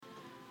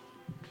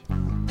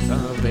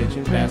of a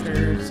bitchin'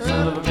 bastard.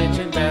 Son of a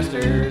bitchin'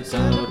 bastard.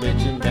 Son of a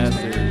bitchin'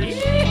 bastard.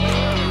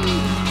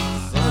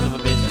 Son of a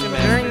bitchin'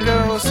 bastard.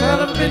 Ringo, son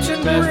of a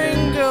bitchin'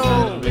 Ringo.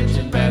 Son of a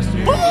bitchin'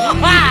 bastard.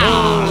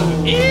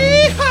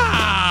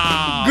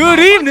 Good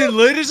evening,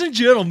 ladies and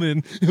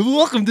gentlemen, and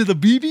welcome to the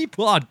BB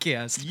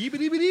Podcast.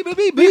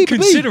 In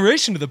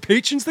consideration of the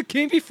patrons that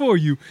came before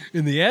you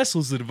and the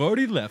assholes that have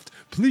already left,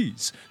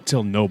 please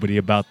tell nobody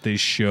about this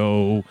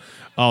show.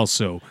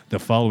 Also, the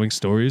following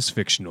story is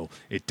fictional.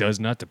 It does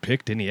not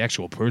depict any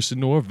actual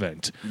person or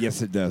event.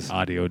 Yes, it does.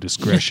 Audio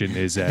discretion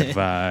is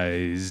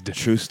advised.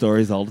 True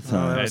stories all the Oh,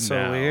 time. that was so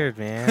now. weird,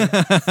 man.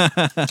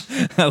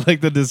 I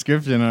like the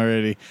description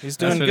already. He's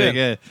doing That's pretty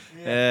good.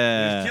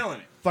 Yeah. Killing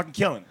it. Fucking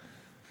killing it.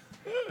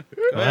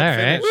 Go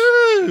ahead, All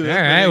finish.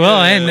 right,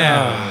 well, and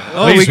now,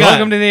 Oh, please we got-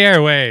 welcome to the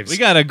airwaves. We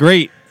got a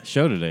great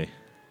show today.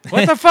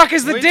 What the fuck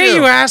is the We day, do.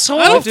 you asshole?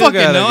 I don't do fucking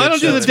got a know. I good don't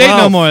do show the today. date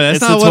no more. That's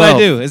It's not the what I 12th.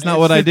 do. It's not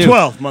what I do.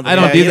 12th, motherfucker. I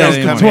don't do you that don't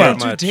anymore. come here 12.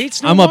 much.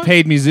 Dates no I'm more? a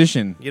paid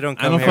musician. You don't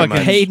I come don't here fucking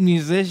much. hate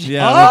musician.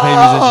 Yeah, I'm a paid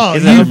musician. Oh,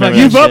 Is that you've, remember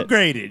you've that shit?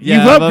 upgraded. Yeah,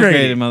 You've I've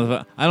upgraded.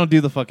 motherfucker. I don't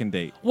do the fucking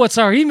date. What's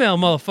our email,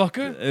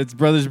 motherfucker? It's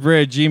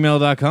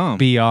brothersbread@gmail.com.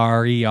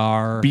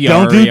 BRER.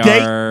 Don't do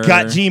date.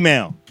 Got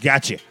Gmail.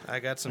 Gotcha. I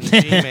got some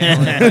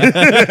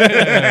Gmail.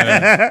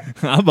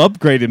 I'm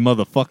upgraded,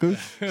 motherfucker.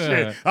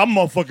 Shit, I'm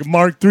motherfucking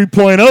Mark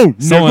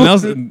 3.0. Someone nigga.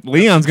 else,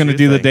 Leon's gonna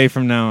do the day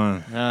from now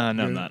on. No,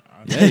 I'm not.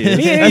 Yeah, he is.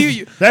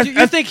 Yeah,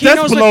 you think he that's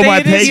knows below what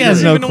my day it is? pay He grade.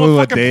 doesn't No even know clue what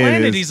what fucking day it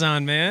planet is. he's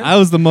on, man. I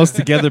was the most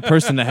together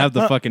person to have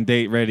the fucking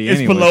date ready. It's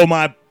anyway. below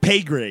my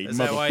pay grade, Is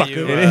that why motherfucker.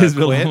 you, It is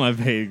below quit? my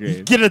pay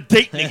grade. Get a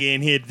date nigga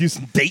in here to do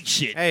some date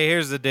shit. Hey,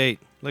 here's the date.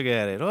 Look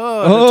at it.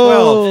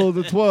 Oh,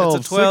 the 12.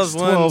 It's a 12, 6,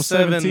 12, 1,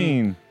 7.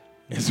 17.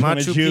 It's the when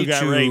a 12. Jew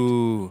got raped.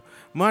 Picchu.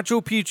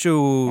 Machu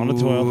Picchu. On the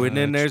 12th. And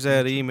then there's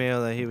that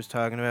email that he was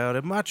talking about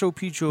at Machu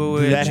Picchu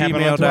Did at that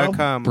happen on 12?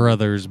 gmail.com.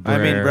 Brothers I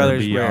mean,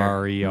 Brothers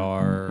Bear.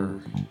 BRER.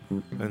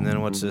 And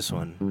then what's this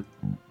one?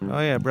 Oh,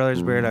 yeah,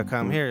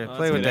 brothersbear.com. Here,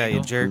 play with that,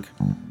 you jerk.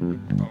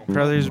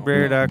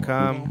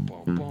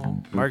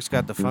 Brothersbear.com. Mark's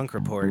got the funk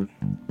report.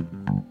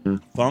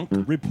 Funk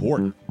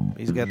report.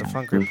 He's got the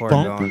funk report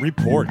Funk going.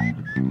 report.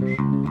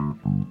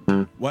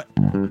 What?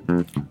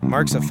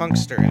 Mark's a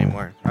funkster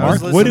anymore. I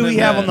was Mark, what do listening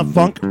we have to- on the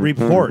funk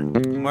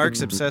report?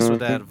 Mark's obsessed with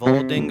that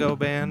Voldingo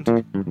band.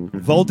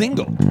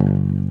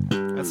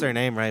 Voldingo. That's their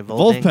name, right?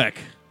 Volding?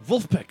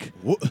 Wolfpack.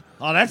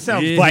 Oh, that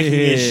sounds Yeah, Viking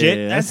as shit.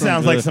 That that's some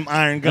sounds like good- some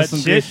Iron Gut That's some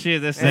shit. good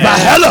shit. That's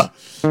Valhalla.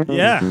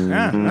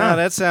 Yeah. No,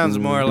 that sounds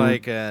more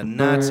like a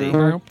Nazi.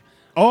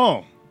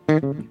 Oh.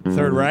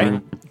 Third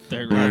right.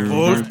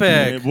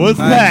 Wolfpack. Wolfpack.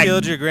 I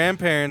killed your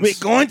grandparents.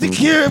 We're going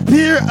to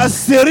appear a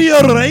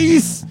serial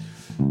race.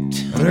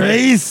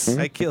 Race.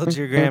 I killed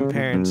your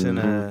grandparents in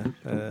a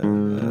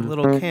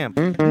little camp.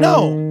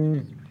 No.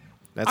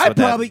 That's I what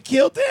that- probably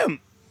killed them.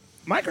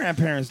 My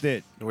grandparents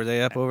did. Were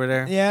they up over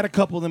there? Yeah, I had a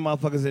couple of them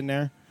motherfuckers in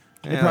there.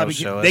 They Yeah, probably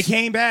show us. they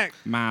came back.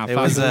 It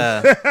was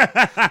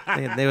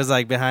they was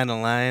like behind the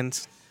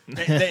lines.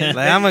 They,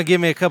 Like, I'm gonna give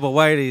me a couple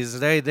whiteys.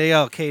 They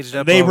all caged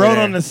up. they over wrote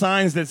there. on the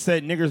signs that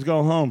said "niggers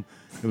go home."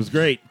 It was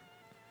great.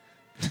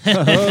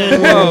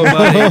 Whoa,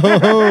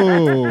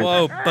 buddy.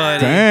 Whoa,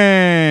 buddy.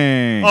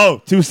 Dang.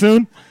 Oh, too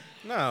soon?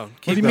 No,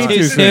 What keep do you mean going.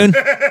 too soon?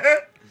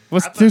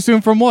 What's too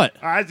soon from what?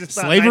 I just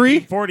thought Slavery?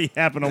 1940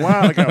 happened a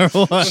while ago.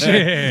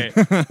 Shit.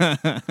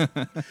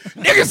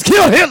 Niggers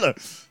kill Hitler.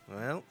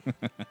 Well,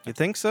 you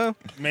think so?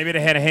 Maybe they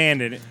had a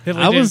hand in it.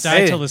 Hitler I didn't was- die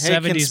until the hey,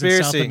 70s in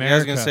conspiracy. South I was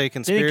America. gonna say Did he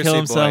conspiracy kill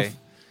himself? boy.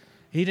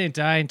 He didn't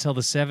die until the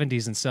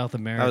 70s in South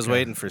America. I was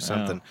waiting for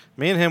something.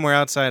 Me and him were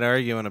outside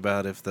arguing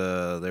about if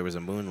there was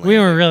a moon landing. We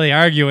weren't really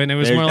arguing. It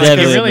was There's more like, you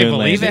definitely really a moon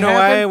believe You it know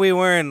why happened? we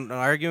weren't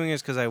arguing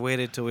is because I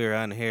waited till we were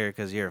on here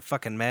because you're a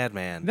fucking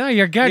madman. No, you're a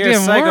You're a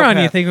goddamn moron. You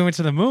psychopath. think we went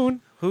to the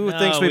moon? Who No,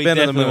 thinks we've we been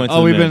to the definitely moon? went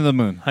Oh, we've been to the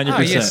moon. 100%.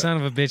 Oh, you son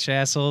of a bitch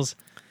assholes.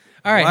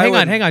 All right, Why hang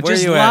would- on. where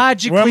Just you at?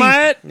 logically. Where am I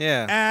at?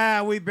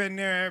 Yeah. We've been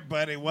there,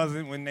 but it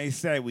wasn't when they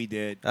said we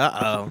did.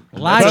 Uh-oh.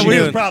 But Logically. we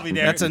new- was probably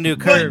there. That's a new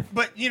curve.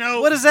 But you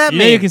know, What does that You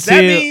mean? know you can that see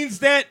it. means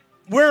that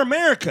we're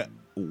America.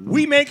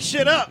 We make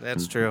shit up.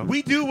 That's true.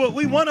 We do what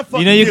we want to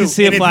fucking You know you do. can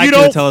see and a if flag you through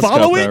a don't telescope,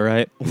 follow it, though,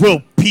 right?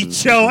 we'll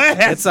beat your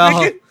ass. It's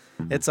all nigga.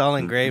 it's all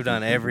engraved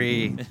on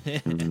every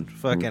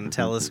fucking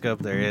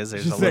telescope there is.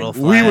 There's She a said, little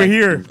we flag. were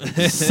here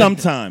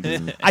sometime.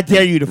 I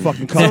dare you to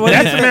fucking call me.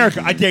 That's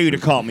America. I dare you to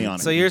call me on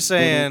it. So you're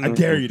saying I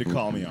dare you to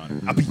call me on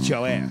it. I'll beat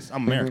your ass.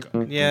 I'm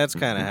America. yeah, that's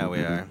kind of how we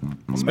are.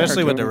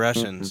 Especially with the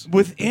Russians.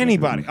 With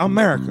anybody.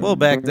 America. Well,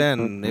 back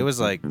then it was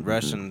like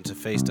Russian to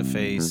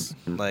face.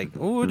 Like,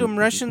 ooh, them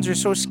Russians are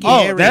so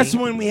scary. Oh, that's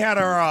when we had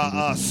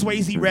our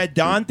Swayze Red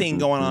Dawn thing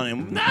going on.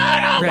 And, no,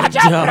 watch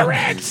out for the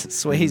Reds.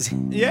 Swayze.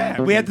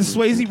 Yeah, we had the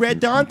Swayze Red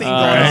Dawn thing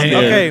going Right. on. Yeah.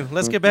 Okay,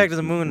 let's get back to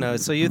the moon now.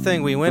 So you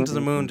think we went to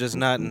the moon, just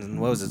not in,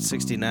 what was it,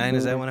 69?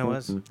 Is that when it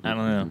was? I don't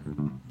know,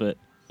 but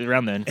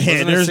around then.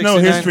 Hey, it there's no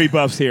 69? history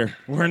buffs here.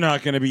 We're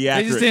not going to be They just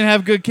accurate. didn't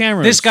have good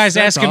cameras. This guy's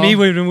That's asking all. me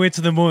when we went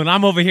to the moon.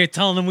 I'm over here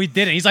telling him we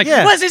did it. He's like,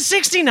 Yeah. was it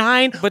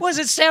 69? Was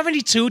it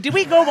 72? Did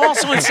we go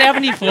also in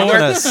 74?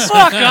 gonna-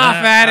 Fuck off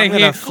out I'm of gonna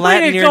here. We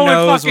flatten didn't your go in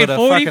nose fucking with a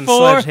fucking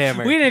 44.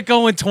 sledgehammer. We didn't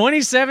go in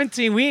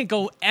 2017. We didn't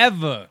go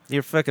ever.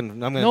 You're fucking. I'm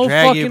gonna No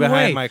drag fucking you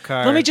behind way. my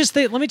car. Let me just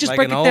break like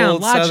it an down.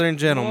 old Southern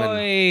gentleman.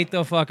 Wait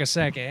the fuck a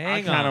second. I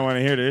Hang kind of on. want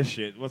to hear this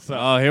shit. What's up?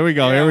 Oh, here we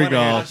go. Yeah, Here I we wanna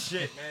hear go. this shit,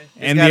 man.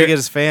 He's And got to the- get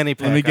his fanny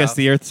pack. Let me guess, off.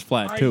 the Earth's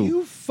flat Are too.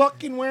 you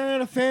fucking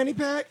wearing a fanny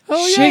pack?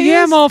 Oh shit,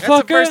 yeah, That's the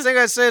first motherfucker. thing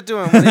I said to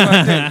him. When he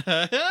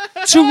walked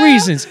in. 2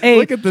 reasons. A,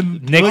 Look at the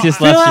Nick just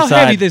feel left how your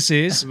heavy side. this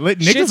is.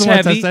 Nick Shit's doesn't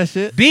want to heavy. touch that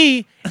shit.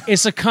 B,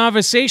 it's a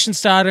conversation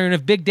starter, and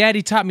if Big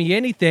Daddy taught me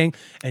anything,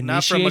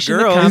 Not from a initiation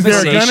girl. to Is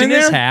there a gun conversation in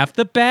is there? half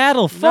the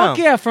battle. Fuck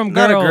No, yeah, from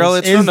not a girls. girl,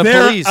 it's Is from the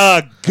there police.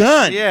 a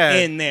gun Yeah.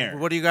 in there?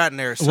 What do you got in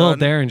there, son? Well,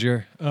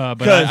 Derringer, but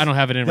 'Cause I don't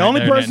have it in the right only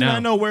there person now. I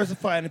know wears a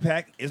fanny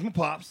pack is my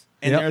pops,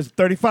 and Yep. there's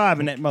 35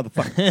 in that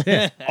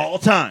motherfucker all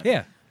the time.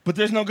 Yeah. But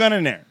there's no gun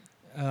in there.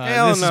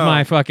 Hell this is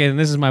no.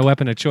 this is my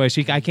weapon of choice.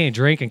 I can't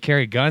drink and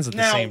carry guns at the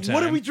Now, same time.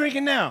 what are we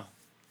drinking now?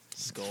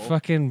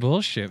 Fucking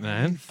bullshit,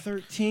 man.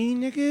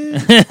 13,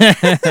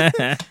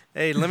 nigga.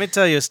 Hey, let me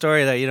tell you a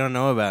story that you don't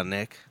know about,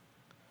 Nick.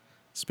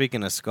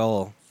 Speaking of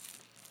Skull,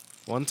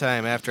 one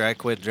time after I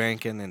quit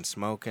drinking and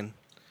smoking,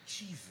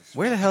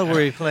 where the hell were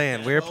we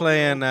playing? We were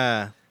playing.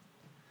 Where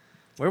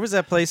was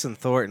that place in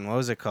Thornton? What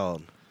was it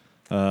called?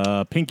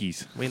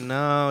 Pinkies.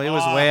 No, it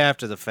was way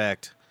after the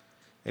fact.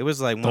 It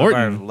was like one of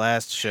Thornton? our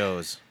last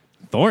shows.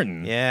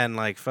 Thornton. Yeah, and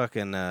like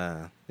fucking,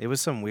 it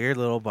was some weird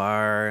little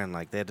bar, and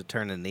like they had to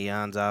turn the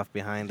neons off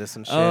behind us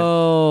and shit.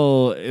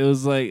 Oh, it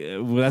was like that's I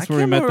where can't we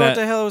met remember that. what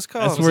the hell it was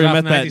called. That's where we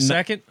off met that.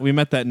 92nd? We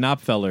met that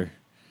Knopfeller.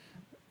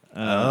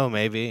 Oh,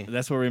 maybe.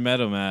 That's where we met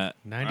him at.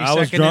 92nd I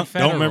was drunk.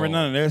 and Don't remember Federal.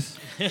 none of this.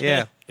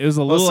 Yeah, It was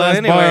a Well, little so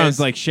ass bar. anyways- It was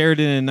like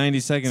Sheridan in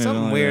 92nd. or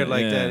something weird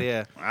like yeah. that.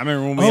 Yeah. I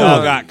remember when we Oh,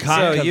 all got caught.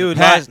 So 'cause you of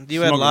had Pat lost,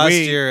 you had smoking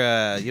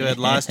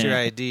lost weed. your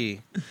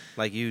ID,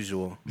 like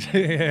usual.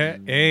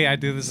 Hey, I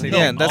do the same.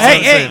 Yeah, thing. that's what Hey,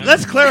 I'm hey, saying.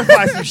 let's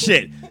clarify some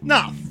shit.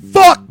 Nah,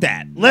 fuck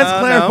that. Let's No,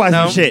 clarify no,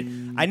 some no. shit.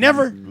 I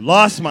never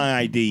lost my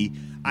ID.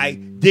 I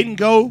didn't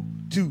go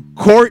to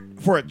court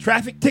for a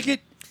traffic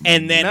ticket,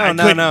 and then I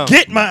couldn't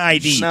get my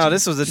ID. No,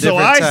 this was a So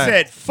different I time.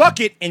 said, fuck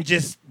it, and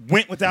just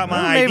went without my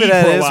Well, ID maybe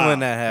that for a is while. when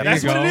that happened.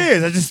 That's There what you it go.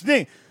 is. I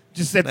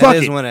just said, That fuck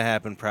is it. when it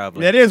happened,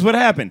 probably. That is what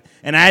happened.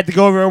 And I had to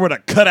go over there with a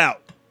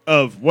cutout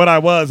of what I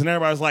was, and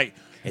everybody was like,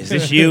 is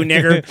this you,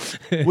 nigger?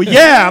 Well,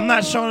 yeah, I'm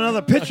not showing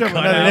another picture of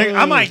another nigger.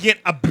 I might get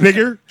a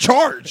bigger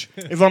charge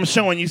if I'm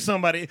showing you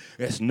somebody.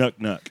 It's Nuck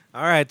Nuck.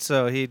 All right,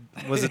 so he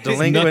was a Nuck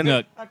delinquent.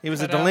 Nuck. He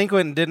was a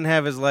delinquent and didn't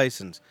have his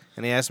license,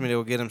 and he asked me to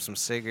go get him some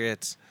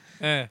cigarettes.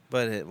 Eh.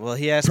 But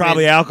he asked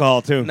Probably me.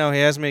 alcohol, too. No, he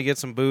asked me to get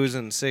some booze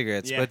and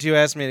cigarettes. Yeah. But you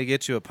asked me to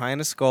get you a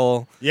pint of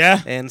Skull Yeah?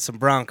 and some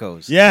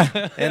Broncos.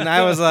 Yeah. And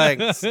I was like,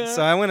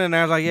 so I went in there.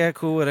 I was like, yeah,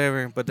 cool,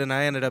 whatever. But then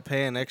I ended up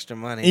paying extra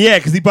money. Yeah,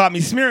 because he bought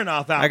me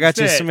Smirnoff out I got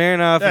you instead.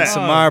 Smirnoff Yeah. and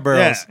some Oh, Marlboros.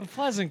 yeah. A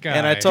pleasant guy.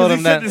 And I 'Cause told he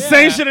him said that. the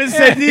same shit I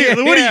said to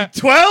you. What are you,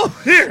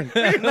 12? Here.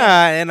 Nah,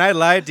 and I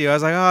lied to you. I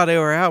was like, oh, they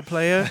were out,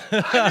 player.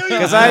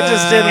 Because I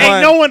just didn't Ain't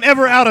want. no one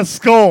ever out of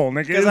Skull,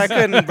 nigga. Because I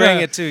couldn't bring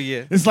it to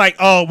you. It's like,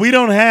 oh, we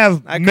don't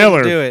have I couldn't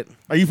Miller. do it.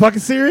 Are you fucking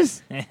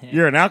serious?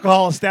 You're an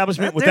alcohol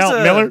establishment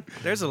without Miller?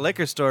 There's a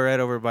liquor store right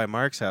over by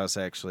Mark's house,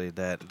 actually,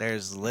 that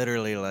there's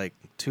literally like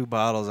 2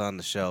 bottles on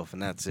the shelf,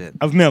 and that's it.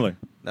 Of Miller.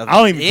 Of I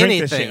don't even drink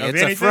anything. this shit. Of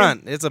It's anything? a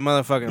front. It's a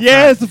motherfucking Yeah,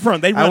 front. it's the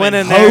front. They I run went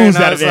in hose there and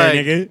I out was of there,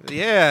 like, nigga.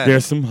 yeah.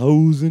 There's some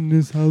hoes in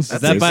this house. Is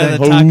that There's by some the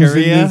hoes in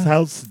taqueria? this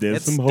house. There's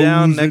It's some hoes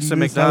down in next to this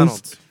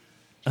McDonald's.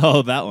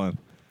 Oh, that one.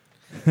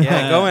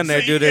 Yeah, go in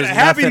there, So you dude. get There's a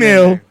Happy nothing in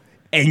Meal, there.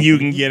 and you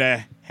can get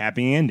a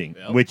happy ending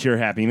with your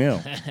Happy Meal.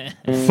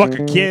 Fuck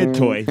a kid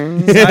toy.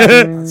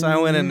 So I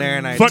went in there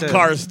and I Fuck took-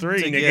 Cars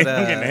 3, to nigga. get,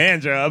 I'm getting a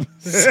hand job.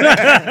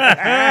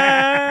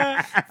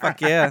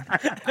 Fuck yeah.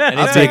 That I'll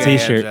needs to be a take a hand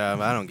t-shirt. job.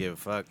 I don't give a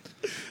fuck.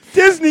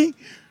 Disney.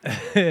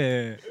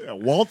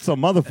 Walt's a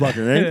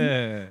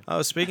motherfucker, right?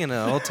 Oh, speaking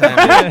of old time,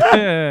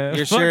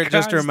 your Fuck shirt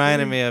just Cars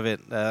reminded me of it.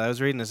 I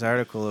was reading this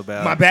article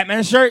about My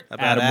Batman shirt?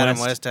 Adam Adam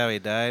West. West. how he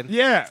died.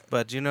 Yeah.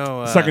 But you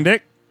know, Sucking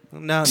dick?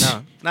 No,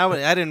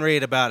 I didn't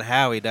read about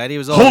how he died. He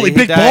was old. Holy He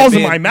big died balls in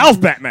being- my mouth,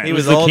 Batman. He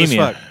was was old as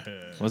leukemia. fuck.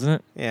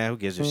 Wasn't it? Yeah, who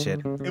gives a shit?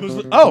 It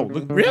was. Oh,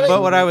 really?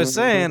 But what I was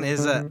saying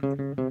is that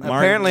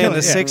apparently in the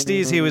Kill it, yeah.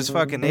 60s he was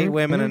fucking 8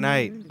 women a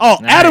night. Oh,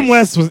 Nice. Adam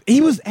West was.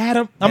 He was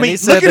Adam. I And mean, he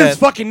said look at his that-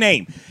 fucking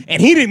name,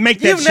 and he didn't make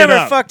that You've shit never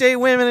up. fucked 8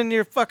 women in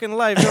your fucking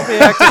life. Don't be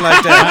acting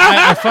like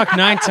that. I fucked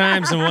 9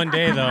 times in one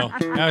day, though.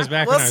 That was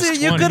back Well, when I was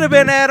see, you 20. could have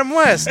been Adam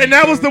West. And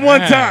that was the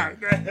one Yeah. time.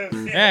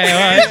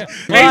 Hey,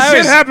 Ain't I shit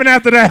was, happened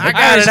after that. I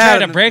got was it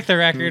trying out. to break the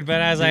record,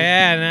 but I was like,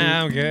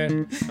 nah, I'm good.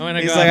 I'm gonna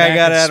He's go like, back I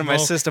got it and out of my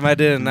smoke. system. I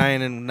did it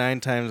 9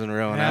 times in a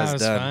row, and I That was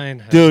was done.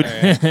 fine. Dude,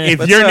 That's all right. if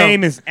But your so-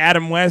 name is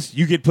Adam West,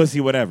 you get pussy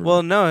whatever.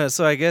 Well, no,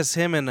 so I guess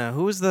him and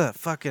who was the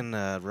fucking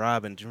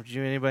Robin? Do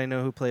anybody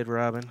know who played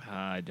Robin?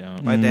 I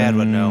don't. My dad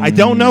would know. I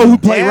don't know who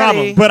played Daddy,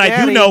 Robin, but I do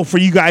Daddy. know for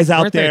you guys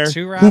out Weren't there there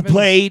 2 who Robins?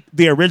 played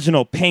the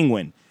original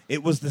Penguin.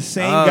 It was the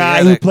same Oh, guy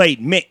yeah, who that- played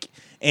Mick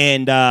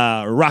and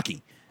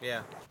Rocky.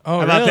 Yeah. Oh,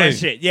 How about really? that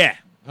shit? Yeah.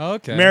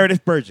 Okay.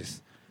 Meredith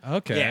Burgess.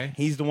 Okay. Yeah,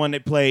 he's the one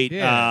that played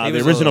Yeah. He the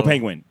was original a little-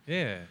 Penguin.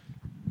 Yeah.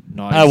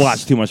 Nice. I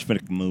watch too much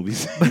fucking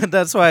movies. But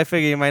that's why I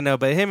figure you might know.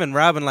 But him and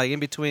Robin, like in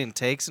between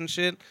takes and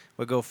shit,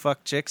 would go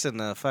fuck chicks in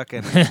the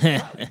fucking.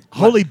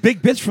 Holy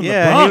big bitch from the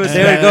Yeah, Bronx.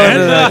 they would go man.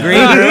 into the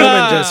green room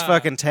and just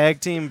fucking tag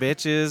team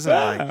bitches.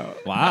 And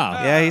like, Wow.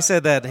 yeah, he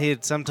said that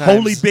he'd sometimes.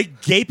 Holy big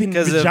gaping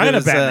because vagina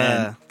of his,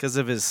 Batman. because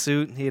of his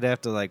suit, he'd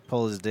have to like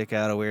pull his dick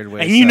out a weird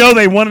way. And you know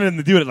they wanted him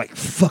to do it like,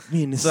 fuck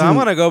me in the So suit. I'm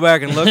gonna go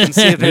back and look and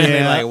see if there's any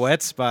Yeah. like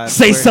wet spots.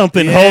 Say where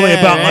something holy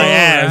about my right.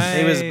 ass.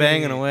 He was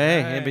banging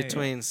away in Right.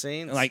 between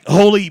scenes. Like,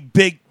 holy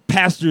big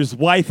pastor's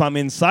wife, I'm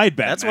inside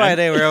Batman. that's why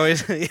they were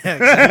always. Yeah,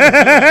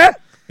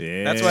 exactly.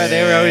 Yeah. That's why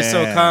they were always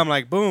so calm.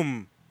 Like,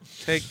 boom,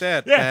 take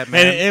that, Yeah,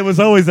 Batman. and it was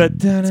always a.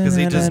 Because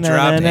he just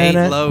dropped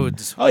 8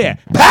 loads. Oh yeah,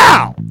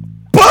 pow,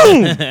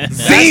 boom,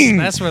 zing.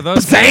 That's where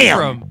those came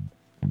Bam! from.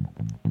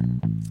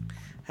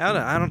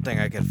 I don't think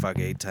I could fuck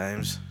 8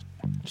 times.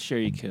 Sure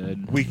you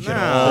could. We could No.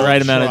 all The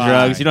right amount of try.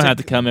 drugs. You don't have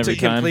to come every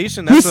To time.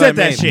 completion. Who That's what said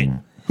I that mean. shit?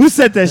 Who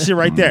said that shit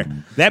right there?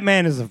 That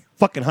man is a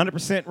fucking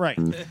 100% right.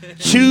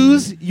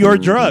 Choose your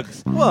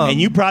drugs, Well- and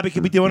you probably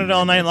could be doing it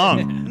all night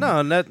long.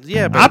 No, not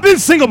yeah, but I've been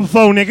single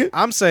before, nigga.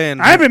 I'm saying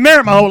I ain't been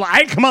married my whole life. I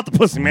ain't come out the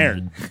pussy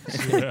married.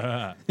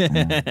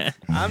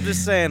 I'm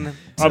just saying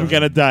I'm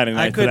gonna die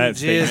tonight I for couldn't that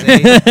jizz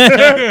statement.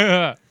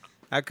 8.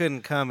 I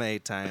couldn't come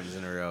 8 times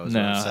in a row. Is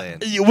what No. I'm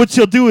saying. What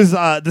you'll do is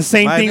the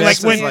same My thing, like best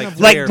is when, like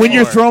 3 like or when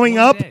you're 4. throwing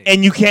One up day.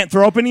 and you can't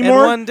throw up In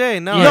anymore. one day,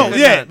 no. Yeah. No, I could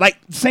yeah, not. like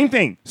same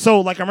thing.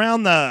 So like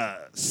around the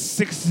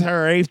 6th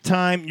or 8th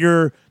time,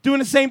 you're doing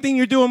the same thing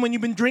you're doing when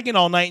you've been drinking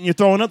all night and you're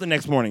throwing up the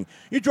next morning.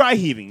 You're dry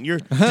heaving. You're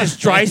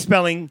just dry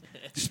spelling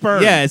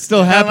sperm. Yeah, it still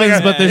Kinda happens,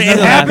 like but there's it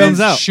nothing that happens. comes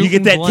out. You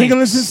get that Shooting tingling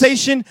blanks.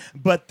 sensation,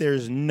 but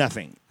there's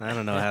nothing. I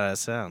don't know how that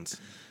sounds.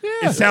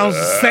 It sounds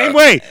the same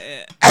way.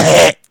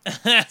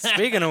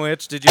 Speaking of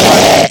which, did you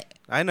watch?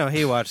 I know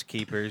he watched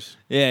Keepers.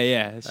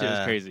 Yeah, that shit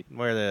was crazy.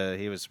 Where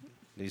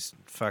these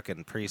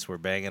fucking priests were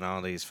banging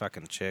all these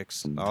fucking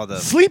chicks. All the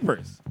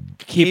Sleepers.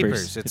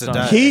 Keepers. It's a on,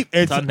 doc-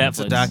 it's on It's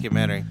Netflix. a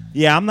documentary.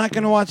 Yeah, I'm not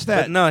gonna watch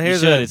that. But no, You here's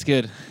should. a. It's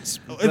good.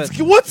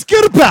 What's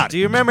good about Do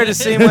it? you remember the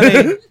scene when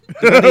he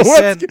What's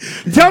said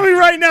good- Tell me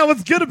right now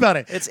what's good about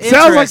it. It's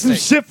Sounds like some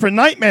interesting. shit for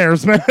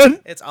nightmares, man.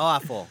 it's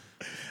awful?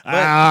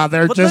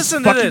 They're But just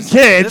listen to fucking this.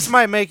 kids. This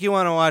might make you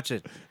want to watch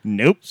it.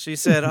 Nope. She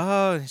said,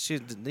 "Oh,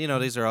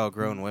 these are all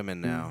grown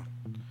women now."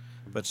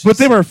 But But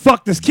they were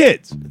fucked as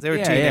kids. they were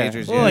Yeah,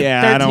 teenagers. Well, Yeah. like Yeah,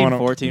 I 13, don't wanna-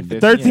 14, 15.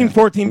 13, yeah.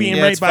 14 being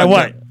Yeah, it's raped by fucked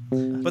what? up.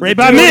 But Raped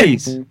the by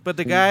dude- men. But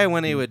the guy,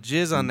 when he would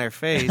jizz on their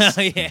face,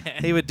 yeah.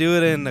 he would do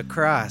it in the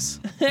cross,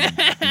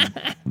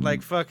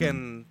 like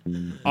fucking.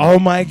 Oh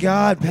my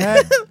God,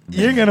 Pat.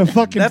 You're going to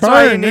fucking That's burn,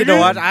 why you need to nigga.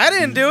 watch. I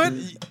didn't do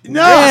it.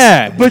 No.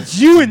 Yeah. But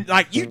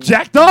you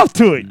jacked off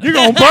to it. You're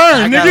going to burn,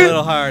 I got a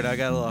little nigga.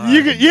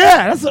 hard.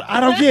 Yeah, that's what I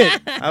don't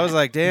get. I was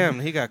like, damn,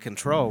 he got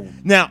control.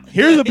 Now,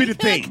 here's a bit of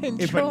thing.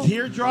 If a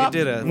teardrop, He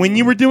did a- when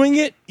you were doing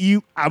it,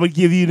 I would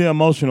give you the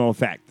emotional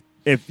effect.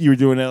 If you were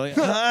doing it, like,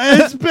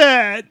 it's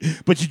bad,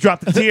 but you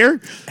dropped the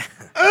tear.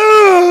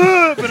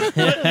 But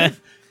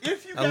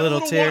if you A got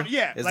little tear. water-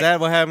 yeah. Is like- that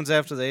what happens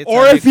after the 8th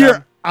or time if you your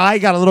come? eye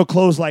got a little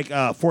closed, like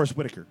Forrest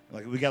Whitaker,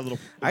 like we got a little.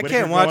 I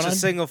can't watch a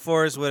single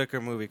Forrest Whitaker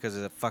movie because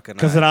of the fucking.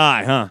 because of the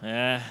eye, huh?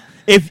 Yeah.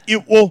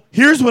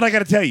 Here's what I got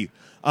to tell you.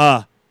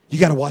 You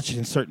got to watch it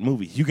in certain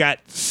movies. You got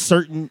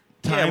certain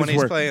times Yeah, when he's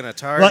where playing a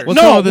target. Like,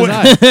 What's no, wrong with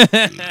his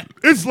eye?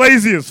 it's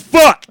lazy as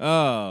fuck.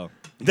 Oh.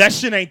 That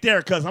shit ain't there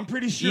because I'm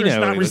pretty sure You it's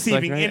know not what it looks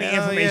like, receiving right? any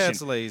Oh, information. yeah,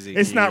 it's lazy.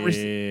 It's not.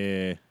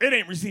 Yeah. It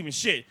ain't receiving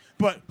shit.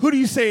 But who do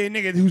you say a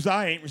nigga whose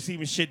eye ain't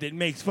receiving shit that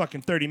makes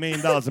fucking $30 million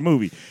a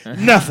movie?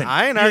 Nothing.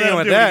 I ain't You let arguing him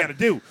with do what that. he gotta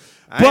do.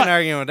 I ain't But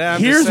arguing with that.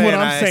 I'm here's just saying what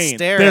I'm I saying.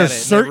 stare There's at it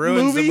and certain it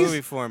ruins movies the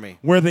movie for me.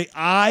 where the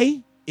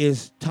eye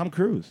is Tom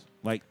Cruise.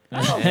 Like,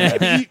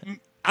 I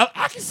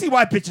can see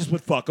why bitches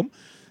would fuck him.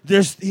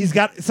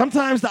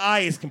 Sometimes the eye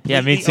is completely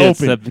Yeah, me too.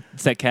 open.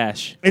 It's that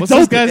cash. It's What's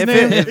this open. guy's If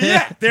name? it-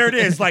 Yeah, there it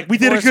is. Like we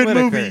did Forrest a good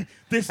Whitaker. movie.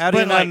 This, How do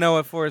you but, not like, know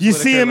what Forrest You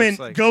Whitaker see him in looks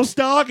like? Ghost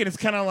Dog, and it's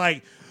kind of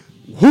like,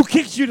 who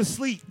kicks you to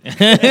sleep?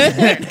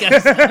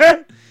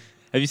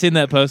 Have you seen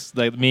that post,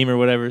 like meme or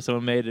whatever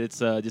someone made? It's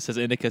just says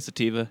indica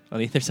sativa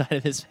on either side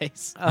of his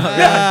face.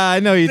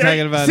 I know what you're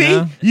talking about See,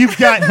 now. you've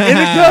got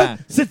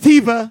Indica,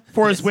 Sativa,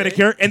 Forrest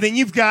Whitaker, and then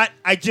you've got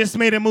I just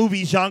made a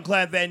movie,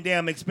 Jean-Claude Van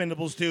Damme,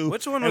 Expendables 2.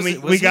 Which one and was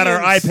it? we Was got he our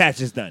in eye s-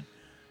 patches done.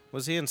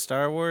 Was he in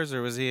Star Wars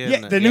or was he in?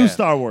 Yeah, the new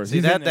Star Wars. See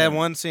He's that in, that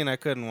one scene I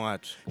couldn't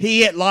watch.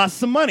 He had lost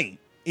some money.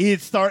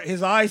 His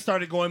eyes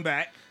started going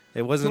back.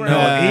 It wasn't He no.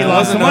 it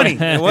lost some money.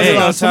 It wasn't He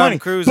no lost some Tom money.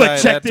 Cruise But eye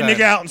check that the time.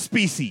 nigga out in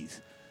Species.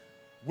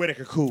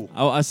 Whitaker cool.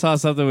 Oh, I saw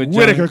something with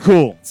Whitaker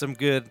cool. Some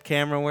good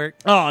camera work.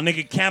 Oh,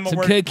 nigga, camera Some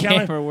work. good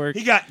camera work.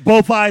 He got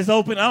both eyes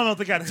open. I don't know if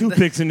they got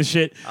toothpicks in the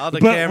shit. All the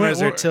but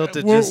cameras are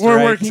tilted We're, just we're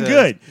right working to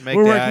good. make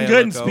We're the working eye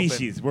good in look open.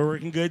 Species. We're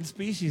working good in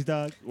Species,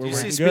 dog. We're Did you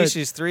see working good.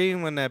 Species 3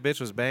 when that bitch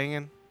was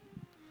banging?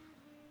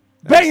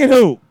 Banging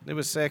who? It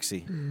was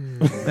sexy.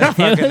 That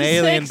fucking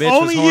alien bitch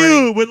Only was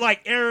horny. you with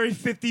like Area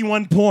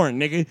 51 porn,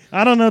 nigga.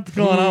 I don't know what's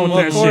going on with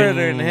Well, that Porter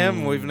shit. and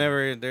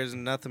him, there's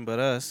nothing but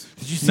us.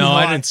 Did you see No, how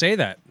I didn't say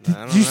that. I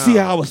don't Did you see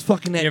know. how I was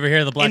fucking that You ever hear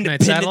of the Black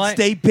Knight Independence satellite?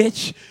 Day,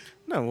 bitch?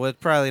 No, well,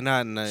 probably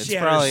not in the, it's She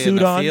had her probably in suit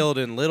the on. field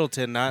in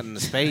Littleton, not in the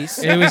space.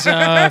 It was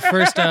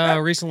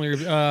recently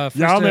remember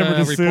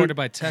the suit? reported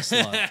by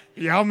Tesla.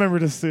 Y'all remember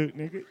the suit,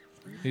 nigga?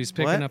 He was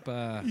picking What?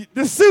 up.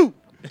 The suit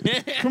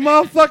from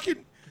all fucking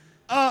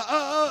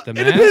The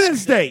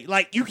Independence Day.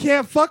 Like you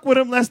can't fuck with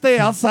them unless they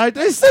outside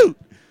their suit.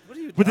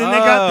 But then they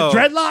got the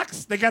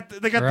dreadlocks. They got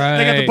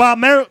the Bob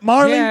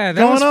Marley Yeah, that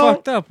going was on.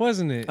 fucked up,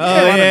 wasn't it? Oh,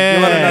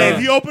 yeah. And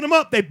if you open them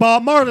up, they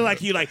Bob Marley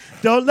like you. Like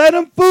don't let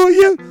them fool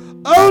you.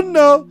 Oh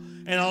no!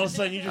 And all of a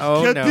sudden you just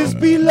Oh, could no. this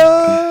be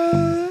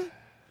love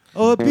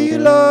or be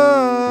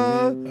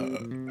love?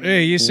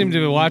 Hey, you seem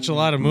to watch a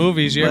lot of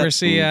movies. You What? ever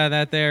see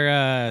that there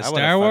I would've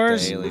Star fucked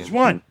Wars? the alien. Which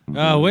one?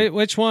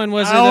 Which one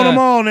was it? I own them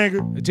all,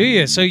 nigga. Do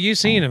you? So you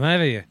seen him,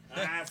 haven't you?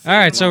 All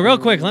right, so real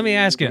quick, let me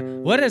ask you.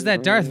 What does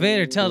that Darth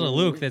Vader tell to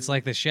Luke that's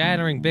like the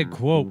shattering big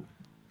quote?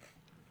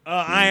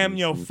 I am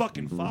your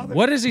fucking father.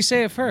 What does he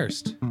say at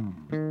first?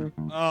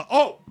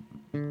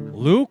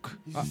 Luke?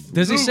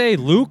 Does he Luke. say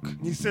Luke?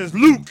 He says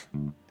Luke,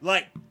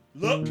 like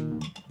look,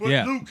 but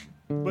Yeah. Luke,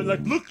 but like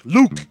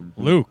Luke.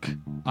 Luke,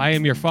 I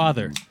am your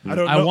father. I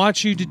don't I know.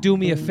 want you to do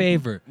me a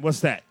favor.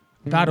 What's that?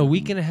 About a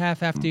week and a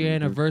half after your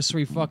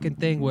anniversary fucking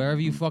thing, wherever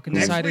you fucking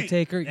Next decide to week.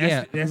 take her.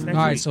 That's Yeah. next All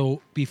right, week.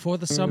 so before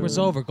the summer's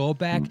over, go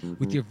back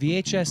with your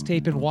VHS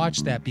tape and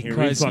watch that Here we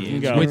because fucking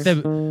go. with the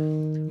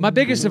my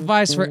biggest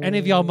advice for any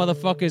of y'all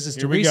motherfuckers is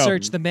to Here we go.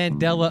 research the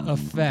Mandela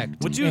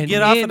effect. Would you And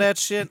get off in- of that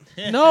shit?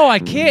 No, I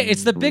can't.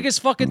 It's the biggest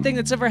fucking thing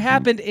that's ever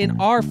happened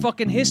in our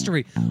fucking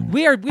history.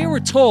 We were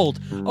told,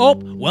 oh,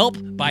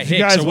 welp, by You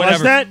Hicks guys or watch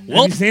whatever. that? Have you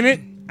Welp, seen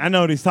it? I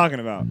know what he's talking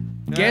about.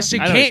 guess you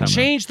I know what you're can't talking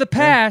change the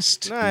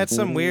past. Nah, it's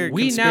some weird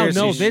We now conspiracy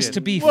know this shit.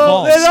 to be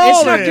Well, false. it all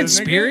It's not is, nigga.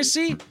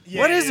 conspiracy. Yeah,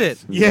 What is it?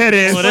 Yeah, it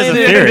is. Well, it is a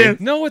Yeah, theory. is.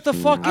 No, what the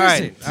fuck All is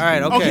right, it? all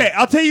right, okay. Okay,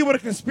 I'll tell you what a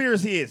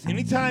conspiracy is.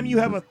 Anytime you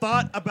have a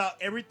thought about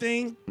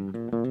everything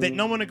that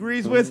no one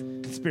agrees with,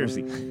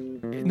 conspiracy.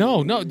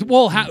 No.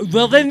 Well,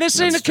 well, then this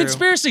ain't a That's true.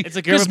 conspiracy. It's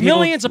a group Because of people-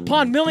 millions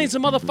upon millions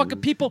of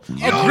motherfucking people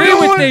don't agree know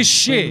with it. this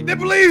shit. That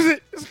believes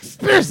it. It's a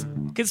conspiracy.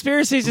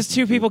 Conspiracy is just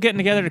two people getting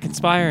together to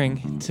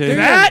conspiring to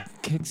That-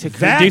 to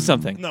That- do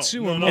something. No,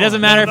 Two no, or no, It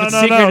doesn't matter no, if it's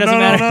no, secret. no, It doesn't no,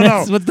 matter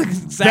no, no. what the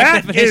exact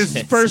That definition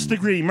is first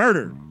degree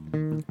murder.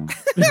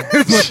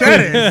 That's what that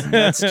is.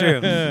 That's true.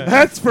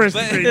 That's first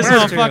degree This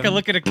murder. motherfucker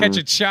looking to catch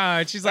a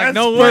charge. She's like, That's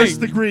no way. first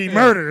degree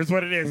murder is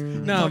what it is.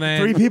 No, Talking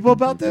man. 3 people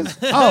about this?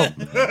 Oh,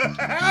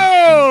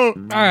 Oh!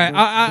 all right.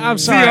 I'm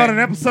See sorry. you on an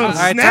episode of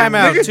All right, Snap, time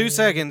out. nigga. 2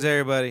 seconds,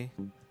 everybody.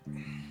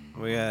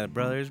 We got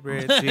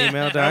brothersbread That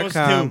was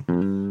gmail.com.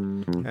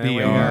 2. And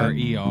we got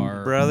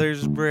BRER.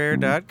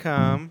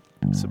 brothersbread.com.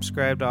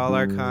 Subscribe to all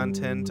our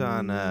content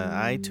on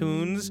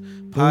iTunes,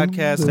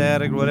 Podcast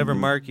Addict, whatever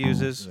Mark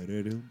uses.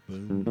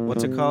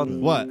 What's it called?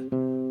 What?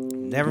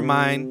 Never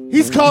mind.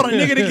 He's called a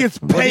nigga that gets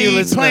do you paid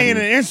listen to? playing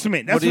an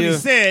instrument. That's What do what he you-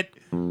 said.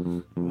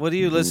 What do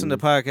you listen to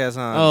podcasts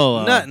on?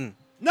 Oh, Nothing.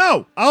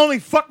 No, I only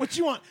fuck what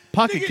you want.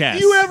 Pocket Nigga,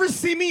 Cast. You ever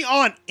see me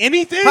on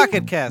anything?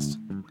 Pocket Cast.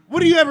 What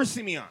do you ever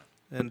see me on?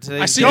 And I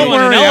today's seen Don't you on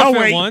worry, an I'll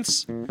elephant wait.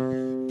 once.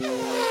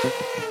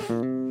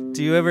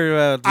 Do you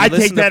ever I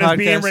listen take that to as podcasts?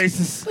 being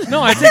racist.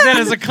 No, I take that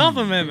as a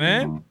compliment,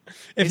 man.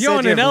 If He you're said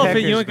on your an elephant,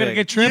 you pecker's ain't gonna big.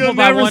 get trampled You'll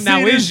by never one. Now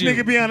see this is you?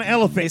 nigga be on an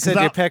elephant. He said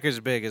 'cause your I- pecker's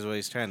big is what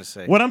he's trying to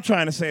say. What I'm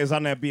trying to say is, I'll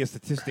not be a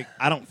statistic.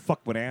 I don't fuck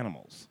with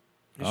animals.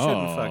 You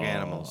shouldn't fuck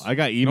animals. I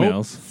got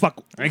emails.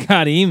 Fuck. I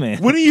got email.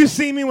 When do you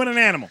see me with an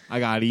animal? I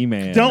got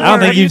emails. Don't I don't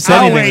worry, think you've said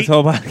I'll anything wait. this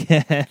whole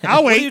podcast.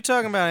 I'll What are you wait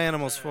talking about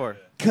animals for?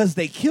 because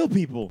they kill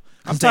people.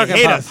 I'm 'Cause they talking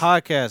hate about us.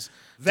 podcasts.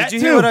 That Did you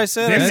too. hear what I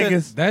said? Them I said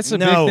niggas- That's a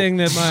No. big thing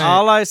that my.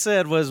 all I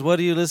said was, "What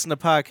do you listen to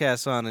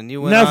podcasts on?" And you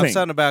went off Nothing.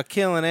 something about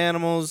killing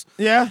animals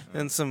Yeah.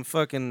 and some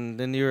fucking.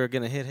 Then you were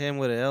gonna hit him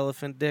with an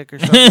elephant dick or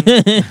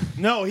something.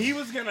 No, he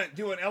was gonna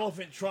do an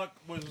elephant trunk.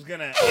 Was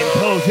gonna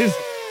impose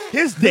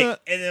his dick,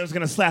 and it was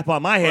gonna slap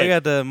on my We head.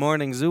 got the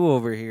morning zoo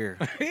over here.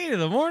 Hey,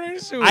 the morning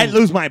zoo. I'd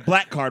lose my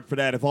black card for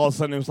that if all of a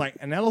sudden it was like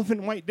an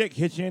elephant white dick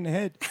hit you in the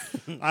head.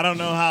 I don't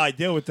know how I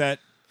deal with that.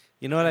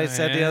 You know what I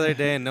said the Man. other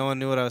day, and no one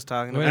knew what I was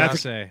talking What did about. I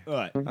say?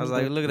 What? I was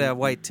like, "Look at that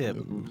white tip."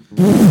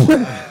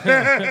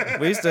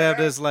 We used to have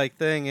this like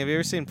thing. Have you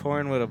ever seen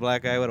porn with a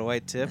black guy with a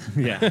white tip?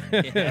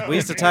 Yeah. We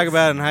used to talk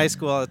about it in high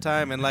school all the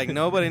time, and like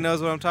nobody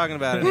knows what I'm talking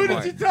about Who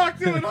anymore. did you talk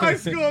to in high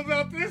school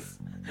about this?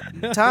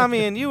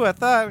 Tommy and you, I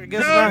thought. I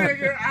guess No, not.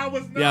 nigga, I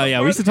was not. Yeah, yeah.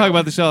 We used to talk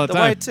about this shit all the The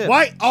time. white tip.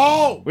 White.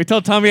 Oh. We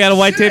told Tommy he had a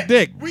white shit, tip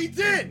dick. We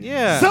did.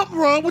 Yeah. Something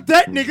wrong with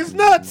that nigga's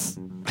nuts.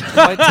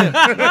 White tip.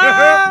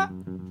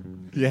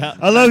 Yeah.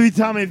 I love you,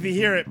 Tommy, if you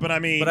hear it, but I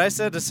mean, But I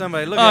said to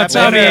somebody, "Look, Oh, at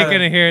Tommy that ain't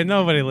gonna hear it.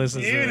 Nobody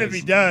listens to even this. if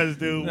he does,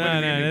 dude. No, what are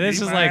no, you no, gonna this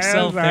do? is My like ass,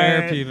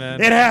 self-therapy, I-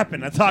 man. It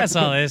happened. I talked That's to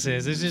all him. this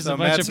is. It's just So a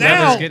bunch Matt's of never-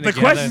 brothers Now getting the together.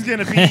 question's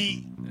gonna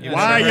be, You why never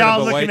are heard of y'all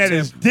a looking white at tip?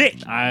 his dick?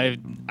 I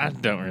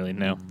don't really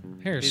know.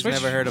 Here, He's switch.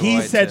 never heard of a He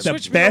white said tip. the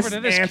Switch me over best to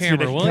this answer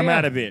camera, that will can come ya?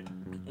 out of it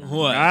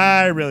What?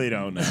 I really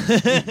don't know.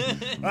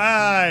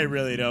 I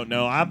really don't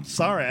know. I'm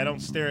sorry. I don't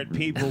stare at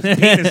people's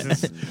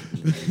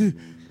penises.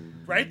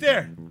 Right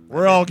there.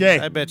 We're all I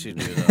gay. bet you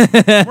do,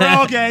 though. We're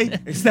all gay,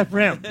 except for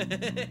him.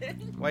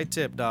 White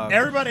tip, dog.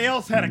 Everybody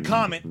else had a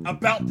comment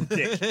about the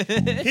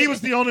dick. He was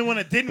the only one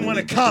that didn't want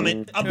to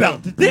comment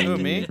about the dick. Who,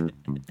 me?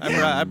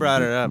 I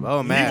brought it up.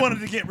 Oh, He man.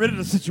 wanted to get rid of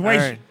the All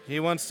situation. right. He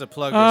wants to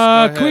plug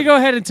us. Can we go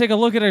ahead and take a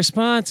look at our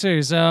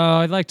sponsors?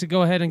 I'd like to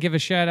go ahead and give a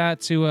shout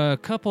out to a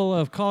couple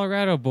of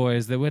Colorado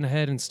boys that went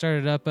ahead and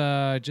started up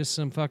just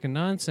some fucking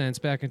nonsense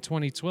back in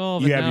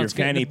 2012. You and have now your it's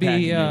getting fanny to be, pack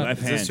in your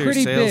left Is hand. this your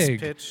pretty sales big.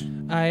 pitch?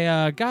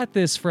 I got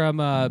this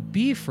from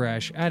Bee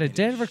Fresh out of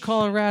Denver,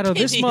 Colorado.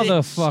 This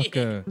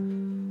motherfucker.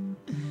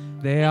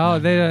 They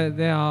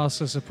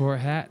also support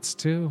hats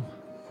too.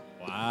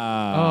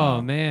 Wow.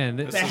 Oh man.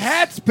 The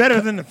hat's better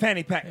than the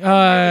fanny pack.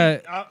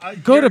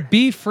 Go to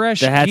BeFreshGear.com.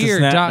 The hat's a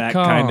snapback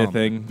kind of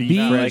thing.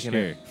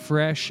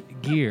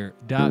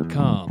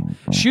 BeFreshGear.com.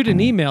 Shoot an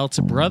email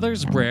to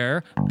Brothers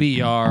Brer,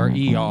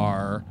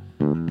 BRER.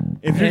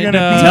 If you're And,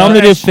 gonna be Tell them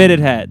to do fresh, fitted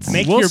hats.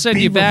 Make We'll your send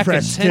you Beaver back a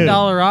Fresh, $10 too.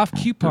 off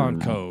coupon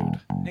code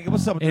Nigga,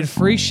 what's up with and this?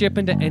 free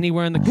shipping to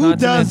anywhere in the Who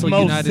does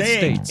continental United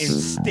mosaic and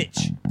States.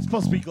 stitch? It's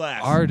supposed to be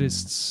glass.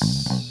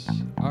 Artists.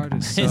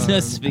 It's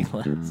not speak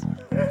less.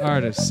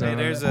 Artists. Hey,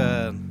 there's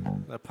a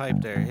pipe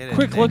there. Hit it.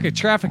 Quick Nick. look at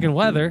traffic and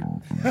weather.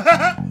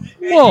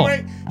 Whoa.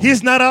 Anyway,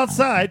 he's not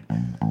outside.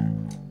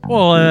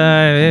 Well,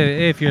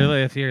 if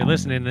you're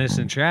listening to this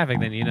in traffic,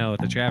 then you know what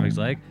the traffic's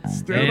like.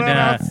 Still And, not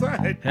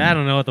outside. I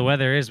don't know what the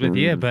weather is with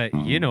you, but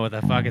you know what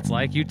the fuck it's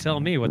like. You tell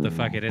me what the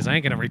fuck it is. I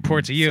ain't gonna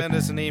report to you. Send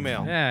us an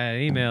email. Yeah,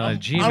 email at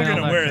gmail. I'm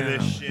gonna wear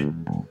this shit.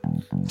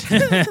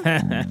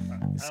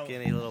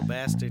 Skinny little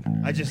bastard.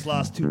 I just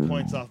lost 2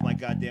 points off my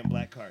goddamn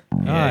black card. Oh,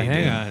 Yeah, you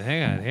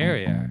hang on. Here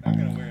we are. I'm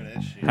gonna wear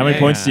this shit. How many Hang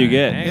points do you on,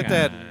 get? hang Hit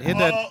that. on. Hit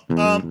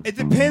that. It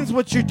depends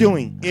what you're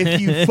doing.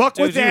 If you fuck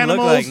Dude, with you look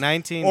animals, like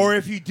 19. or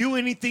if you do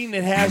anything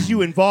that has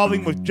you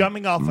involving with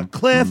jumping off a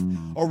cliff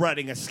or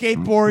riding a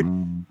skateboard,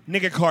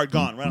 nigga card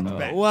gone right off the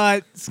bat.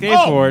 What? Oh,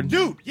 Skateboard?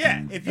 dude,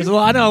 yeah. If There's you, a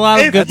lot, I know a lot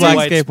if of good you-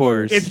 black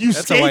skateboarders. if you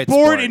That's a white skateboard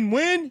sport. and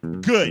win,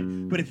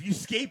 good. But if you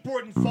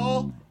skateboard and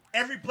fall,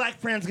 every black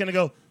friend's gonna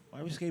go, why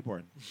are we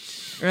skateboarding?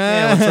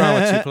 Yeah, what's wrong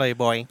with you,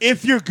 Playboy?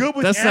 If you're good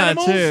with That's not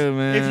animals, true,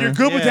 man. if you're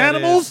good with Yeah, it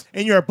animals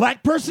and you're a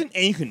black person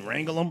and you can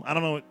wrangle them, I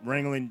don't know what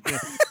wrangling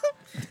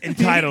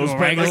entitles, but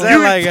Wrangle you them?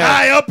 can Like a-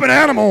 tie up an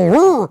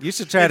animal. You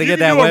should try If to you get can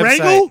that do a website.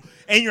 wrangle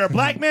and you're a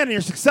black man and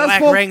you're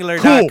successful,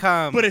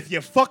 BlackWrangler.com. cool. But if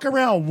you fuck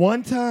around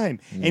one time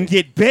and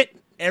get bit,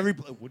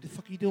 what the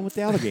fuck are you doing with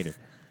the alligator?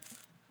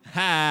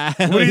 Ha.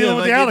 What are you doing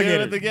with the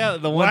alligator?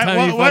 The one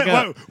time you fuck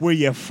up. Were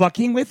you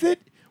fucking with it?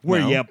 Were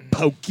No. you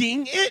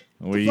poking it?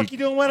 Were What the you- fuck you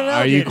doing with an Are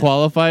alligator? you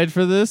qualified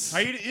for this?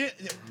 Are you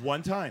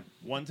one time?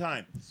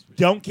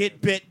 Don't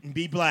get bit and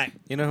be black.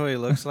 You know who he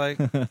looks like?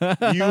 You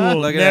will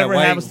Look at that never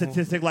have a white-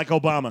 statistic like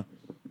Obama.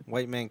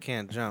 White man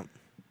can't jump.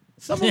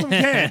 Some of them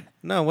can.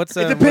 No, what's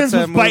It that? depends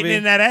what's who's that biting movie?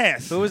 in that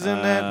ass. Who was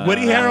in that?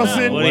 Woody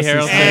Harrelson, Woody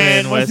Harrelson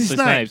and and Wesley Wesley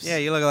Snipes. Snipes. Yeah,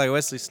 you look like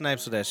Wesley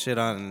Snipes with that shit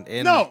on.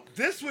 In, No,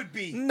 this would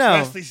be No.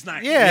 Wesley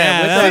Snipes. Yeah,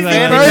 Yeah, with that that was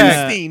fanny like-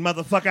 pack. Bernstein,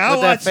 motherfucker. I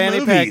With that watch fanny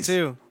movies. pack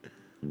too.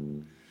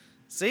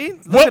 See,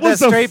 look What at was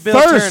that the straight bill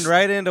first- turned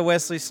right into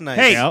Wesley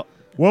Snipes. Hey, Yep.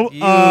 what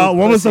You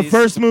was the pussies.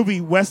 first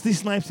movie Wesley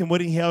Snipes and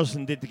Woody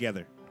Harrelson did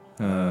together?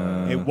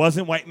 It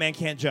wasn't White Man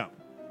Can't Jump.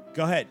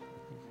 Go ahead.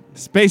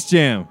 Space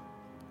Jam.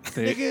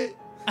 Nigga,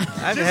 I've just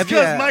had because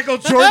that. Michael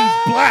Jordan's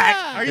black,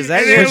 are you, Is that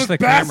and your- there Push was the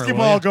camera, will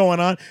basketball ya? going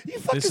on. You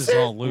fucking This is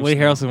serious? all loose. Woody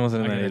now. Harrelson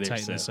wasn't in I that gotta either.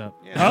 tighten this up.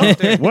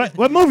 Huh?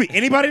 what movie?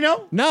 Anybody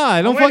know? No,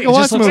 I don't I'm waiting. fucking It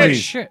watch just looks like movies.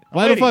 shit.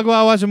 Why I'm the waiting. fuck would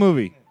I watch a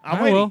movie? I'm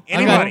I waiting. will. I got-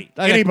 Anybody?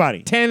 I got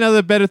Anybody? 10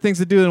 other better things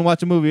to do than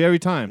watch a movie every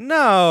time.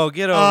 No,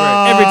 get over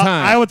Every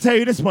time. I will tell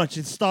you this much: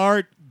 it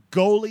starred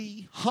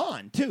Goalie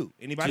Han too.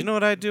 it. Anybody? You know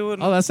what I do?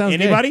 Oh, that sounds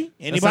Anybody? gay.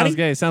 Anybody? That sounds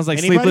gay. Sounds like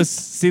Anybody?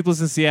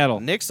 sleepless in Seattle.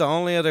 Nick's the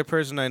only other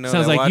person I know.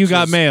 Sounds that like You Got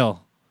watches-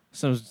 Mail.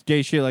 Some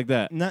gay shit like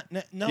that. No,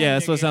 Yeah,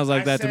 that's what nigga. sounds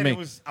like I that to said me. It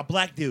was a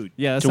black dude.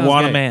 Yeah, that sounds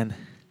Juana gay. Man.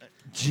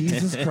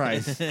 Jesus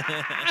Christ.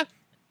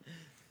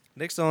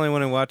 Nick's the only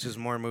one who watches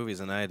more movies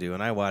than I do,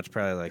 and I watch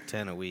probably like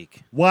 10 a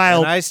week.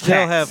 Wild. And I still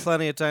Cats. have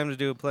plenty of time to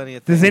do plenty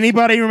of things. Does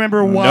anybody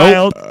remember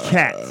Wild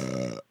Cats?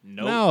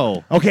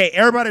 No. Okay,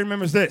 everybody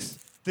remembers this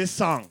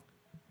song.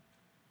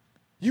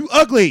 You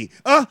ugly,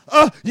 you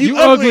ugly.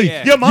 ugly.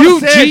 Your mama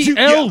said you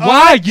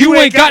UGLY, you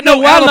ain't got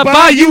no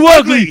alibi, you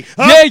ugly.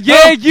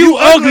 Yeah, you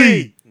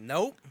ugly.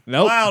 Nope.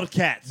 Nope.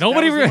 Wildcats.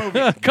 Nobody. That was the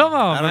movie. Come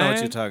on, I don't know man. what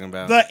you're talking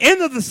about. The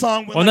end of the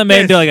song went Wasn't like that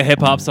man this. do like a hip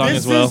hop song This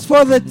as well? is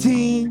for the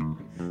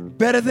team,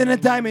 better than a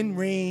diamond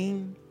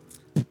ring.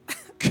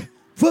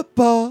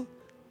 Football,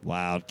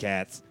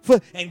 Wildcats.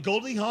 And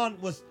Goldie Hawn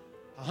was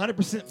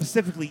 100%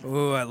 specifically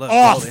Ooh, I love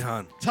off Goldie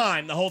Hawn.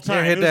 time the whole time.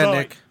 Here, hit It was that, all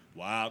Nick. like,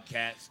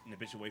 Wildcats. And the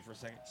bitch would wait for a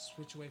second.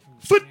 Switch away from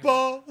the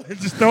football.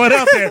 Just throw it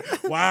out there.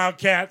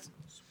 Wildcats.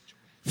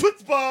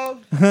 Football.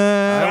 I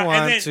and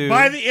want then to.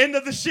 by the end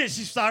of the shit,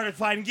 she started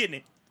fighting getting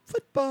it.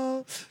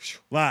 Football.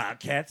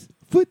 Wildcats.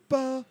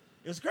 Football.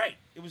 It was great.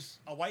 It was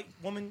a white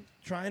woman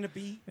trying to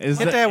be. It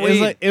Hit that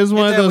weed. it was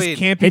one Hit of that those weed.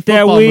 campy Hit that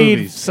football weed,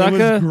 movies. It sucker.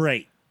 was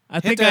great. I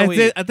think that I weed.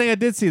 did. I think I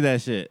did see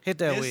that shit. Hit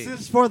that This weed.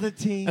 is for the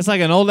team. That's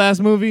like an old ass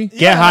movie.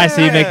 Get high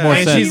so you make more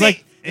And sense. she's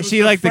like, It is was she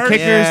the like the first-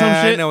 kicker or some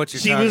Yeah, shit? I know what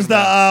you're She talking was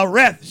about. the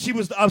ref. She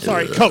was the, I'm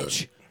sorry,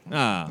 coach.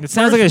 Ah. It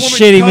sounds like a First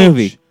shitty woman coach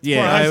movie.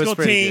 Yeah, for a high it was school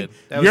pretty team. good.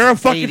 That was You're a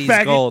fucking 80s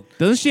faggot. gold.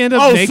 Doesn't she end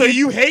up Oh, naked? so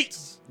you hate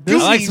I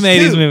Goonies like some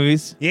 80s too.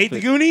 movies. You hate the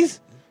Goonies?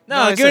 No,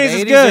 No, I said Goonies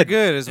is 80s are good.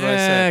 good, is what I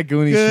said.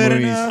 Goonies Good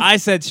schmoonies. enough. I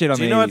said shit on Do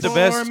the you know what 80s. the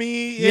best- For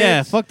me, Yeah,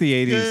 it's fuck the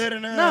 80s. good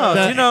enough. No,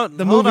 The- do you know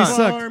the hold movie on.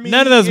 sucked. For me,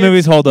 None of those it's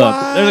movies hold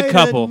up. There's a wide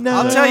couple.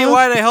 enough. I'll tell you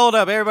why they hold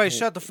up. Everybody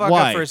shut the fuck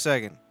Why? up for a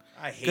second.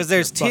 I hate Because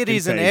there's your fucking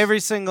titties in face. every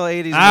single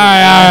 80s All movie.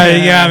 right,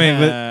 you got me.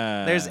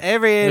 But There's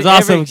every. there's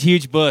also every, a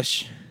huge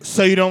bush.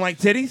 So you don't like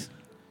titties?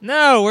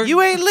 No, we're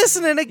you ain't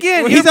listening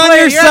again. He's You're on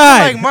playing- your you're acting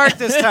side. like Mark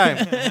this time.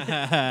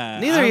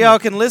 Neither of y'all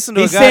can listen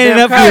to He's a goddamn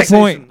standing up for your conversation.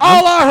 point.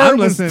 All I heard I'm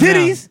was listening now.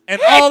 titties,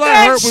 and all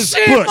I heard was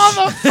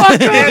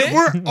bush. And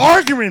we're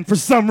arguing for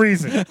some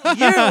reason.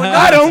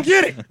 I don't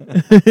get it.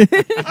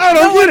 I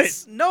don't get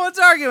it. No one's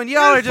arguing.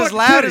 Y'all are just Fuck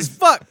loud titties. as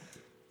fuck.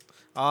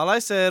 All I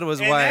said was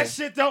And why. that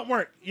shit don't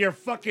work. You're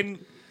fucking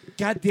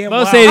goddamn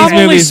Most wild. 80s I'm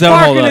only movies don't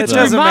hold sparking up, it to though.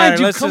 doesn't remind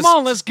matter. you. Let's Come just-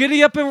 on, let's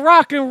giddy up and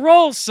rock and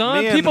roll, son.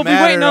 Me and People be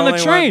Matt waiting are on the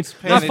only train. ones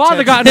My paying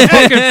father got in a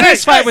attention. fucking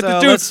fist fight with So the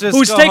dude let's just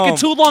who's go taking home.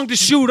 too long to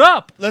shoot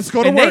up. Let's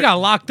go to And work. they got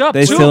locked up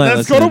They too. still ain't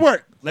Let's go to listening.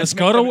 work. Let's make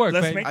go to lemon- work,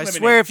 let's baby. make I lemonade.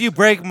 swear if you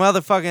break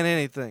motherfucking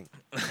anything.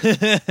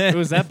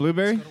 Was that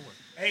Blueberry?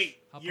 Hey,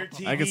 your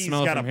I can TV's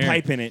smell it got a from here.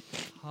 pipe in it.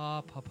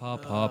 Pop, pop,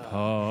 pop, pop,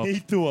 pop. He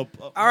threw a.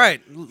 All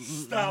right,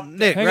 Stop.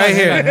 Nick, Hang right on,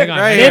 here, hang on.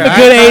 right Name here. a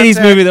good Eye 80s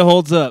contact. movie that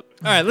holds up.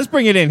 All right, let's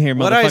bring it in here,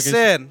 What motherfuckers.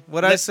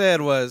 I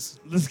said was,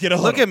 Let's get a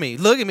look at me,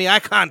 eye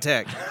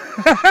contact.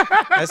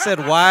 I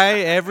said why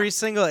every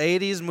single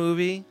 80s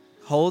movie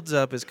holds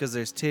up is because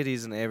there's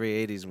titties in every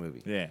 80s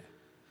movie. Yeah.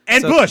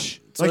 And So- Bush,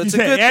 so like you it's a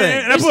said, good and,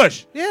 thing. and a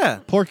Bush. Yeah.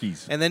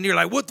 Porkies. And then you're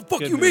like, what the fuck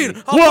you movie.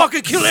 mean? I'll Well,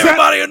 fucking kill set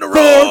everybody in the for-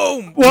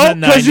 room. Well,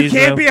 The because you 90s,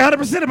 can't though. be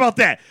 100% about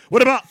that.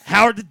 What about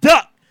Howard the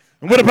Duck?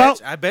 And what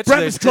about I bet you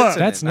there's Breakfast Club? tits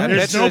in it. That's I nice. bet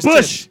There's you no there's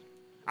Bush. tits.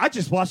 I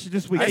just watched it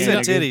this I weekend. said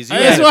nigga. titties. You I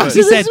added just watched Bush.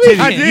 you said titties.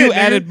 I did, You nigga.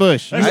 added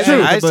Bush. That's You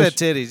true. added I Bush.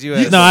 said titties. You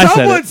added No, I said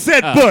Someone it.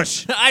 said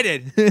Bush. I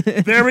did.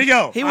 There we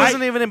go. He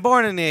wasn't even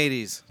born in the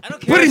 80s. I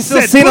don't care. But he I've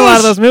still said seen a lot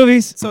of Bush. those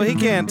movies. So he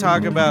can't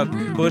talk about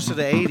Bush of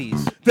the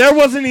 80s. There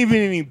wasn't even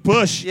any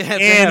Bush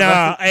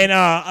Yeah,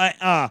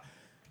 in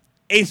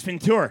Ace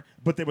Ventura,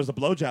 but there was a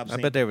blowjob scene.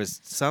 I bet there was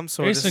some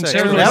sort Ace of sex.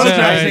 Ventura That was was in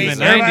nice. the scene.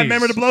 90s. Everybody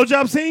remember the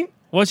blowjob scene?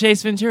 What's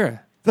Ace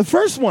Ventura? The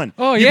first one.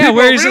 Oh, You yeah, people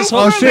where are he's real this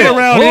whole friendly shit.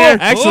 around Oh, here.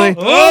 Actually,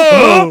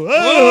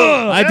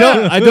 Oh,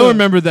 I don't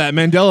remember that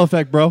Mandela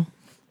effect, bro.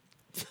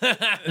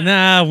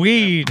 Nah,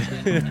 weed.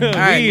 right.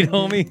 Weed,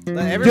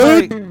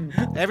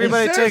 homie.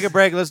 Everybody Is take there- a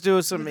break. Let's do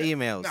some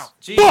emails.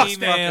 Jesus Fuck. fucking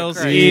Emails.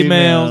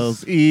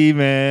 Christ.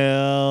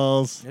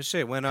 Emails. This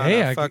shit went on Hey,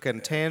 a I-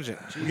 fucking tangent.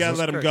 You gotta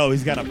let him go.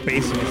 He's got a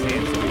bass in his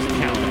hand, so he's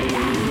counting.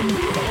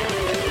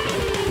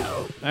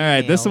 All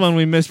right, this one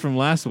we missed from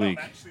last week.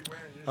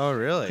 Oh,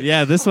 really?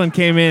 Yeah, this one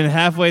came in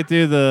halfway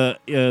through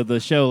the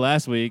show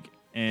last week,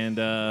 and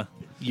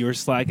You were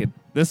slacking.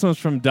 this one's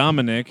from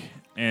Dominic,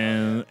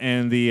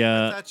 and the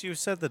I thought you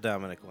said the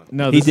Dominic one.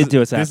 no, He this did is,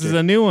 to us This after. is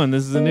a new one.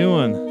 This is a new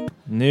one,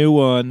 New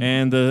one.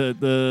 and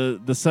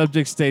the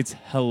subject states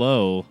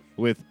hello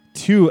with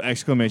 2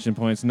 exclamation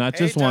points, not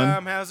just hey, one.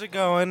 Dom, how's it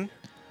going?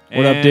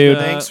 What up, And, dude?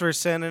 Thanks for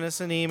sending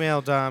us an email,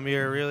 Dom.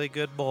 You're a really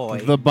good boy.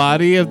 The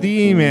body of the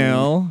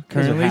email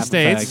currently half a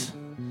states,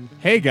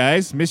 "Hey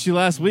guys, missed you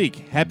last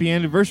week. Happy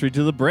anniversary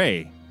to the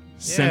Bray."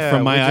 Sent Yeah,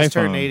 from my we just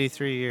iPhone. turned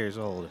 83 years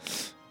old.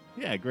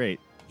 Yeah, great.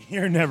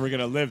 You're never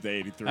gonna live to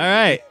 83. All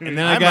right, and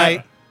then I I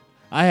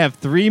might. have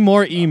 3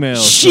 more emails.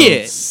 so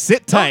Shit.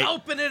 sit tight. Don't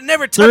open it. and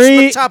Never touch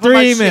the top of my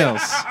Three shit.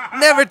 emails.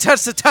 Never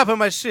touch the top of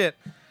my shit.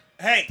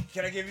 Hey,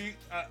 can I give you?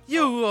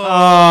 You.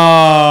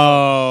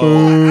 I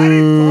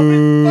didn't bump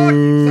it. Fuck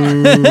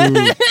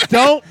you. Sorry.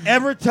 Don't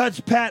ever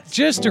touch Pat's.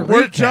 Just to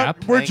We're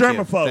recap. we're Thank you.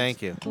 germaphobes.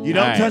 Thank you. You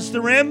don't All right. touch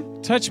the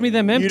rim. Touch me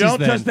them empties don't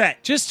then. touch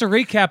that. Just to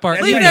recap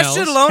our Leave emails. that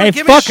shit alone. Hey, and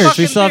give me a fuckers. We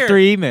fucking still have beer.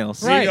 3 emails.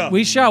 There you Right. go.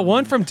 We shot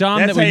one from Dom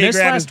That's that we how you missed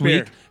grab last his beer.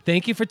 week.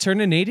 Thank you for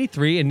turning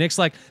 83. And Nick's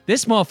like,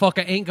 this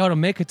motherfucker ain't going to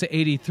make it to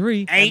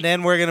 83. And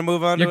then we're gonna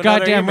move on You're to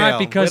another goddamn right, email.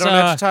 because, we don't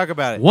have to talk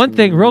about it. One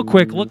thing, real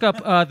quick, look up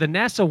the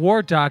NASA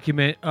war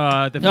document, the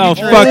Oh,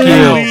 future fuck is you.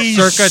 now Holy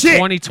circa shit.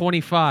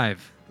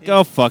 2025.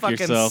 Go fuck Fucking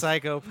yourself.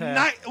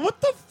 psychopath. What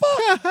the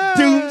fuck?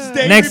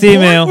 Doomsday. Next report?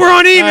 email. We're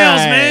on emails, All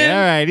right, man.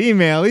 All right,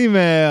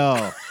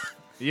 email.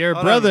 Your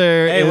Hold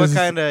brother on. Hey, is. what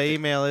kind of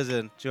email is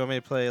it? Do you want me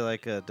to play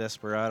like a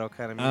Desperado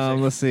kind of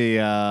music? Let's see.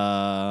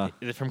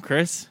 Is it from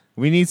Chris?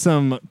 We need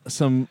some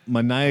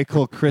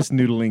maniacal Chris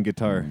noodling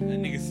guitar. That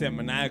nigga said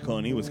maniacal,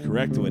 and he was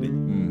correct with it.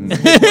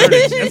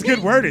 That's good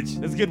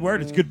wordage. That's good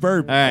wordage. Good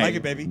verb. All right. I like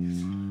it, baby.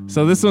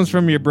 So this one's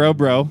from your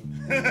bro.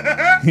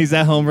 He's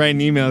at home writing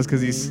emails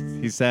because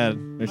he's sad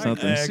or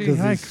something. Chrissy.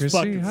 Hi,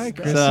 Chrissy. Hi,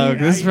 Chrissy. So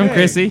this is from Hey.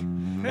 Chrissy,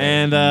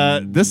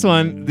 and this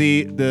one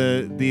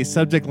the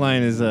subject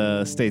line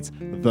is states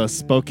the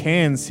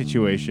Spokane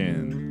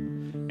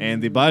situation,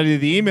 And the body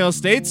of the email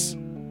states,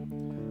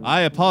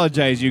 I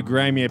apologize, you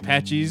grimy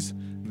Apaches,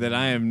 that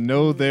I am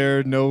no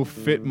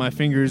fit my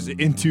fingers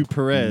into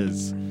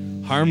Perez.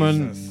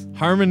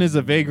 Harmon is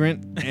a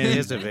vagrant, He and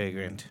is a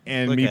vagrant.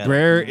 and Look me at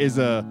Brer is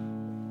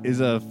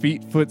a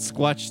feet-foot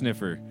squatch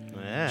sniffer. him.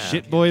 Yeah.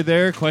 Shit boy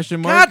there,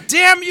 question mark. God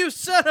damn you,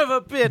 son of a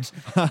bitch!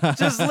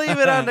 Just leave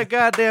it on the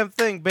goddamn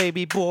thing,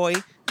 baby boy.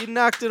 You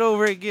knocked it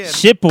over again.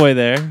 Shit boy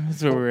there.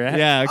 That's where we're at.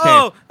 Yeah,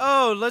 okay.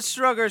 Oh, let's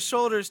shrug our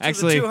shoulders to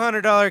Actually- the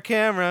 $200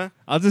 camera.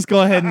 I'll just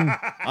go ahead and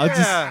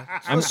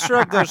Let's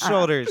shrug those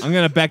shoulders. I'm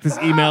gonna back this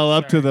email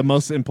up to the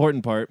most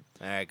important part.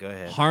 All right, go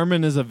ahead.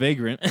 Harmon is a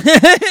vagrant,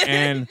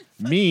 and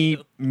me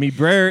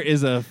Brer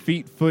is a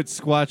feet-foot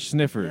squatch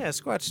sniffer. Yeah,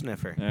 squatch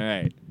sniffer. All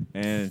right,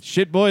 and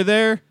shit boy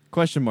there,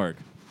 question mark.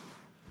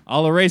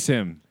 I'll erase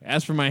him.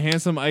 As for my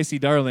handsome icy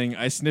darling,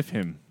 I sniff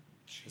him.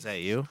 Is that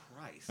you?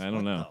 I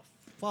don't know.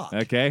 Fuck.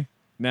 Okay.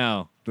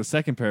 Now, the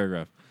second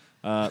paragraph.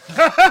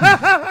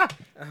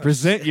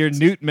 Present your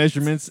newt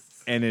measurements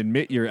and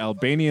admit your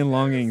Albanian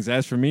longings.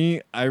 As for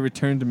me, I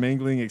return to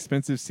mangling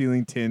expensive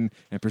ceiling tin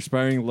and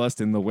perspiring lust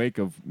in the wake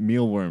of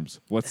mealworms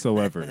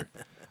whatsoever.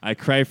 I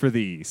cry for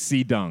thee,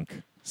 sea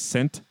dunk.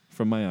 Sent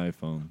from my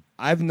iPhone.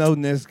 I've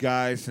known this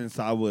guy since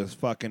I was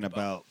fucking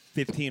about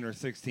 15 or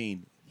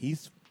 16.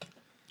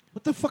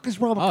 What the fuck is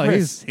wrong with Oh,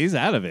 Chris? he's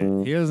out of it.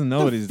 He doesn't know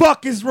What what the he's.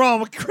 fuck is wrong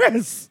with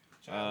Chris?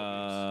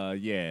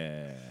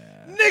 Yeah.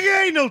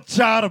 Nigga, ain't no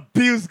child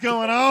abuse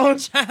going on.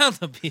 Child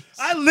abuse.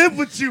 I lived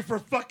with you for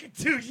fucking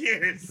 2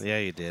 years. Yeah,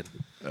 you did.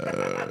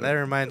 That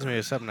reminds me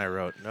of something I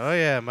wrote. Oh,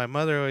 yeah, my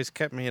mother always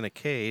kept me in a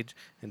cage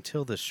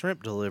until the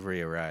shrimp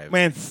delivery arrived.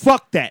 Man,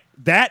 fuck that.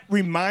 That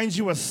reminds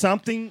you of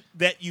something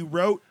that you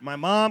wrote. My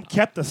mom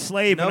kept a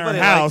slave Nobody in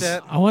her house.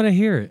 liked that. I want to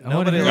hear it.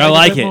 Nobody hear liked I a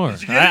like bit it. more.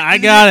 I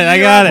got it. I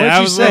got it. What'd I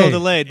you was a little say?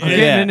 delayed. I'm Yeah.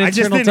 getting an I just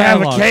internal didn't have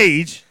a dialogue.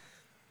 cage.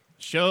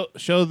 Show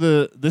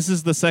the. This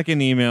is the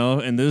second email,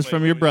 and this is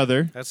from your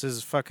brother. That's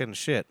his fucking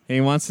shit. He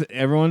wants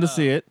everyone to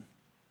see it.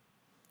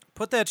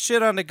 Put that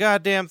shit on the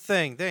goddamn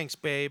thing. Thanks,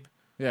 babe.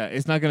 Yeah,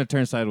 it's not going to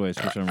turn sideways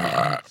for some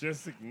reason.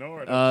 Just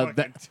ignore it.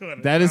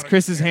 That is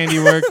Chris's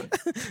handiwork,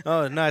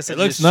 Oh, nice. It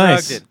I looks just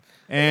nice. shrugged it.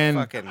 and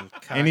Fucking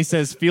cock. he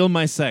says, "Feel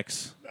my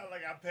sex."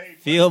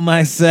 Feel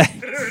my sex.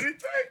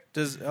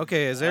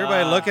 Okay, is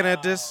everybody looking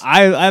at this?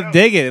 I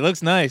dig it. It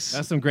looks nice.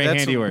 That's some great That's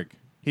handiwork.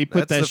 He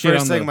put That's that the shit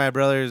first on thing the. my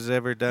brother's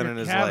ever done in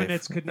his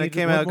life. could That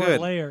came out good.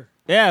 layer.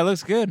 Yeah, it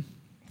looks good.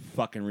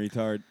 Fucking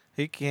retard.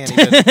 He can't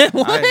even.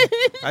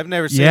 I've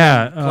never seen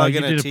him plug you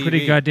in did a TV.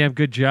 pretty goddamn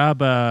good job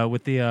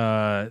with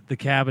the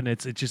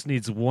cabinets. It just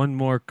needs one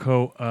more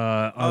coat.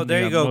 On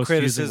there the, you go, most using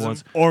criticism.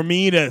 ones. Or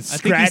me to he's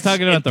scratch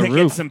talking about and the pick at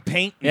roof. some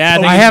paint. and Yeah, I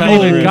poke think I he's haven't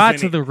talking even about got in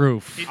to it. the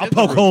roof. I'll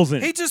poke holes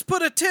in He it. just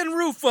put a tin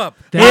roof up.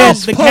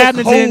 That's- the Poke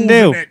cabinet didn't holes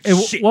do. in that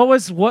Hey, shit. what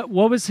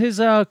was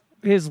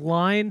his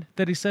line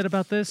that he said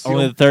about this?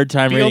 Only the third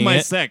time Feel reading my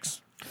it.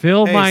 sex.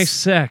 Fill Hey, my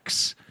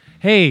sex.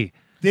 Hey,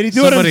 Did he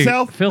do somebody it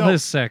himself? fill No.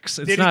 his sex.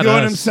 It's Did he not do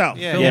us. it himself?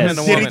 Yeah, Fill him his and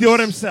a Did he woman. do it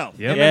himself?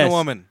 Yep. Him Yes. and a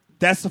woman.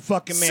 That's the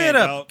fucking man. Sit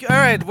up. dog. All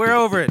right, we're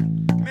over it.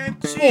 Man,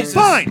 Jesus.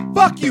 fine.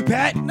 Fuck you,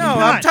 Pat. No,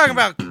 You're I'm not. talking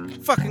about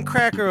fucking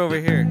Cracker over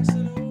here.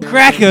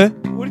 Cracker.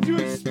 What did you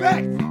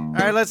expect? All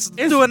right, let's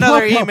do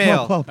another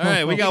email. All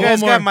right, we You got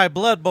guys one more. got my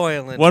blood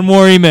boiling. One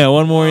more email.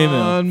 One more email.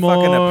 One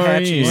Fucking more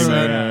Apache, son.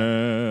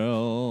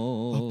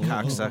 email.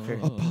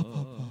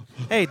 Cocksucker.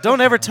 Hey,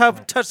 don't ever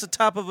touch the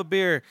top of a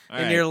beer in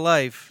right. your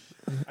life.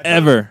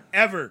 Ever.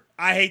 Ever.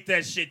 I hate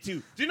that shit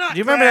too. Do not. Do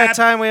you remember that grab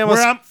time we almost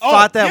where I'm-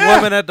 fought that yeah.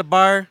 woman at the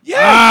bar? Yeah.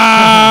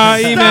 Ah,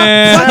 Stop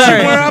email. touching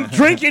Sorry. where I'm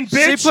drinking,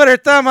 bitch. She put her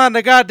thumb on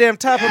the goddamn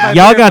top of my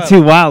Y'all beer got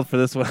bottle. too wild for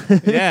this one.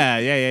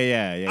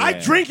 Yeah. I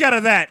drink out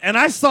of that, and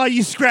I saw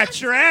you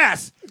scratch your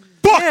ass.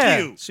 Fuck Yeah,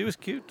 you. she was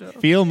cute though.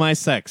 Feel my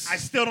sex. I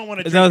still don't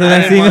want to Is drink. that what the I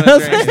next didn't wanna email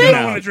drink. I says? still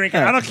don't want to drink.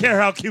 I don't care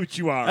how cute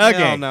you are. Okay.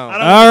 Hell no. I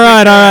don't All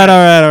right,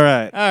 all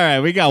right. All right,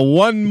 we got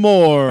one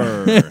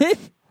more.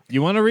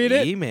 You want to read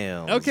it?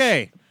 Emails.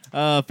 Okay.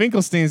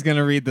 Finkelstein's going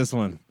to read this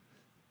one.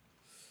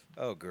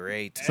 Oh,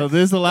 great. So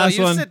this is the No, last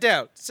you one. sit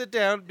down. Sit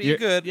down. Be You're-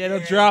 good. Yeah,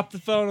 don't drop the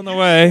phone on the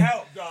way.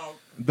 Help, dog.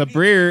 The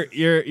Breer,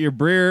 your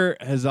Breer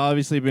has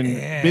obviously been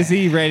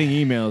busy writing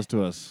emails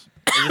to us.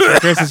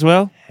 Chris as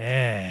well?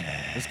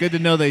 It's good to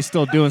know that he's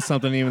still doing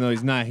something even though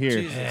he's not here.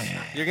 Jesus.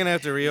 You're gonna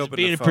have to reopen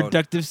Being the a phone.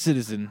 productive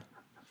citizen.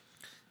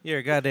 You're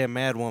a goddamn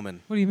mad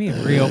woman. What do you mean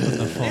reopen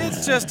the phone?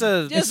 It's just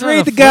a. Just not read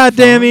a the flip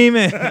goddamn phone.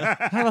 email.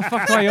 How the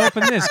fuck do I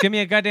open this? Give me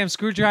a goddamn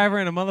screwdriver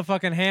and a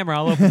motherfucking hammer.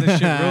 I'll open this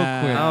shit real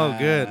quick. Oh,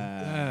 good.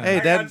 Hey, I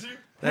that got you.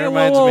 Hey,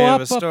 reminds whoa, me whoa,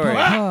 of a story.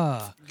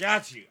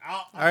 Got you.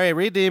 All right,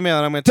 read the email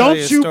and I'm gonna tell Don't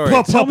you a you story.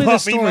 pop Tell up me the me,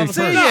 story motherfucker.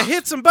 See, you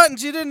hit some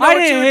buttons you didn't know I what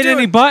you didn't were hit doing.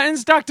 any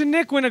buttons. Dr.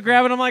 Nick went to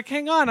grab it. I'm like,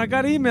 hang on, I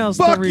got emails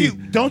to Fuck read. you.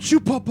 Don't you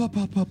pop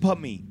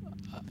me.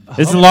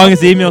 This is the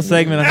longest email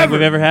segment I think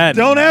we've ever had.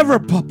 Don't ever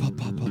pop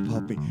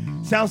me.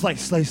 Sounds like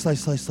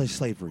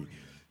slavery.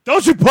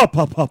 Don't you pop.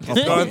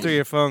 It's going through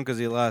your phone because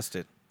you lost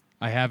it.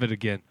 I have it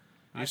again.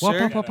 You sure?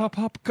 What the I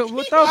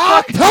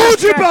fuck?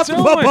 told you about the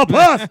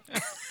pop.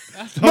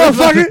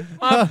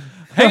 Motherfucker.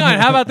 Hang on,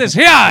 how about this?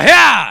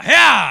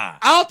 Yeah.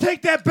 I'll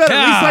take that better.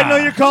 At least I know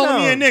you're calling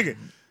me a nigga.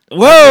 That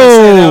was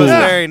Whoa!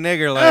 very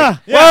nigger-like.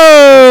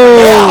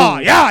 Whoa!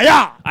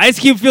 Yeah. Ice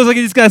Cube feels like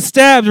he just got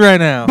stabbed right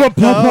now.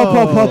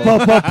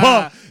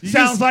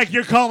 Sounds like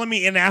you're calling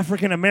me an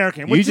African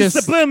American, which You is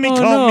just- subliminally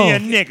Oh, called me no. a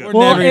nigger. We're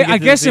Well, never gonna get I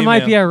to guess this it might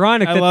be email.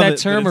 ironic I that love that it, but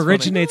term it's funny.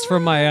 originates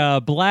from my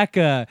black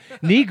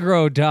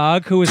Negro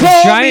dog who was a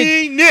Call giant,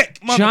 me Nick,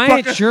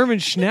 giant motherfucker. German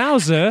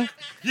Schnauzer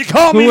You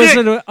call who me was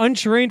Nick. an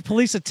untrained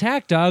police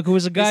attack dog who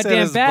was a He said goddamn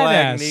his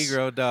black badass.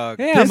 Negro dog.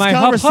 Yeah, This my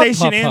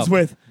conversation hup, ends hup.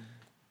 with,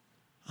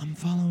 I'm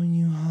following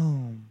you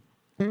home.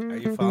 Are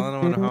you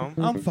following him home?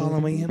 I'm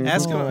following him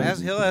Ask home.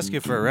 him. He'll ask you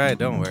for a ride.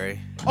 Don't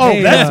worry. Oh,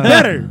 Hey, that's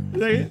better.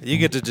 You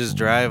get to just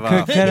drive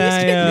off. Can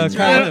I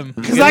Drive him.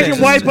 Because I can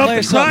wipe up Play the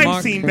us up, crime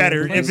Mark. scene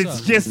better Play if us it's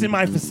up. just in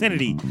my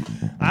vicinity.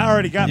 I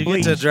already got You get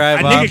bleach. to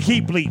drive a up. nigga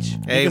keep bleach.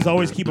 Hey, Niggas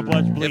always keep a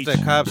bunch of If bleach.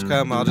 the cops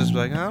come, I'll just be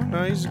like, oh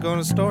no, he's just going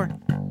to the store.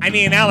 I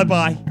need an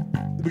alibi.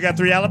 We got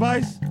 3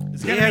 alibis?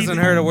 It's He gonna be hasn't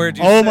the- heard a word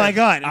you Oh said. my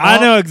God.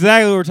 I know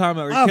exactly what we're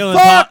talking about. We're Oh, killing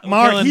fuck, we're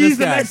Mark. killing He's this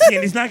the guy.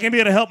 Mexican. He's not going to be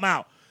able to help him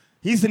out.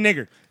 He's the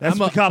nigger. That's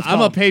what the cops I'm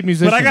call a him. paid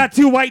musician. But I got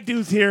 2 white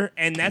dudes here,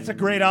 and that's a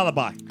great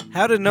alibi.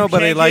 How did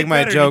nobody Can't like get my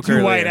better joke than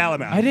 2 white earlier?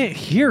 alibis. I didn't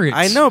hear it.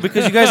 I know,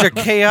 because you guys are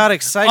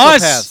chaotic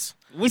psychopaths.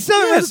 We still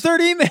have the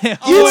third email.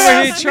 You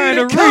asked were me trying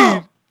to to come.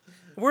 read.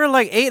 We're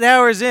like 8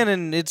 hours in,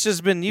 and it's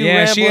just been you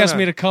Yeah, she rambling asked on.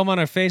 me to come on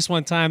her face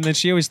one time, then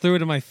she always threw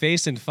it in my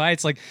face in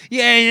fights. Like,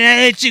 yeah,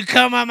 I let you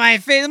come on my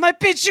face. My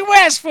bitch, you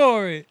asked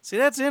for it. See,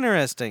 that's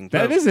interesting.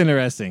 That but- is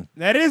interesting.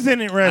 That is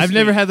interesting. I've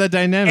never had that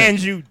dynamic. And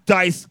you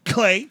dice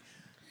Clay.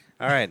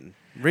 All right.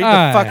 Read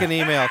Ah. the fucking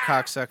email,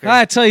 cocksucker.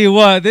 I tell you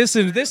what, this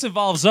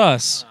involves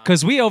us,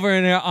 because we over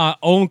in our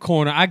own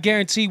corner. I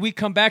guarantee we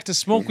come back to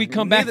smoke. We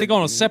come back, they're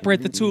going to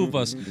separate the 2 of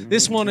us.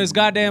 This one is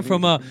goddamn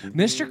from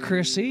Mr.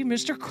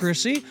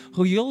 Chrissy,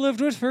 who you lived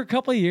with for a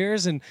couple of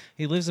years, and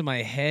he lives in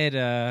my head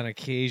on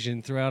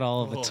occasion throughout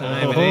all of the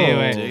time. And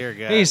anyway, dear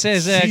God. he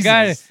says, Jesus.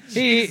 God,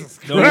 he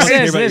No one wants to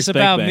hear says about your this spank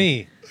about bank.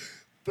 me.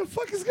 The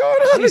fuck is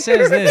going on? He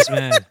says this,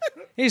 man.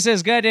 He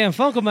says, goddamn,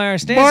 Funkelmeyer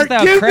stands Mark,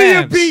 without give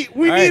crabs. me a beat.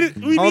 We All need right, it.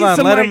 We hold need on,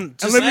 some let like, him- a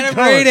just living let him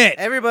color. read it.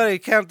 Everybody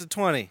count to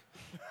 20.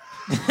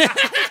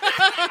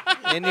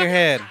 In your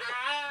head.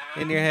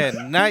 In your head.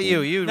 Not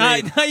you. You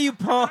read. Not you,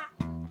 Paul.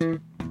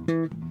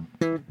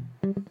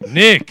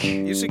 Nick,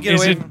 You should get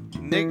is away it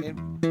from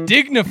Nick.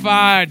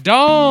 dignified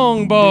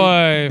dong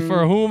boy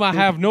for whom I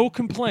have no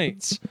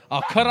complaints.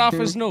 I'll cut off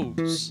his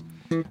nose.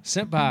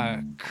 Sent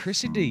by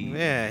Chrissy D.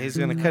 Yeah, he's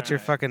going to cut your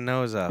fucking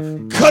nose off.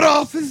 Cut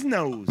off his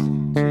nose.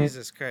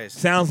 Jesus Christ.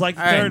 Sounds like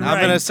the All right, Third I'm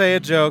Reich. gonna say a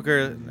joke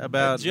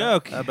about A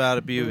joke. about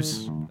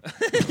abuse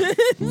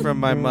from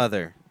my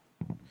mother.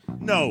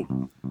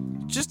 No.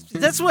 Just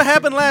that's what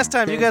happened last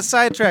time. You got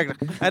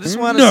sidetracked. I just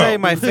want to say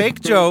my fake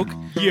joke.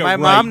 Yeah, my right.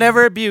 mom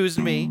never abused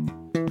me.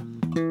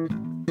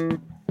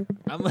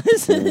 I'm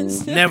listening.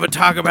 Never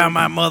talk about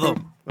my mother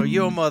or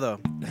your mother.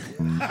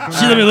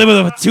 She let me live with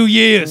her for 2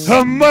 years.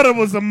 Her mother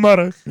was a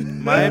mother.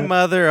 My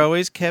mother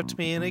always kept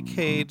me in a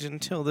cage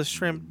until the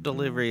shrimp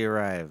delivery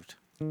arrived.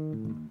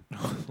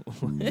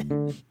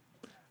 The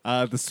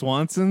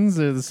Swansons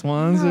or the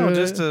Swans? No, or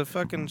just a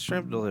fucking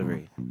shrimp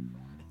delivery.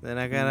 Then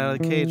I got out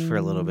of the cage for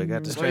a little bit.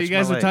 Got to stretch Well, you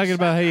guys my were talking legs.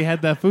 about how you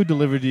had that food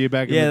delivered to you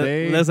back in Yeah, the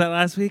day. was that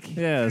last week?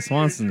 Yeah,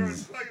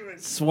 Swansons.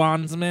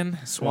 Swansman.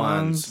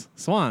 Swans.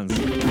 Swans.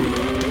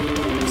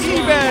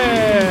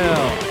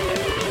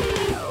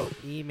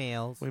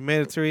 Email! We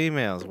made it through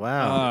emails.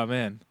 Wow. Oh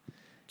man,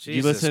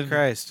 Jesus listen-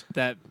 Christ.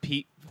 that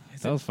Pete.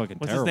 That was fucking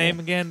What's terrible. his name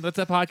again? What's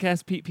that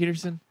podcast? Pete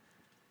Peterson.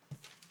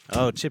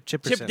 Oh, Chip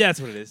Chipperson. Chip. That's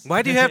what it is.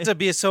 Why do you have to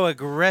be so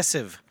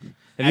aggressive?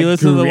 Have you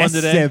listened to the one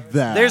today?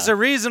 There's a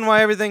reason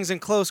why everything's in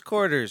close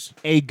quarters.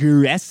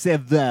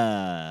 aggressive.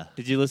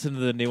 Did you listen to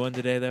the new one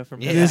today though?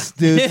 From Yeah. This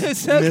dude's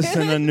It's okay.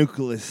 missing a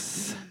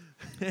nucleus.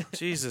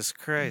 Jesus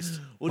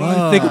Christ. What do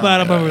you think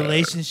about my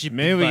relationship?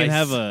 Maybe we can advice?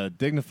 have a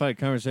dignified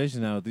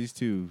conversation now with these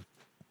two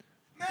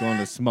going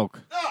to smoke.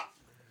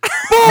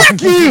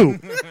 Fuck you!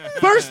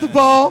 First of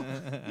all,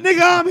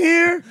 nigga, I'm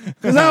here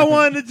because I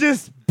wanted to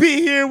just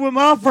be here with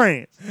my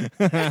friends.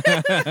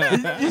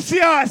 You see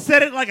how I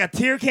said it like a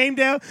tear came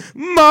down?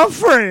 My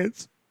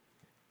friends.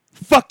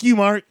 Fuck you,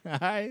 Mark.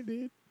 I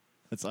did.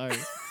 That's all right.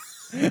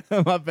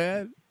 My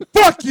bad.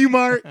 Fuck you,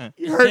 Mark.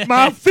 You hurt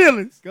my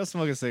feelings. Go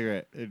smoke a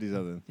cigarette or do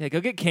something. Yeah, go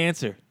get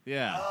cancer.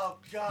 Yeah.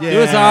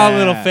 Do us all a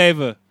little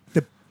favor.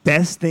 The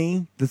best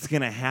thing that's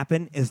going to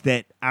happen is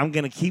that I'm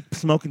going to keep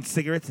smoking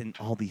cigarettes and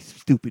all these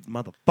stupid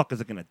motherfuckers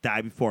are going to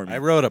die before me. I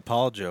wrote a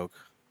Paul joke.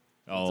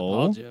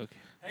 All Oh. joke.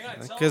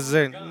 Because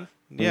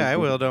yeah, I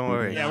will. Don't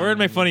worry. Yeah, we're gonna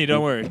make fun of you.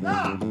 Don't worry.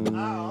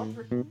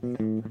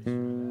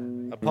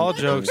 A Paul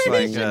joke's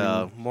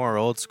like more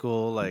old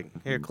school. Like,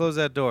 here, close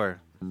that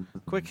door.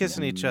 Quit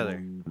kissing each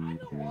other.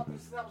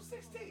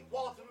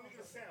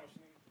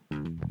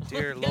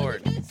 Dear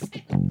Lord.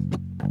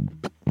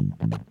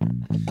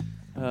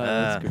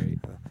 That's great.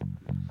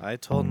 I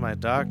told my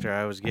doctor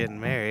I was getting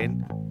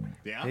married.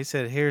 Yeah. He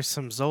said, "Here's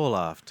some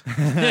Zoloft."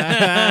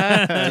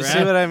 You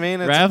see what I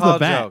mean? It's right a off the Paul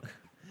bat. joke.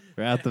 Right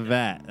Right out the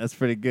bat. That's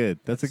pretty good.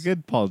 That's a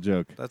good Paul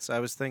joke. I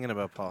was thinking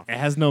about Paul. It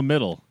has no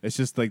middle. It's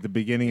just like the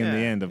beginning and the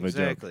end of a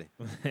joke. exactly.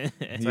 So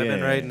I've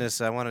been writing this.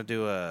 I want to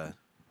do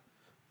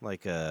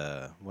what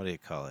do you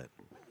call it?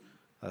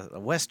 A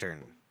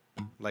western,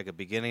 like a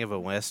beginning of a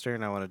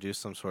western. I want to do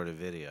some sort of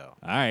video.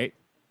 All right.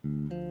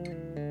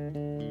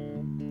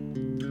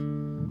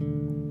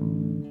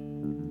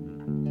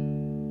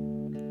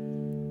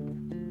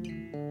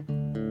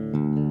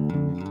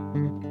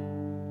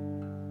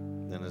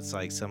 Then it's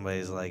like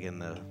somebody's like in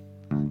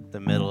the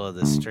middle of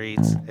the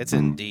streets. It's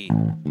in D.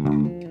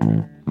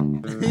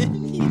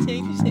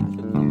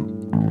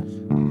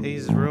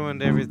 He's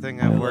ruined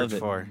everything I've worked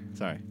for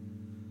Sorry.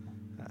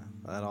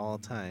 at all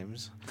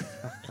times.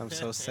 I'm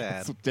so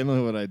sad. That's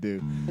generally what I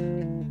do.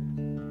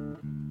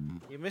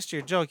 You missed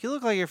your joke. You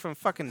look like you're from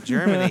fucking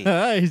Germany.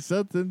 He's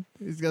something.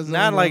 He's got something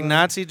Not like going on.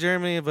 Nazi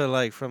Germany, but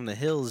like from the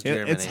hills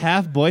Germany. It's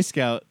half Boy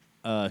Scout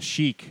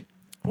chic.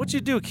 What'd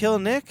you do? Kill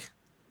Nick?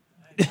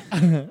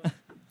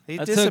 He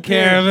I disappeared. took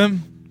care of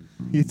him.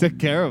 You took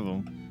care of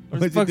him. What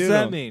the What'd you fuck do does to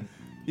that him? mean?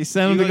 You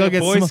sent him You to go like a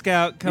get Boy sm-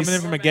 Scout coming in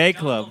from a gay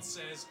club.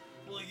 Says,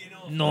 well, you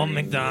know, if Norm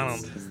Larry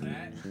Macdonald. says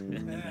that,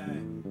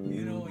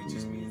 you know, it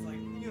just means like,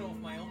 you know,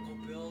 if my Uncle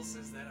Bill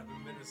says that up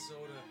in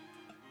Minnesota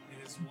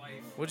and his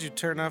wife. Would you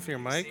turn off your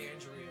mic?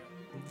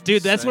 Sandria.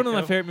 Dude, that's one of my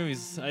Psycho? favorite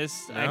movies.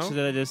 Actually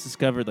that I just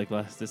discovered like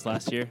this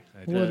last year.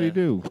 What did he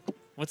do?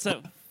 What's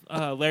that?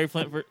 Larry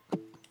Flint. What's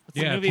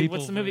Yeah, the movie? People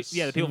What's the movie? vs.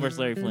 Yeah, the People vs.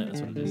 Larry Flint.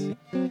 That's what it is.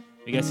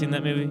 You guys seen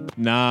that movie?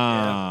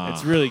 Nah.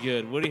 It's really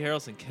good. Woody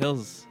Harrelson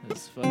kills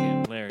his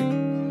fucking Larry.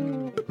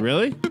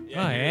 Really? Oh,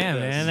 yeah,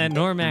 man. That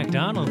Norm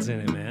MacDonald's in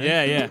it, man.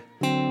 Yeah, yeah.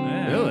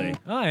 Yeah. Really?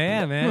 Oh,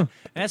 yeah, man.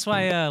 That's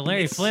why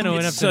Larry Flint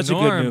went up it's to such a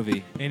good Norm.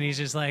 movie. And he's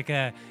just like,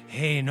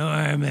 hey,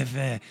 Norm, if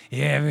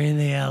you're ever in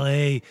the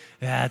L.A.,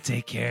 I'll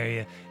take care of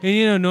you. And,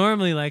 you know,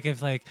 normally, like,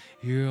 if, like,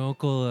 your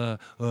Uncle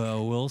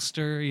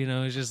Wilster, you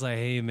know, is just like,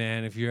 hey,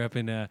 man, if you're up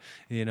in,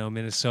 you know,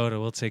 Minnesota,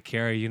 we'll take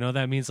care of you. You know,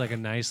 that means, like, a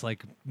nice,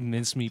 like,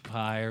 mincemeat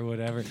pie or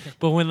whatever.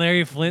 But when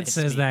Larry Flint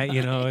says that,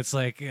 you know, it's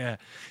like,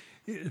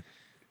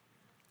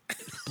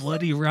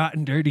 bloody,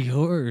 rotten, dirty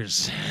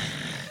whores.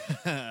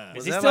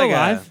 Was he that still like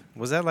alive?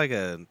 Was that like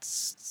a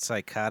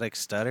psychotic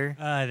stutter?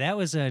 That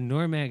was a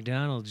Norm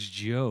MacDonald's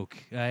joke.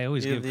 I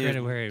always give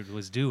credit where it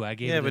was due. I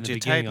gave it Yeah, in but the you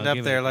beginning. tightened I'll up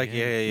give it there at the like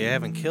end. you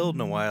haven't killed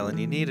in a while and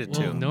you needed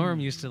Well, to. Norm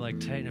used to like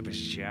tighten up his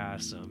jaw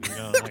some, you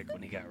know, like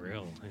when he got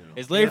real. You know.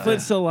 Is Larry Yeah.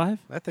 Flint still alive?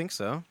 I think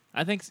so.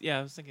 I think. Yeah,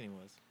 I was thinking he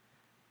was.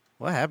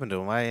 What happened to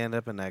him? Why end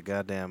up in that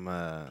goddamn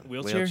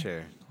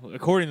Wheelchair? Well,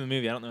 according to the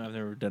movie, I don't know. I've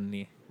never done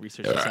any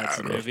research besides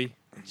the movie.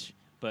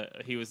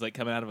 But he was like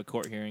coming out of a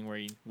court hearing where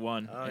he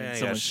won, Oh and yeah, he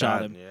someone got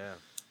shot him Yeah,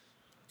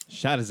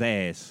 Shot his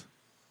ass.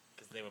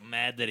 because they were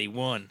mad that he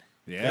won.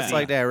 Yeah. it's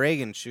like that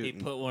Reagan He shooting.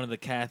 put one of the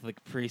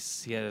Catholic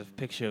priests. He had a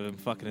picture of him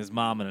fucking his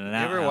mom in an You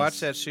outhouse. ever watch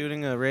that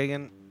shooting of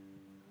Reagan?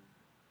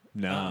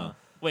 No.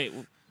 Wait,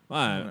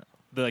 Why?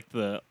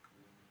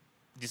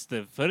 just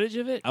the footage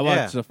of it. I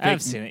watched a fake.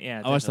 I've seen it.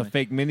 Yeah, I watched a definitely.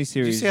 fake miniseries.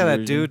 Did you see how that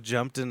version. dude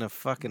jumped in the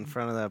fucking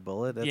front of that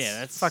bullet? That's, Yeah,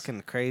 that's-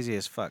 fucking crazy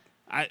as fuck.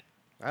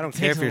 I don't It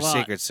care takes if a you're lot.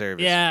 Secret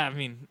Service. Yeah, I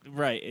mean,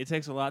 right. It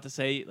takes a lot to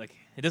say. Like,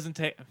 it doesn't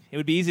take. It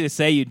would be easy to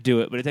say you'd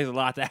do it, but it takes a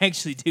lot to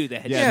actually do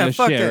that. Yeah, Yeah, no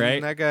fucking shit,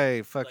 right? that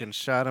guy fucking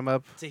shot him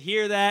up. To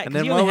hear that, And because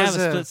then you only what have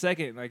was a the- split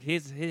second. Like he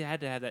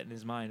had to have that in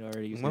his mind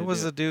already. He What gonna was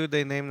do the it. dude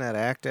they named that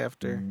act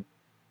after?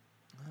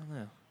 I don't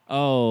know.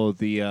 Oh,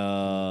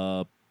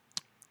 the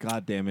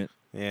God damn it,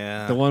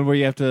 Yeah, the one where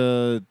you have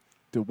to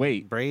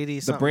wait. Brady.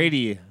 The Something?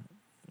 Brady.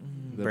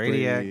 The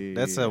Brady act.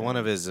 That's one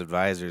of his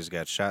advisors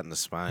got shot in the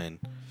spine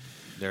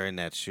during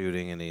that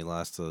shooting, and he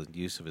lost the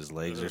use of his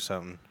legs or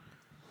something.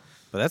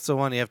 But that's the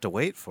one you have to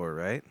wait for,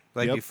 right?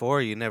 Like Yep.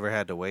 before, you never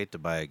had to wait to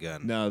buy a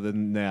gun. No, that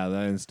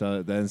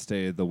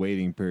instated the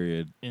waiting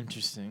period.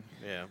 Interesting.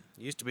 Yeah,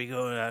 used to be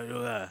going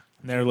out.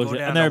 Never Go looked.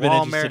 down I've never to been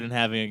Walmart. interested in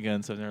having a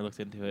gun, so I've never looked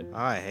into it. Oh,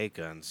 I hate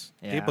guns.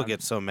 Yeah, People I'm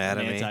get so mad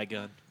at me.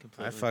 Anti-gun.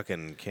 Completely. I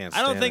fucking can't.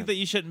 I don't stand think it. that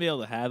you shouldn't be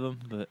able to have them,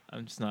 but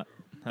I'm just not.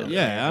 I don't care.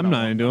 Yeah, I I'm don't not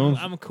want- into 'em.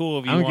 I'm cool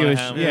if you I don't want give a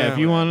to have shit. 'em. Yeah, Yeah. if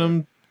you want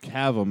them,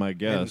 have them, I And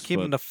guess. keep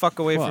but them the fuck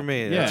away fuck. from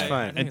me. Yeah, That's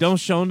fine. And don't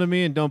show them to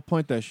me, and don't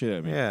point that shit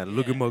at me. Yeah,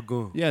 look at my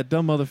gun. Yeah,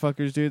 dumb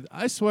motherfuckers, dude.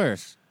 I swear.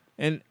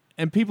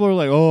 And people are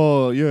like,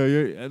 oh yeah,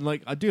 yeah, and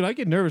like, dude, I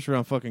get nervous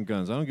around fucking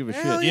guns. I don't give a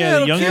Hell shit. yeah, Yeah, the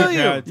it'll younger kill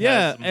you. crowd.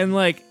 Yeah, and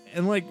like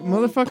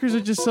motherfuckers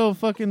are just so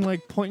fucking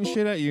like pointing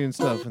shit at you and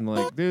stuff, and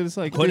like, dude, it's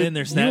like, Put dude, in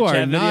their you are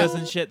Snapchat videos not.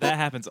 and shit. That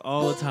happens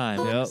all the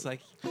time. Yep. It's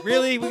like,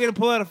 really? We're gonna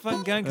pull out a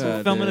fucking gun because Yeah,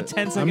 we're filming dude. a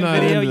 10-second I'm not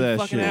video? into You that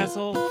fucking shit.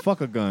 asshole. Fuck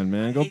a gun,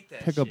 man. Go hate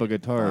that pick up a shit.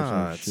 guitar or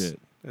some it's, shit.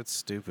 it's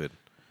stupid.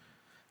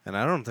 And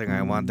I don't think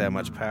I want that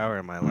much power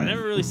in my I life.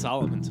 never really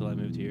saw them until I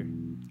moved here,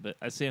 but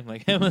I see them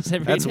like almost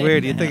every day. That's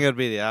weird. You now. think it would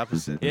be the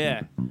opposite?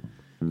 Yeah.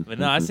 But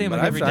no, I see them But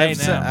like I've- every day I've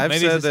said- now. I've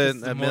Maybe said it's just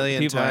 'cause that the a more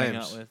million people I hang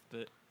times. out with,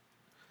 but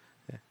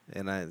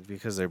And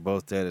because they're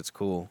both dead, it's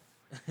cool.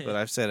 But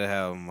I've said it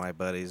how my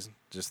buddies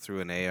just threw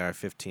an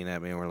AR-15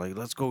 at me and were like,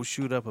 "Let's go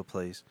shoot up a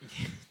place,"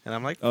 and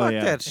I'm like, "Fuck Oh,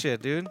 yeah. that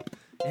shit, dude!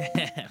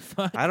 Yeah,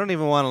 fuck. I don't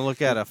even want to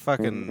look at a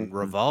fucking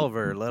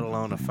revolver, let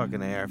alone a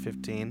fucking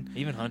AR-15.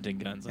 Even hunting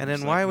guns. I'm And then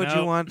just why like, would you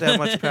nope. want that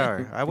much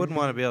power? I wouldn't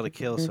want to be able to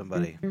kill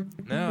somebody.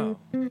 No,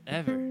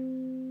 ever.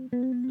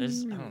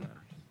 There's, I don't know.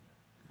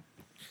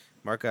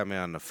 Mark got me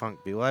on the funk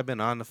beat. Well, I've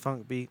been on the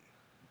funk beat.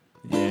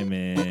 Yeah,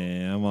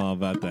 man. I'm all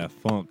about that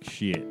funk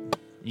shit.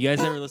 You guys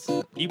ever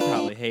listen? You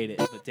probably hate it,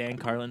 but Dan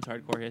Carlin's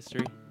Hardcore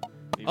History.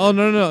 Oh,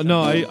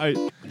 no.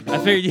 I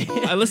figured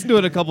you. I listened to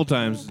it a couple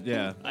times.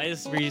 Yeah. I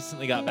just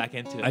recently got back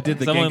into it. I did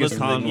the Someone Genghis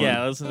listened to Khan the- one.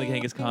 Yeah, I listened to the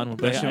Genghis Khan one.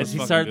 That But shit was he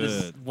fucking started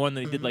this good. one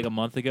that he did like a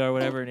month ago or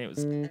whatever,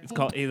 and it's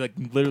called. He like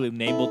literally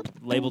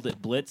labeled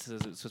it Blitz. It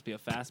was supposed to be a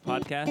fast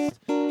podcast.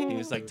 He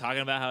was like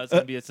talking about how it's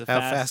gonna be. It's a How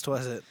fast. fast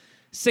was it?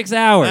 6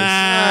 hours.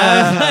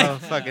 Oh,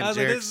 fucking I was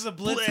like, jerks. this is a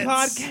Blitz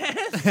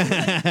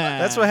podcast.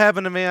 That's what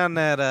happened to me on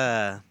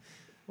that.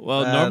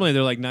 Well, normally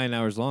they're like 9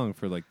 hours long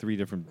for like 3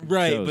 different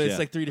Right, shows, but yeah. it's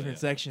like 3 different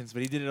sections.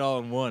 But he did it all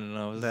in one, and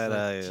I was That,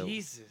 like,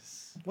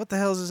 Jesus. What the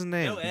hell's his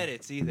name? No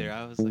edits either.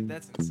 I was like,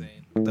 that's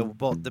insane. The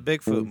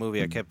Bigfoot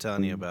movie I kept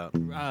telling you about.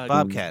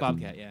 Bobcat.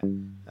 Bobcat, yeah.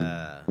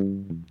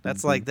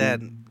 That's like that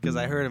because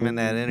I heard him in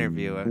that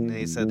interview and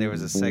he said there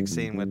was a sex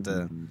scene with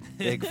the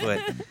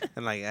Bigfoot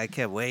and like I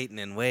kept waiting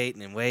and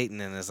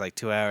it's like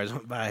 2 hours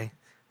went by.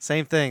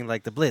 Same thing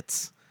like the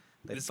Blitz.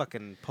 They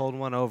fucking pulled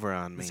one over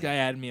on me. This guy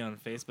added me on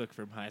Facebook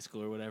from high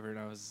school or whatever, and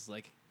I was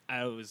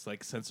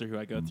like censor who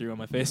I go through on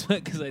my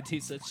Facebook because I do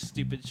such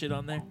stupid shit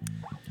on there.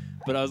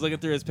 But I was looking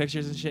through his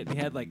pictures and shit, and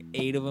he had like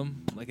 8 of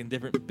them, like in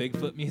different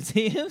Bigfoot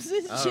museums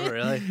and Oh, shit.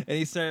 really? And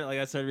I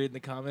started reading the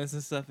comments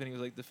and stuff, and he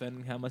was like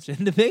defending how much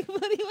into Bigfoot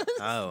he was.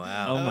 Oh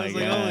wow. I was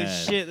like, holy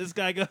shit, this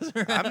guy goes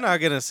around. I'm not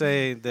gonna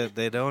say that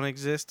they don't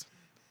exist,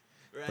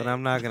 but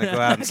I'm not gonna go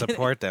out and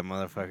support them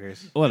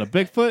motherfuckers. What, a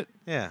Bigfoot?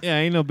 Yeah. Yeah,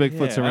 ain't no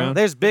Bigfoots Yeah. around.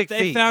 There's big They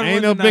feet. found Ain't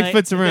one no the night-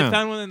 Bigfoots around. If they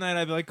found one the night,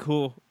 I'd be like,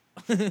 cool.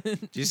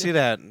 Do you see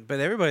that? But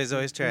everybody's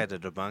always tried to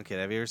debunk it.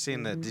 Have you ever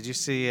seen that? Did you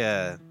see?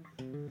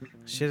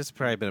 Shit, it's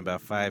probably been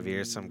about 5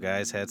 years. Some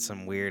guys had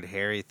some weird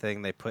hairy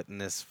thing they put in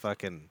this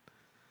fucking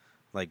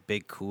like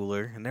big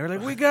cooler, and they were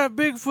like, "We got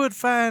Bigfoot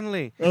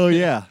finally." Oh,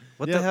 yeah.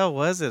 What Yep. the hell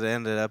was it?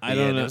 Ended up I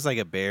being don't know. it was like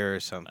a bear or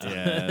something.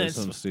 Yeah, it was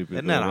something stupid.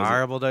 Isn't but that it wasn't-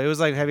 horrible though? It was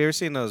like, have you ever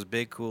seen those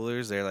big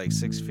coolers? They're like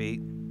 6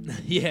 feet.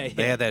 Yeah,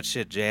 They had that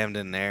shit jammed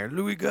in there.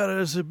 Louis got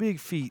us a big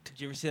feet.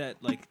 Did you ever see that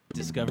like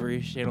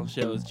Discovery Channel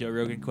shows Joe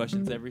Rogan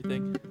questions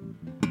everything?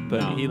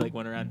 But No. he like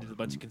went around and did a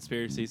bunch of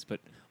conspiracies, but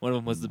one of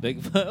them was the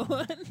Bigfoot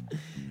one.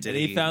 Did And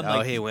he found Oh,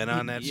 like he went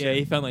on that Yeah, shit?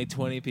 he found like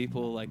 20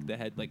 people like that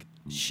had like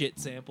shit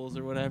samples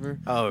or whatever.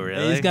 Oh, And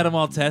really? he's got them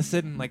all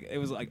tested, and like it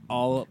was like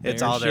all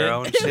It's their all their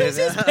own It was shit. his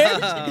their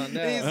Oh, shit.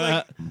 no.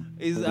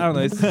 And he's like, I don't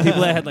know. It's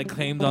people that had like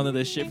claimed onto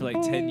this shit for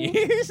like 10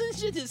 years and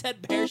shit just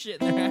had bear shit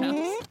in their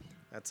house.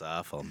 That's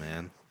awful,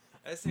 man.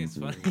 I just think it's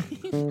funny.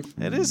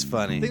 It is I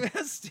funny. think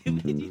that's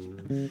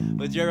stupid.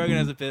 But Joe Rogan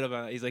has a bit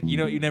about it. He's like, you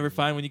know what you never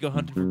find when you go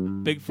hunting for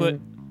Bigfoot?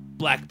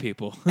 Black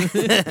people.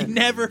 You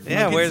never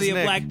Yeah, fucking where's see a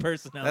Nick? black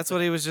person out That's there.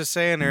 what he was just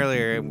saying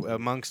earlier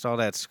amongst all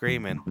that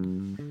screaming.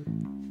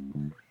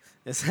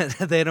 Is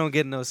that they don't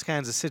get in those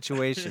kinds of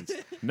situations.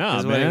 Nah,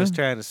 is what he man. was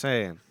trying to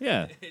say.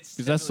 Yeah, It's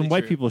because that's some definitely white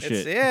true. people It's,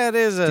 shit. yeah, it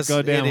is us To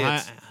go down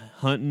idiots.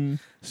 hunting,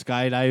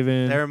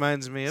 skydiving, That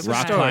reminds me of a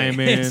rock story.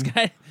 climbing, It's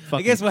kind fucking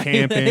I guess what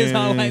camping is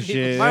all and white people.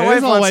 shit. My It's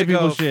wife all wants white to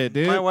people go. shit,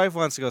 dude. My wife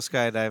wants to go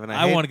skydiving.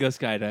 I want to go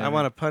skydiving. I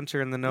want to punch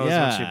her in the nose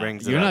Yeah, when she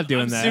brings it you're up. not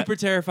doing I'm that. super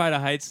terrified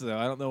of heights, though.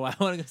 I don't know why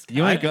I want to go skydiving.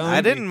 You ain't going? I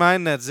didn't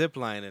mind that zip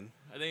lining.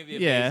 I think it'd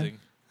be Yeah. amazing.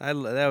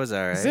 That was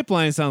all right.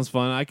 Zipline sounds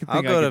fun. I could. I'll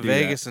Think go I to could do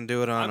Vegas and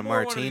do it on I'm a more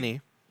one of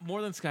martini.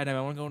 More than skydiving,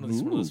 I want to go into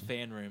one of those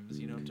fan rooms.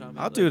 You know what I'm talking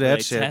about? I'll do where that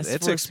they shit. test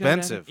It's for skydiving.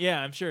 expensive.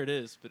 Yeah, I'm sure it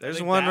is. But I There's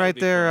think one that would right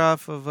be there fun.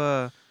 off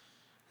of.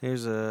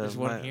 Here's a. There's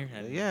one here,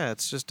 hadn't there? Yeah,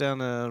 it's just down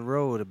the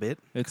road a bit.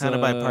 It's Kind of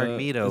by It's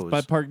Park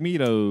by Park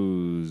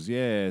Meadows.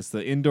 Yeah, it's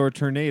the indoor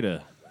tornado.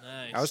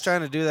 Nice. I was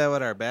trying to do that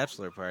with our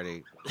bachelor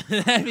party,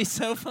 That'd be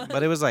so fun.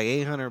 but it was like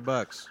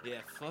 $800. Yeah,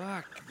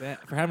 fuck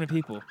that. For how many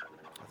people?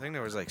 I think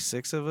there was like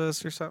 6 of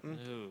us or something.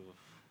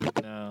 Ooh,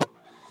 no.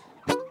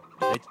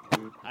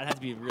 I'd have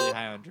to be really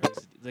high on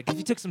drugs. Like if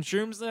you took some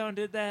shrooms though and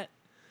did that.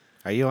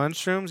 Are you on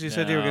shrooms? You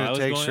said you were No, I gonna was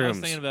take I was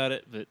shrooms. thinking about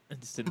it, but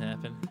it just didn't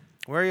happen.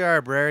 Where you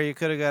are, Brer? You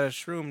could have got a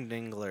shroom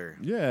dingler.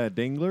 Yeah,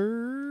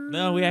 Dingler.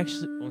 No, we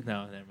actually. Well,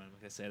 no, never mind. I'm not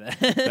gonna say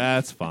that.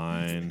 That's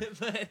fine.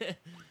 But,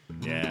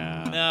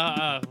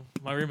 Yeah. no,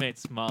 my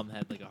roommate's mom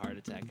had like a heart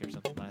attack or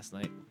something last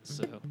night,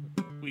 so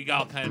we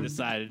all kind of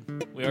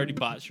decided. We already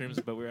bought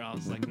shrooms, but we were all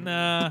just like,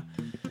 nah,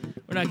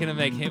 we're not gonna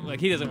make him like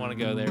he doesn't want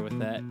to go there with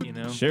that, you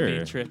know. Sure.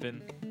 Being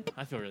tripping.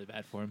 I feel really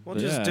bad for him. Well,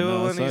 Yeah, just do no, it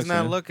that when he's sucks,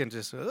 not man. looking.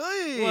 Just.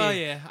 "Hey." Well,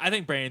 yeah, I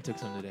think Brandon took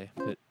some today,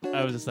 but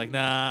I was just like,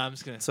 nah, I'm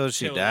just gonna. So did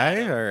she chill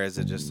die, out. or is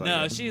it just like?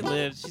 No, she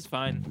lives. She's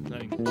fine. I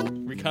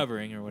mean,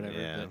 recovering or whatever.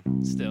 Yeah.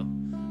 But still,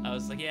 I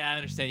was like, yeah, I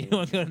understand. You don't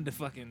want to go into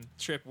fucking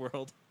trip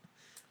world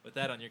with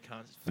that on your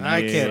conscience. I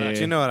Yeah. can't.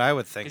 Do you know what I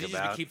would think Because you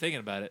just about? keep thinking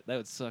about it. That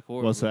would suck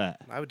horribly. What's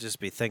that? I would just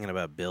be thinking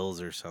about bills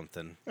or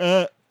something.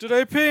 Uh, Did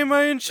I pay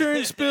my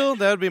insurance bill?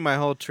 That would be my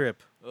whole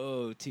trip.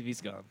 Oh,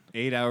 TV's gone.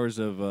 8 hours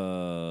of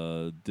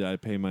did I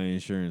pay my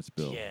insurance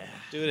bill? Yeah.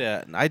 Dude,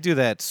 I do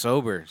that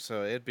sober,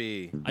 so it'd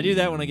be. I do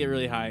that when I get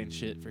really high and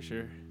shit, for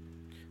sure.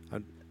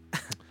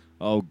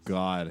 Oh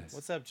God.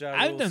 What's up, John?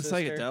 I haven't done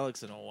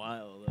psychedelics in a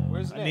while, though.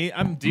 Where's Nick?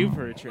 I'm due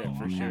for a trip,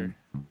 for sure.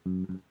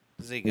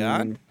 Is he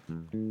gone?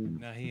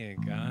 No, he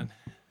ain't gone.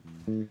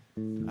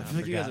 I feel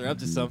like you guys are up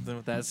to something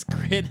with that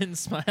grin and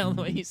smile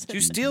the way you said Did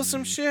you steal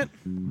some shit?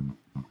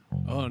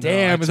 Oh no!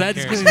 Damn, I is took that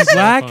just care of 'cause he's some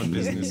black? cell phone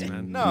business,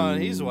 man. No,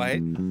 he's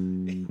white.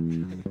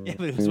 Yeah,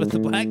 but it was with the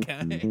black guy.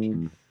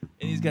 And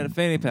he's got a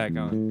fanny pack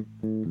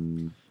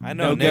on. I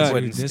know No Nick gun.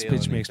 wouldn't Dude, this steal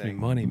bitch makes me anything.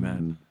 money,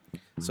 man.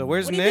 So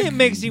where's What do you mean Nick? it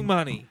makes you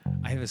money?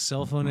 I have a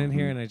cell phone in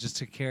here, and I just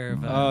took care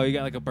of. Oh, you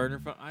got like a burner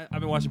phone? I've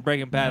been watching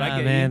Breaking Bad. I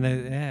get man.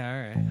 you. Yeah, all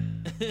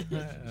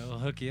right. I'll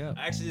hook you up.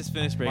 I actually just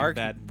finished Breaking Mark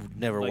Bad.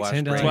 never Like watched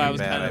 $10. Breaking That's why I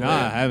was Bad. kinda I Nah,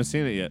 I will. haven't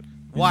seen it yet.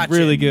 Watch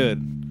really it.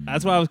 good.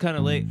 That's why I was kind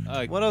of late.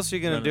 What else are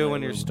you gonna Running do late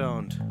when a you're little.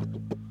 stoned?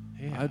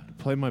 I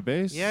play my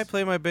bass. Yeah, I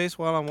play my bass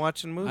while I'm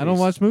watching movies. I don't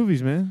watch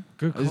movies, man.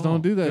 Good I call. just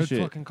don't do that Good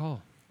shit. fucking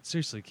call.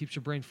 Seriously, keeps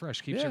your brain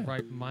fresh, keeps your Yeah.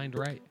 mind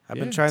right. I've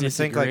been Yeah. trying to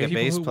think like a People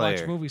bass who player.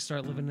 watch movies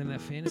start living in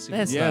that fantasy.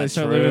 That's world. Yeah, not they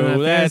start true. living in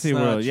that That's fantasy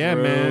not world. Yeah,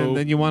 man. true.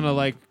 Then you want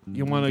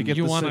to get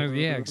You the wanna-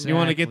 si- yeah, You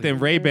want to get exactly. them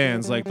Ray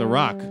Bans like The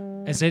Rock.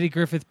 As Eddie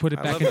Griffith put it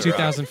I back love in The Rock.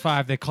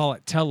 2005, they call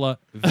it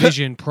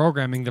television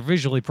programming. They're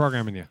visually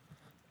programming you.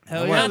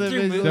 Hell yeah, not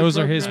through movie Those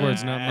are his program.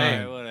 words, not Alright,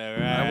 mine.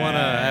 whatever. I want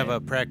to alright. have a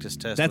practice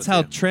test. That's with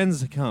how you.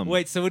 trends come.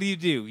 Wait, so what do?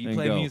 You And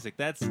play go. music.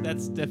 That's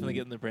definitely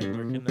getting the brain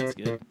working. That's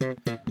good.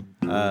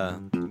 Yeah,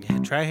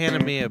 try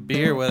handing me a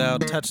beer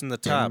without touching the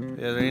top. Are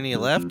there any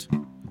left?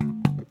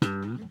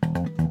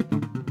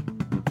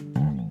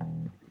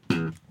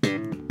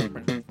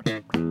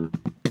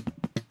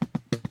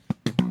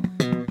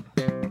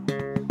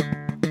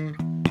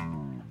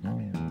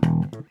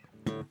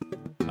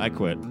 I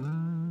quit.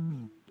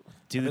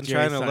 Do I've the been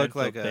Jerry trying to look Seinfeld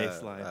like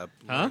bass a line.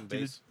 huh?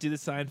 Do the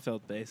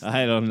Seinfeld bass.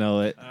 I don't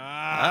know it.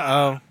 Uh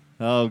oh,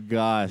 Oh It's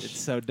gosh,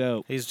 so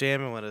dope. he's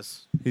jamming with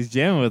us. he's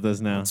jamming with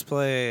us now. Let's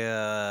play.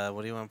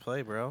 What do you want to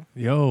play, bro?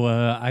 Yo,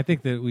 I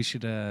think that we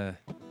should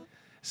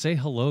say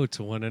hello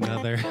to one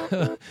another.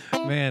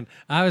 Man,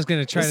 I was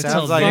gonna try This to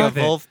tell sounds like Nick a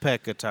that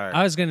Wolfpack guitar.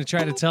 I was gonna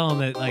try to tell him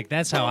that like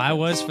that's how I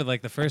was for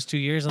like the first 2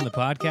 years on the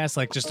podcast,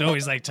 like just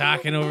always like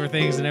talking over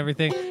things and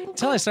everything.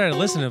 Until I started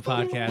listening to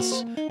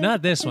podcasts.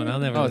 Not this one. I'll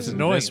never Oh, it's listen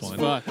annoying to this as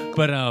one. fuck.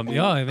 But oh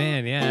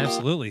man, yeah,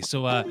 absolutely.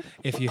 So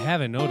if you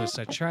haven't noticed,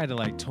 I try to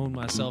like tone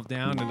myself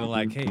down into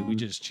like, hey, we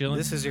just chilling.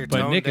 This is your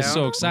But tone Nick is down?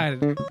 so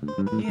excited.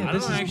 Yeah, I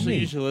this don't is actually me.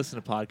 usually listen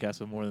to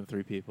podcasts with more than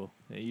 3 people.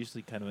 It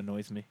usually kind of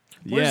annoys me.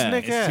 Where's yeah,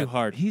 Nick It's at? too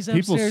hard. He's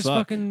People upstairs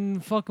suck.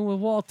 fucking with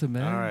Walter,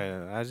 man. All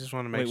right, I just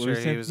want to make Wait, what sure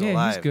was that? he was Yeah,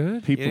 alive. he's good.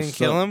 You people didn't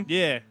kill suck. him?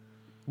 Yeah,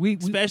 We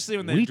especially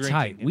when they're we drinking.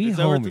 tight. If We it's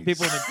over 3 homies.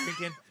 people and they're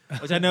drinking,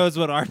 which I know is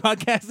what our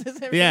podcast is.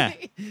 Every Yeah.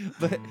 day.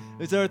 But if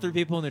it's over 3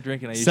 people and they're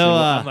drinking, I usually So,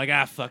 I'm like,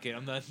 fuck it,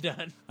 I'm not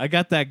done. I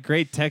got that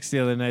great text the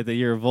other night that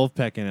you're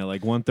Wolfpacking at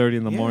like 1:30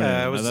 in the morning.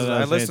 Yeah, thought that I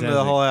was listened to the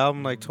fantastic. whole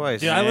album like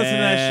twice. Dude, I listened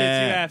to that shit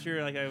too Yeah.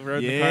 after like I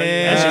rode the car.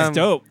 Yeah. That shit's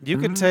dope. You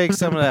can take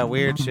some of that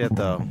weird shit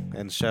though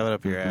and shove it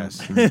up your ass.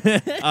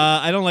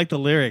 I don't like the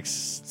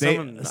lyrics.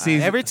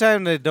 See, Every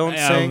time they don't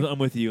Yeah, sing, I'm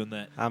with you on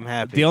that. I'm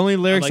happy. the only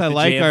lyrics like I the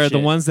like jam are the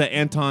shit. ones that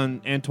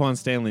Antoine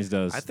Stanley's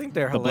does. I think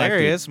they're The black dude.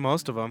 hilarious,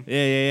 most of them,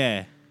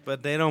 Yeah.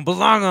 but they don't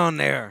belong on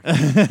there.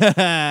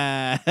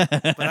 yeah.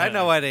 But I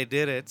know why they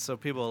did it, so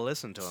people will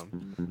listen to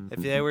them. If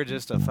they were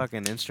just a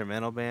fucking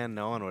instrumental band,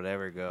 no one would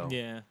ever go.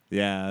 Yeah,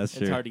 Yeah, that's it's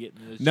true. hard to get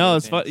into those No, shit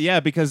it's fun. bands. Yeah,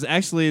 because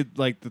actually,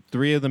 like the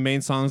 3 of the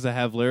main songs that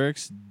have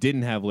lyrics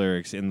didn't have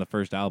lyrics in the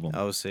first album.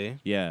 Oh, see?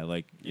 Yeah,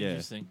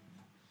 Interesting.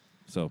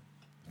 So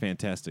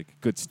fantastic,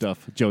 good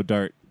stuff. Joe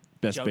Dart,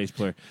 best Joe- bass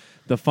player,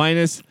 the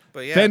finest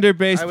But yeah, Fender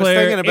bass I was player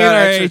thinking in about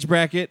our actually- age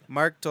bracket.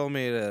 Mark told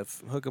me to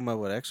hook him up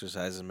with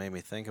exercises and made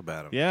me think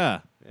about him. Yeah,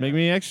 make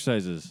me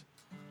exercises.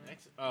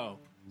 Oh,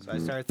 So I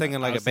started thinking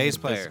like I a was bass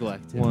thinking player. physical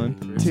activity.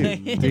 1,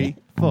 2, 3,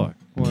 4.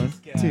 1,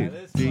 2,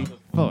 3,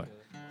 4.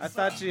 I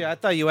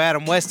thought you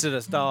Adam Wested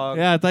us, dog.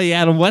 Yeah, I thought you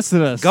Adam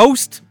Wested us.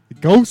 Ghost?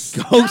 Ghost.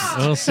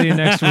 We'll see you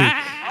next week.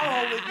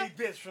 I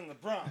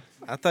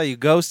thought you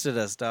ghosted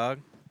us, dog.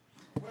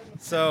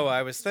 So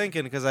I was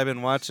thinking, because I've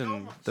been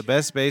watching the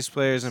best bass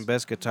players and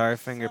best guitar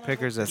finger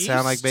pickers that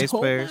sound like bass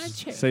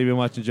players. So you've been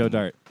watching Joe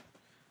Dart.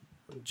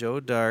 Joe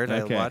Dart,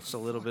 Okay. I watched a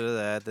little bit of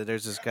that.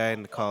 There's this guy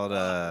called,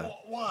 I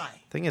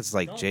think it's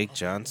like Jake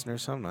Johnson or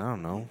something. I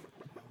don't know.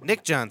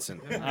 Nick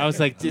Johnson. I was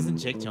like, isn't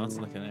Jake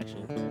Johnson like an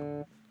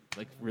actual,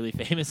 like, really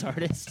famous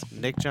artist?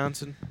 Nick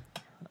Johnson.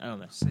 I don't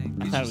know.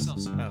 I thought it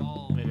was,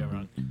 maybe I'm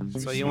wrong.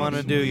 So you want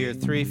to do your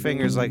 3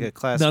 fingers like a No,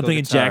 classical I'm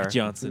thinking guitar. Jack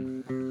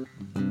Johnson.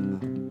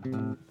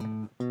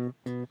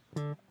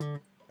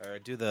 Or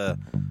do the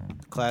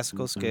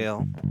classical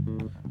scale.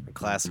 Or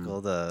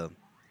classical,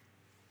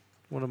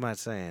 what am I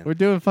saying? We're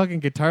doing fucking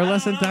guitar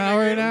lesson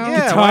hour now.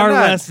 Yeah, Guitar why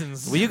not?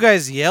 lessons. Well, you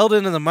guys yelled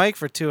into the mic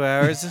for 2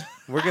 hours.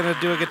 We're going to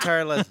do a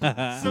guitar lesson.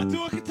 So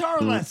do a guitar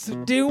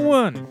lesson. Do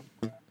one.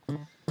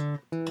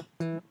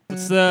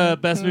 What's the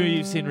best movie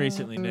you've seen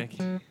recently, Nick?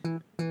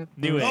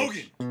 New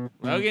Age.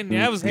 Logan,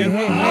 yeah, it was good.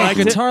 Hey, I liked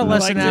it. guitar I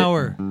lesson liked it.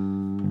 hour.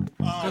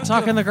 Go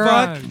talk in the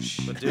garage.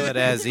 But do it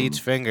as each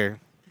finger,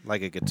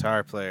 like a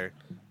guitar player,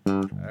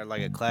 or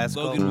like a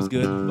classical. Logan was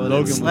good. but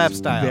Logan in slap was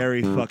style.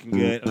 very fucking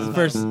good. was the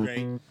first-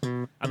 Great.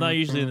 I'm not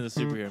usually into the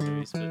superhero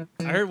movies, but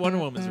I heard Wonder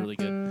Woman's really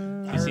good. I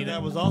You heard seen that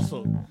it? was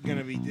also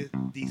gonna be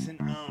decent.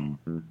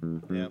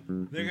 Yep.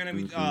 They're gonna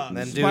be Then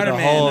do the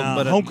Spider-Man whole-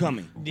 but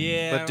Homecoming.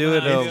 Yeah, But do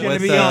it, it's with, gonna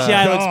be uh,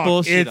 CGI looks Dog,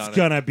 bullshit it's on it.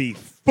 gonna be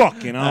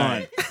fucking on.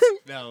 right.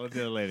 No, we'll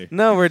do it later.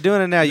 No, we're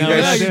doing it now. You No,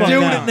 guys, you're fuck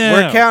doing now. it now.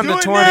 we're counting Do to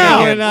it 20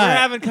 now. again. We're not. We're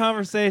having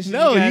conversations.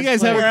 No, you guys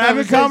play. have We're a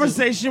having conversation.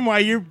 conversation while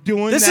you're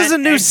doing This that is a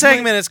new excellent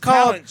segment. It's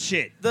called talent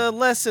shit. the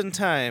lesson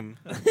time.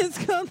 It's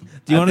called-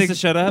 Do you want us to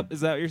shut up?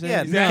 Is that what you're saying?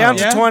 Yeah, No. count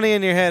Yeah? to 20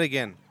 in your head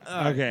again.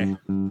 Okay.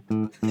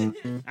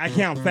 I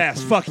count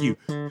fast. Fuck you.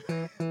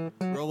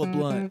 Roll a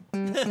blunt.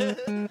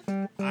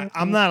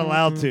 I'm not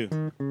allowed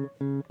to.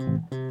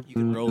 You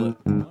can roll it.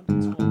 1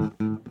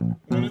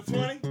 to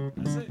 20?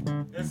 That's it.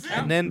 That's it.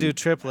 And then do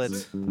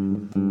triplets.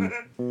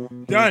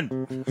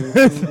 Done.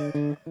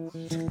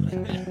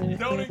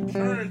 Don't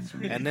encourage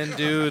me. And then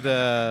do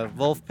the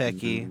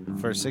Wolfpecky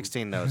for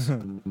 16 notes.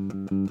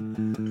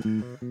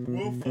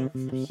 We'll fuck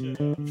some shit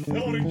up.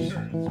 Don't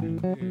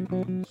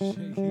encourage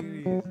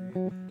me.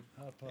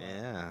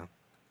 Yeah.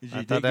 Did I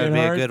you thought dig that'd it be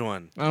a hard? good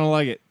one. I don't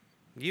like it.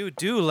 You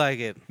do like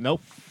it.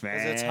 Nope.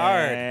 'Cause it's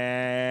hard.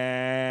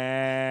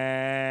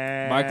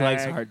 Mark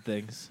likes hard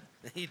things.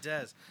 He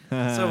does.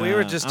 So we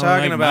were just I don't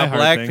talking like my about hard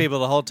black thing. people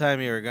the whole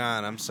time you were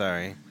gone. I'm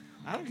sorry.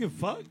 I don't give a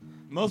fuck.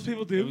 Most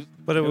people do.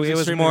 But it was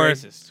extremely more.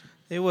 racist.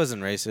 It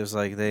wasn't racist. It was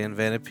like they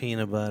invented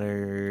peanut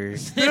butter.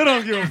 Still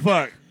don't give a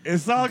fuck.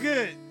 It's all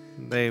good.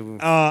 They were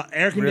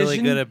Air conditioning. really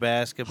good at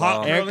basketball.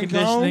 Hot Air Curling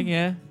conditioning, cone?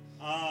 yeah.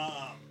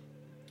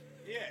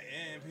 Yeah,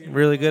 and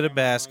Really good at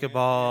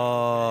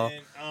basketball.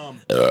 And,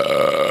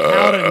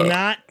 how to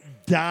not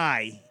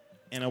die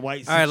in a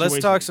white All right, situation. let's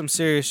talk some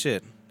serious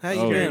shit. How you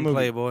Okay. been, Movie.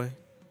 Playboy?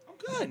 I'm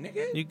good,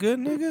 nigga. You good,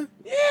 nigga?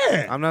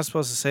 Yeah. I'm not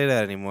supposed to say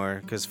that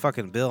anymore because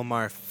fucking Bill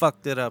Maher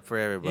fucked it up for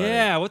everybody.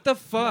 Yeah, what the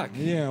fuck?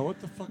 Yeah,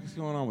 what the fuck is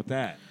going on with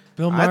that?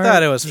 Bill I Maher,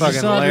 thought it was you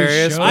fucking saw their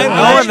hilarious. show I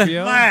on know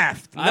HBO?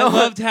 laughed. I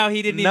loved how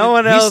he didn't No even...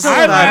 one else I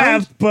thought.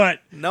 laughed, but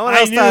No one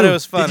I else thought knew. it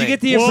was funny. Did you get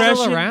the Well, impression?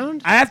 Still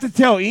around? I have to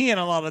tell Ian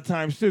a lot of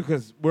times too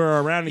because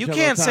we're around each You other.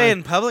 can't all the say it time.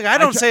 in public. I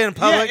don't say it in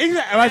public. Yeah,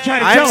 exactly. I try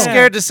to I'm tell him.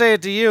 scared to say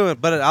it to you,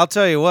 but I'll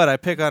tell you what. I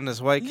pick on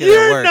this white kid at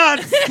You're work. not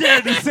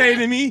scared to say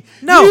to me.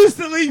 No. You used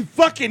to leave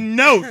fucking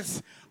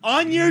notes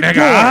on your door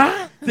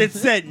that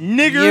said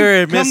nigger.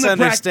 You're come to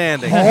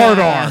misunderstanding. practice. Hard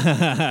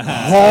R.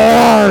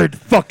 Hard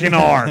fucking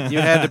R. You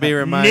had to be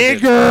reminded.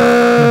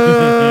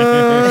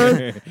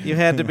 Nigger. You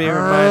had to be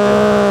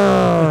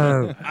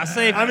reminded. I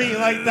say... I mean,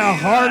 like the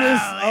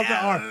hardest of the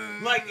R.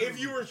 Like if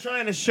you were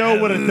trying to show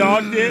what a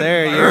dog did.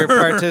 There, you're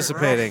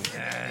participating. Good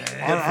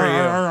for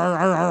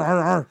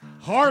you.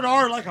 Hard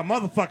R like a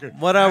motherfucker.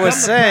 What I was Come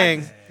to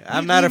saying, practice.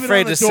 I'm He'd not leave afraid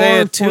on to the say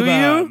door it to for the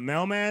you,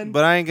 mailman.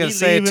 but I ain't gonna He'd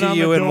say it leave to on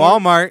you the in door.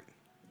 Walmart.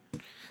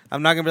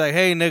 I'm not gonna be like,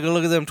 "Hey, nigga,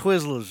 look at them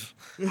Twizzlers."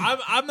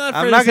 I'm not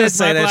I'm afraid not to gonna say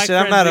say it to my that black shit.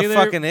 I'm friends not a either,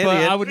 fucking but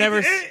idiot. I would never...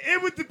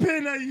 It would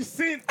depend how you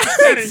said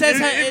it. says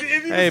how-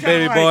 If you Hey, was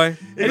baby kinda boy.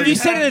 like- If you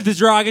said it in a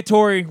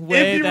derogatory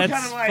way, you were that's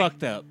kinda like-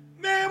 fucked up.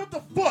 Man, what the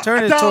fuck?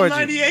 Turn it towards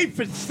you. $1.98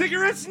 for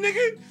cigarettes,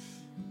 nigga.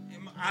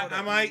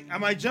 I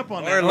might jump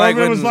on that. Or Or like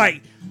if it was when-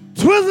 like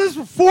Twizzlers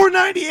for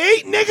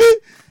 $4.98, nigga.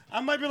 I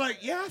might be like,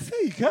 yeah, I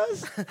feel you,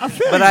 cuz. I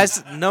feel But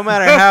you. no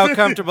matter how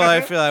comfortable I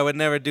feel, I would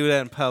never do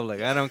that in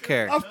public. I don't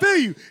care. I feel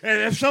you.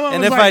 And if someone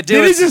And was if like, I do,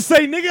 did he it's- just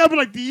say nigga? I'd be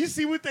like, do you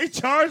see what they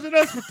charging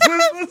us for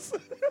Twizzlers?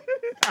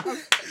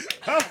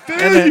 I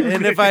feel you.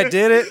 And if I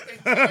did it,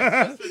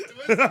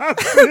 I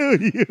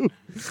feel you.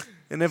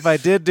 and if I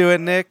did do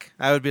it, Nick,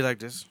 I would be like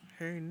this.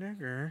 Hey,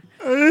 nigger.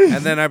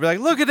 And then I'd be like,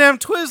 look at them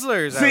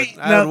Twizzlers. See,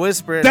 I now, would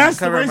whisper it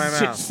that's and cover the my racist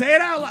shit. mouth. Say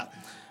it out loud.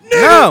 Nigga,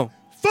 No,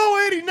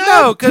 $4.89.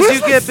 no, because you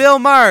get Bill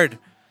Marred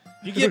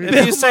You get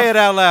if you say it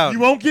out loud. You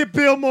won't get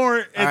Bill Moore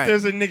if All right.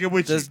 there's a nigga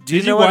with Does- you. do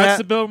you Did know you what watch hap-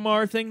 the Bill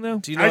Maher thing, though?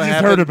 Do you know I what just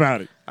happened? heard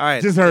about it. All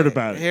right, Just heard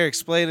about it. Here,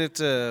 explain it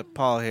to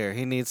Paul. Here,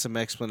 he needs some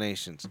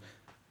explanations.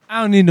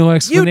 I don't need no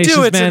explanations,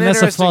 it's an man. That's a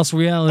interesting- false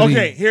reality.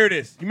 Okay, here it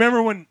is. You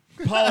remember when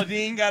Paula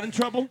Dean got in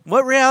trouble?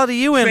 What reality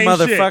you in, Same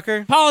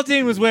motherfucker? Paula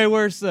Deen was way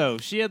worse, though.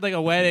 She had like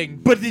a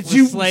wedding. But did with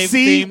you slave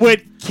see theme.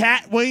 what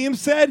Cat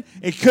Williams said?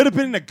 It could have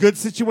been in a good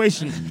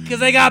situation. Because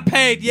they got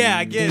paid. Yeah,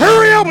 I get it.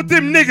 Hurry up with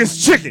them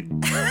niggas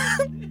chicken.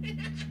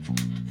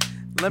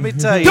 Let me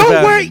tell you. Don't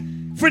about- wait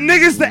for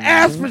niggas to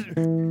ask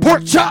for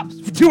pork chops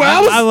for 2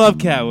 hours. I love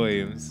Cat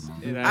Williams.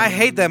 You know? I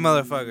hate that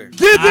motherfucker.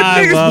 Give them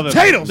I love niggas it.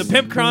 potatoes. The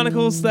Pimp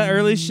Chronicles, that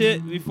early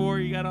shit before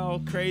you got all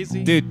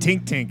crazy. Dude,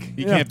 Tink Tink.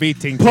 You Yeah. can't beat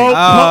Tink Po- Tink.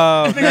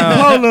 Oh, Nigga,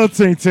 no. Paul little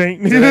tink tink.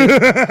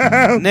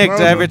 Nick,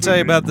 did I ever tell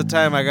you about the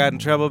time I got in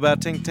trouble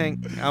about Tink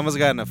Tink? I almost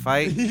got in a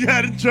fight. You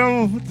got in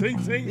trouble for tink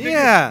tink? nigga?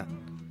 Yeah.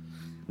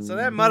 So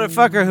that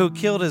motherfucker who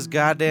killed his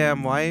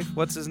goddamn wife,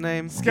 what's his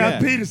name? Scott Yeah.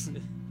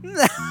 Peterson.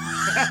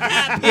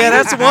 Yeah,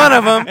 that's one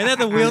of them. And then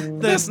the wheel.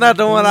 That's not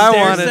the one I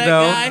stair wanted, set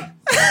though. guy.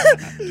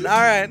 All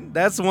right,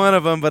 that's one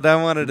of them, but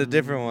I wanted a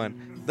different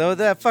one. Though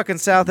that fucking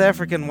South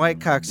African white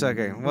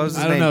cocksucker. What was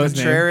his I don't name? know his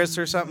name. Contreras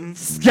or something?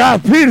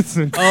 Scott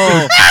Peterson.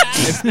 Oh,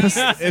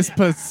 it's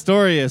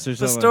Pistorius or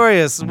something.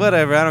 Pistorius,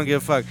 whatever. I don't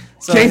give a fuck.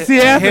 So Casey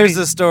Anthony. Here's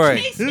the story.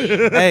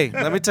 Hey,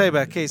 let me tell you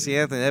about Casey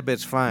Anthony. That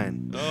bitch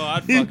fine. Oh,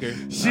 I'd fuck her.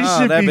 She Oh,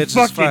 should that be bitch is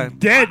fucking fine.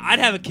 dead. I'd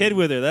have a kid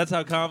with her. That's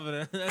how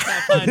confident. That's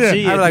how fine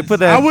she is. I'd like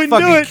put I that wouldn't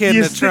fucking do it. kid in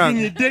You're the trunk.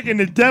 sticking your dick in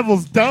the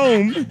devil's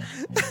dome.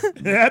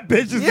 That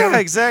bitch is Yeah, got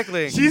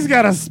exactly. She's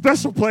got a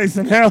special place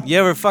in hell. You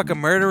ever fuck a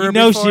murderer You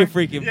know before? she a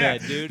freaking Yeah,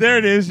 bad, dude. there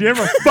it is. You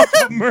ever fuck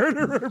a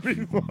murderer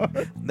before?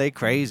 They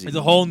crazy. It's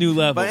a whole new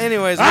level. But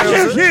anyways, I where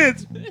got was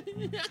it? kids.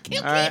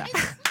 All right.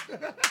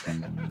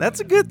 That's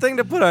a good thing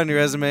to put on your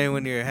resume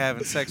when you're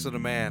having sex with a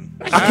man.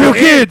 I kill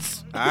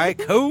kids. All right,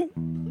 cool.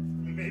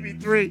 Maybe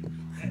 3.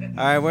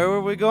 All right, where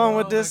were we going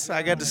with this?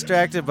 I got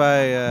distracted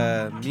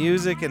by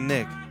music and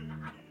Nick.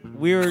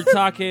 we were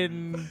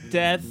talking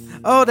death.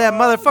 Oh, that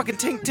motherfucking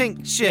tink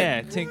tink shit.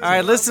 Yeah, tink All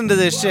right, listen to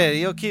this shit.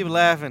 You'll keep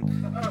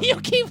laughing. You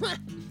keep.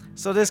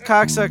 So this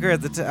cocksucker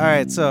at the all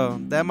right, so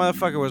that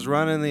motherfucker was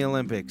running the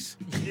Olympics,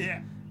 Yeah.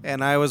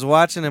 and I was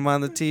watching him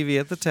on the TV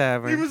at the He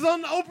tavern. was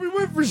on the Oprah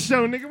Winfrey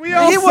show, nigga. We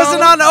all He saw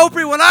wasn't him. on the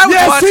Oprah when I was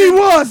Yes, watching. he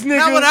was, nigga.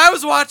 Not when I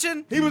was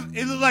watching. He was.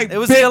 It was like It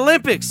was the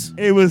Olympics.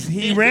 It was.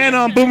 He ran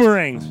on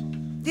boomerangs.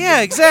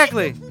 Yeah,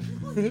 exactly.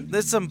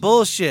 That's some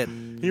bullshit.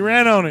 He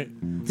ran on it.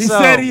 He So-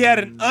 said he had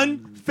an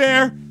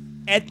unfair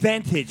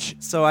advantage.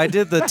 So I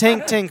did the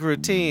tink tink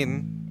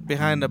routine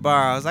behind the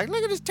bar. I was like,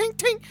 look at this tink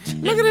tink,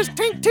 look at this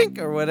tink tink,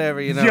 or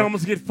whatever, you Did you know.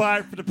 almost get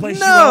fired for the place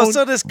you No, owned?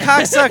 so this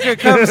cocksucker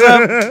comes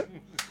up.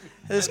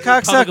 This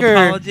Public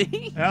cocksucker.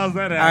 apology. How's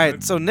that All happen?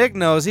 right, so Nick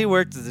knows he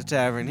worked at the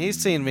tavern. He's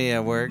seen me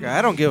at work.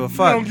 I don't give a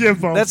fuck. don't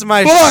give a That's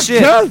my fuck,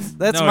 shit. cuz.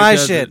 That's No, he my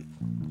doesn't. shit.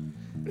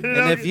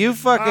 And if you I own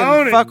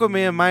fucking it. fuck with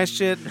me and my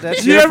shit,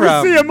 that's You your ever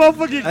problem. see a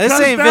motherfucker get This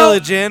cussed ain't out?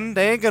 Village Inn.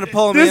 They ain't gonna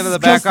pull me This into is the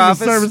back customer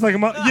office. service like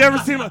a you ever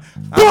seen a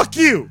fuck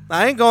you?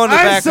 I ain't going to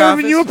the I'm back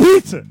serving office. you a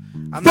pizza.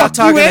 I'm fuck not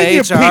talking you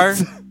and to your HR.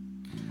 pizza.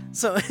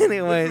 So, It's a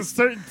anyways,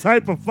 certain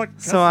type of fucking.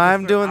 so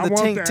I'm doing customer the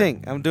service. I tink want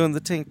that. tink. I'm doing the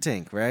tink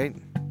tink, right?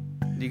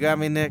 You got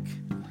me, Nick?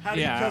 How do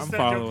you Yeah, cuss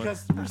I'm out your following.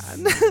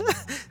 customers?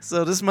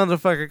 So this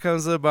motherfucker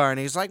comes to the bar and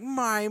he's like,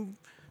 my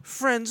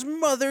friend's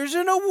mother's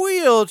in a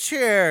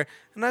wheelchair.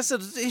 And I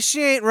said,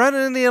 she ain't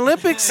running in the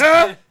Olympics.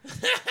 I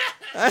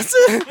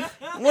said,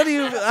 what do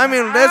you, I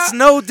mean, that's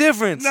no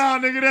difference. No,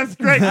 nigga, that's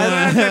great.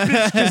 That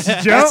bitch just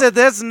I jump. said,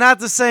 that's not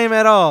the same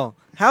at all.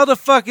 How the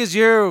fuck is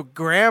your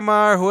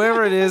grandma or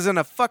whoever it is in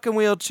a fucking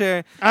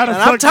wheelchair? I'd have And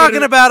fucked I'm with talking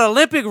it. about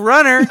Olympic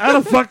runner I'd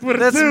have fucked with it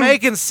that's too.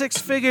 making 6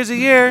 figures a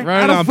year. Running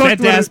I'd have on fucked bent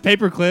with ass it.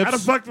 paper I'd have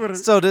clips. fucked with her.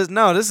 So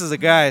this is a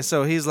guy.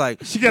 So he's like,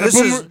 She got a this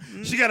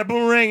is she got a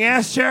boomerang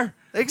ass chair.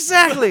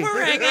 exactly.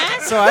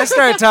 So I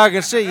started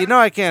talking shit. You know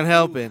I can't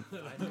help it.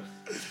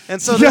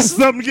 And so You got this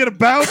something to get a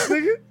bounce,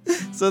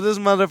 nigga. so this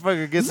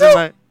motherfucker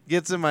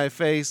gets in my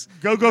face.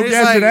 Go And he's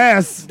gadget like,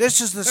 ass. This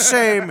is the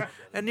same,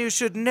 and you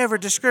should never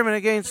discriminate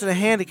against the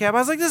handicap. I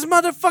was like, this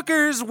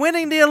motherfucker is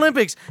winning the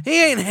Olympics.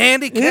 He ain't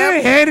handicapped. He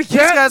ain't handicapped.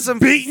 He's got some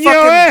beating fucking,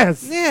 your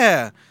ass.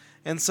 Yeah.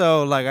 And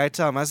so like I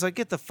tell him, I was like,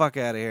 get the fuck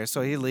out of here.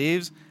 So he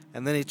leaves,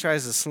 and then he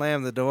tries to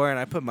slam the door, and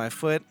I put my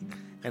foot,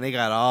 and he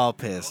got all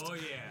pissed. Oh,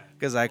 yeah.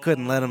 Because I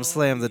couldn't let him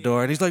slam the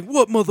door. And he's like,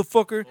 what,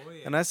 motherfucker?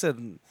 And I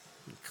said,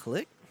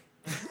 click.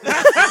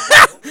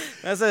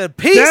 I said,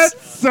 peace.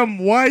 That's some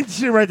white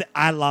shit right there.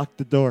 I locked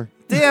the door.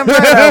 Damn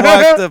right I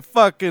walked the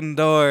fucking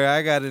door.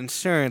 I got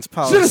insurance Should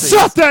have policies.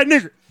 shot that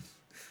nigga.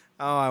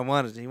 Oh, I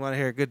wanted. You want to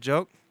hear a good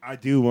joke? I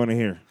do want to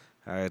hear.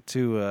 All right,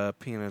 2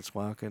 peanuts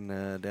walking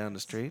down the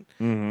street.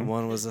 Mm-hmm.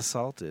 One was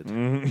assaulted.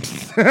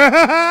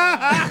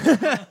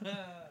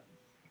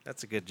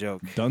 That's a good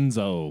joke.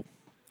 Dunzo.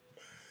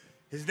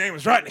 His name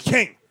was Rodney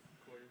King.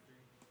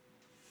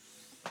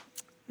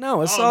 No,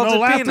 Oh, assaulted no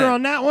laughter peanut.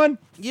 on that one?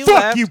 You Fuck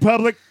laughed. you,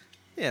 public.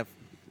 Yeah.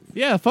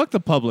 Yeah, fuck the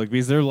public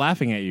because they're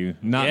laughing at you,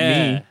 not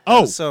Yeah. me.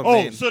 Oh, So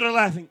oh, mean. so they're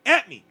laughing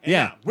at me. and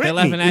Yeah, not with they're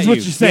laughing me, at is you. what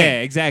you're saying.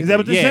 Yeah, exactly. Is that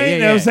what they're yeah, saying? Yeah,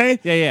 You know what I'm saying?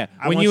 Yeah, yeah.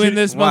 I When want you you in to-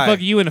 this Why?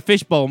 motherfucker, you in a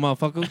fishbowl,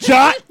 motherfucker.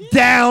 Jot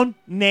down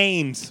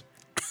names.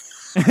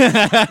 We're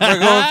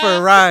going for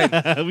a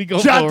ride. we go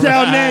Jot for a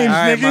down ride. names, All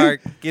right, nigga.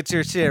 Mark, get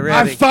your shit I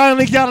ready.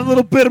 finally got a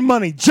little bit of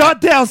money. Jot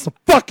down some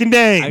fucking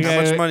names.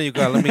 How much money you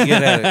got? Let me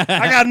get at it.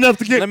 I got enough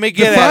to get. Let me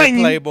get to at it, find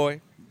you. Playboy.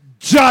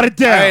 Jot it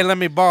down. Hey, let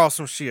me borrow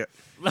some shit.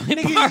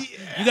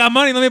 You got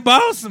money? Let me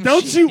borrow some.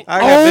 Don't shit. you I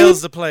got own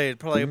bills to play,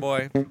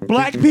 Playboy.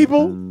 black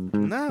people?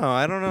 No,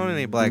 I don't own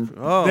any black.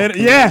 Oh,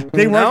 Yeah,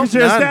 they work No, at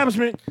your none.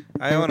 establishment.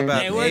 I own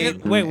about Hey,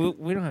 eight. wait,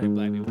 we don't have any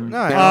black people. No,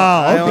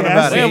 I own okay, I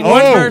about see. We have eight.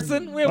 one Oh.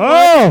 person. We have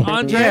Oh. one.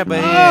 Andre. Yeah, but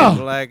he Oh. ain't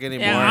black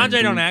anymore. Yeah,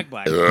 Andre don't act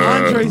black.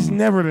 Andre's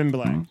never been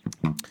black.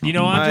 You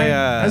know Andre?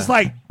 I, It's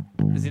like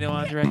Does he know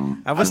Andre?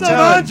 I I've was known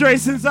telling. Andre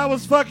since I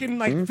was fucking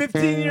like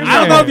 15 years I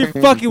old. don't know if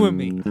you're fucking with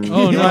me. Oh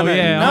no, No,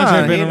 yeah, no,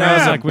 Andre been he around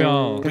not. like we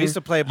all. We used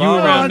to play You ball.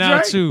 around now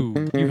Andre?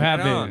 too. You have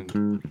Right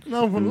been.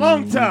 No, for a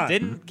long time.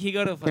 Didn't he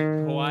go to like,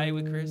 Hawaii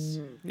with Chris?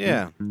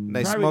 Yeah,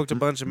 they Probably- smoked a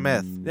bunch of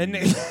meth. Then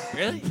they-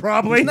 Really?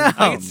 probably. No, I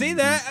can see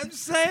that. I'm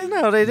just saying.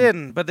 no, they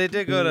didn't. But they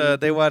did go to.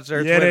 They watched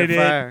Earth, Yeah, Wind, they and did.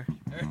 Fire.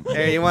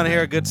 Hey, you want to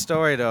hear a good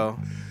story though?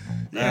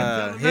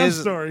 His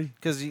story.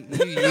 Because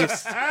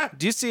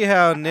do you see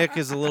how Nick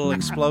is a little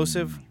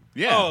explosive?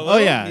 Yeah. Oh,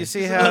 yeah. You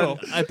see how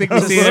I think we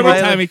see it every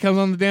time he comes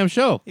on the damn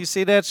show. you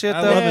see that shit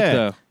I though? love it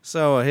though.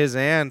 So his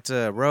aunt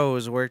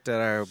Rose worked at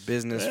our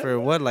business for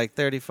what, like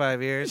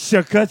 35 years.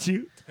 She'll cut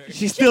you.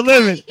 She's still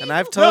living. And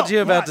I've told No,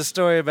 you about what? the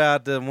story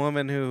about the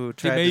woman who Dude,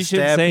 tried maybe to you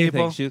shouldn't stab say people.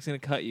 anything. She was gonna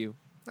cut you.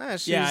 Nah,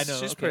 she's, Yeah, I know.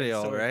 she's Okay, pretty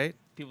sorry. all right.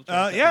 People try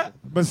to cut Yeah, people.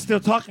 but still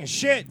talking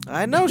shit.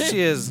 I know she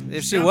is.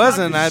 If she Still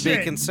wasn't, talking I'd be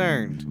shit.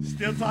 concerned.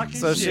 Still talking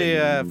So she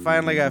shit.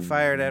 finally got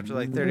fired after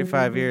like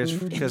 35 years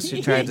because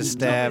she tried to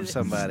stab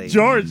somebody.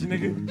 George,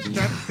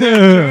 nigga.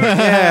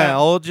 Yeah,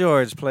 old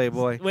George,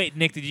 playboy. Wait,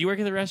 Nick, did you work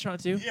at the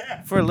restaurant too?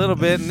 Yeah. For a little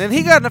bit, and then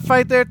he got in a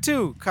fight there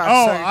too. Oh,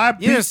 cocksucker. I you beat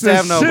didn't the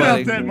stab shit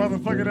nobody. out that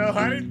motherfucker though.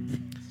 I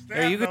didn't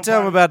Hey, you stab could tell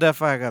him nobody. about that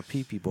fight. I got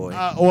pee-pee boy.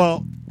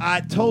 Well,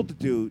 I told the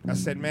dude, I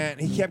said, man,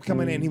 he kept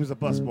coming in. He was a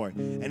busboy.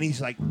 And he's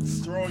like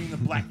throwing the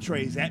black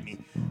trays at me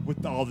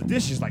with all the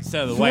dishes, like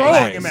So the throwing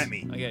white them trays. at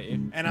me. I get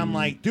you. And I'm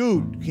like,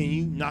 dude, can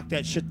you knock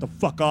that shit the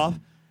fuck off?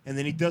 And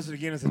then he does it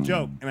again as a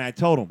joke. And I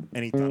told him,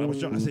 and he thought I was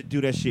joking. I said, do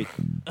that shit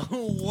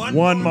one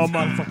more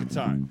motherfucking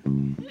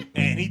time.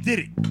 And he did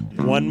it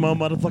one more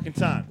motherfucking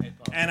time.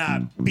 And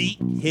I beat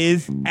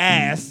his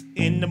ass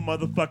in the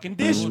motherfucking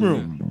dish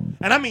room.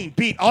 And I mean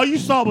beat. All you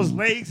saw was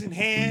legs and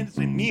hands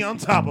and me on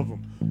top of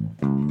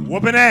him.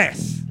 Whooping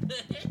ass.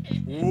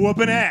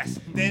 Whooping ass.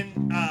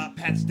 Then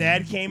Pat's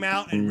dad came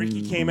out and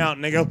Ricky came out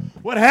and they go,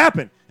 what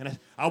happened? And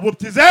I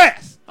whooped his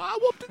ass. I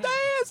whooped his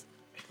ass.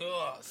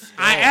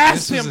 I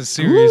asked This him was a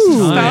serious to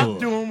time. stop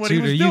doing what Dude,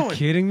 he was are you doing.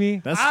 kidding me?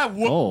 That's I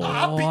beat that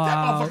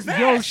motherfucker's ass.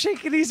 Yo,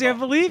 shake it easy. I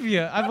believe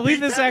you. I believe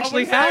beat this that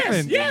actually motherfucker's ass.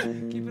 happened. Yeah.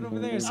 Keep it over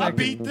there a I second.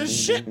 beat the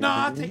shit.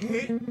 Nah, I take a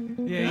hit.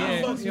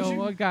 Yeah. fucks with Yo, you.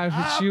 what guy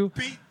I with you?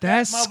 beat that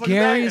That's motherfucker's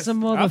scary ass. as a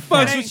fucks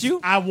motherfucker. with you.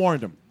 I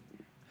warned him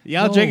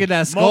Y'all No. drinking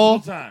that skull?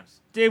 multiple times.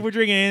 Dave, we're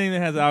drinking anything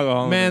that has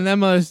alcohol. in Man, it. that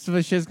mother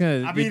shit's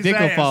gonna. I beat Your his dick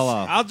will ass. fall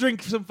off. I'll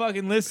drink some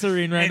fucking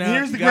Listerine right And now.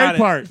 here's the Got great it.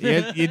 part.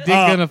 Your dick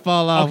gonna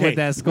fall off Okay, with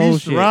that we skull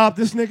used to shit. rob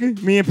this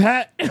nigga. Me and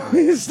Pat,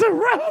 we used to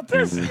rob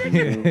this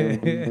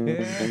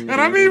nigga. And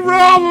I mean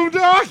rob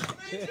him, dog.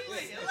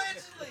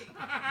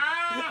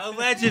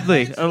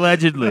 Allegedly.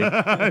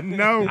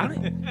 No. I I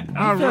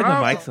feel like robbed the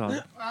him. mic's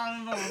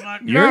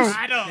on. Yours?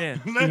 Yeah.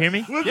 You hear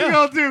me? What's Yeah. he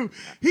gonna do?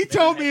 He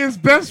told me his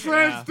best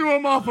friends threw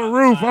him off a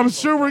roof. I'm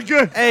sure we're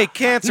good. Hey,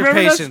 cancer You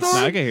remember that patients.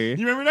 story? No, I can hear you.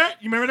 You remember that?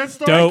 You remember that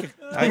story? Dope.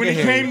 I When can he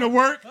hear came you. to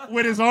work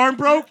with his arm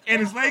broke and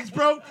his legs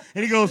broke,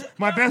 and he goes,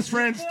 "My best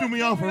friends threw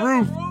me off a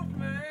roof."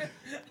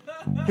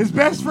 His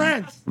best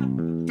friends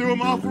threw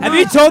him off a Have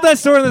roof. you told that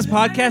story on this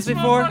podcast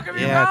before?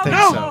 Yeah, I think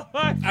No. so.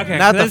 Okay.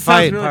 Not so the that sounds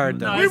fight really- part,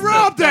 though. We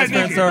robbed that That's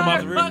friends throw him off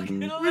the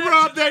nigga. roof. We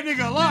robbed that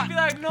nigga a lot.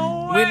 Like,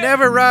 no We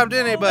never robbed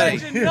anybody.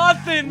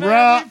 Nothing, man.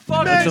 Rob- We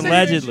fucking Man, It's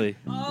allegedly.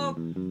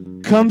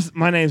 Comes,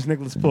 my name's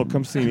Nicholas Poole.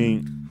 Come see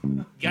me.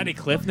 Got any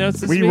cliff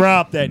notes this We week?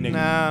 robbed that nigga.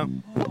 No.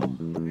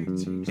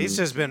 He's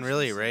just been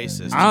really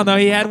racist. I don't know.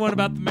 He had one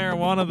about the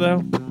marijuana though.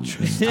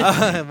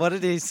 What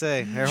did he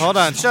say? Here, hold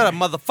on. Shut up,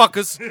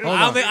 motherfuckers.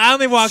 I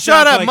only walked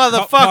Shut out up, for, like, part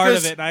of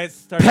motherfuckers. it, and I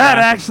started Pat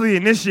laughing. actually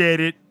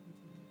initiated.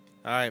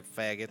 All right,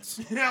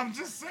 faggots. Yeah, I'm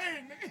just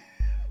saying, nigga.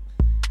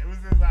 It was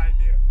his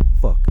idea.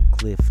 Fucking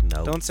Cliff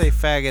Notes. Don't say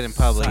faggot in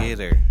public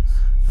either.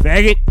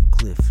 Faggot.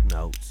 Cliff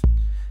Notes.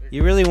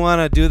 You really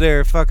want to do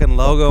their fucking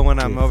logo when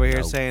I'm over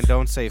here saying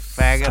don't say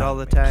faggot all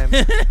the time?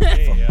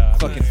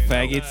 Fucking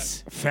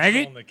faggots.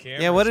 Faggot?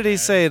 Yeah, what did he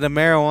say? The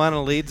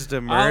marijuana leads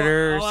to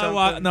murder or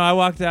something? I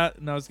walked out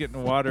and I was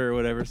getting water or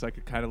whatever, so I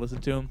could kind of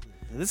listen to him.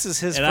 This is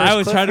his And first I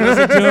always clip. try to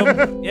listen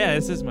to him. Yeah,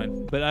 this is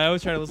mine. But I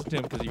always try to listen to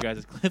him because you guys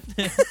have clipped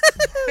it.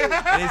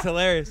 And he's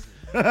hilarious.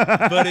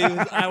 But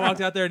I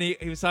walked out there and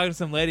he was talking to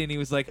some lady and he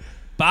was like,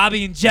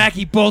 Bobby and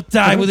Jackie both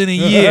died within a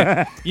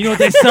year. You know what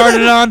they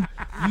started on?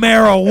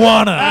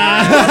 Marijuana.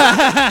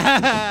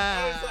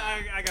 I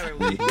gotta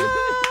leave.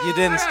 You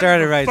didn't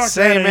start it right. Fuck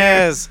Same outta here.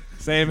 as.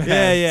 Same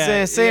Yeah,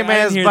 yeah. Same Yeah, I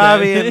didn't as hear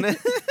Bobby that.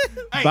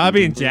 and.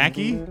 Bobby and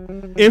Jackie.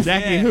 If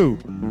Jackie Yeah. who?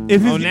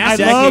 If Oh, I now love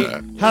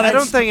Jackie- how I that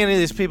don't think any of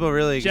these people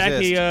really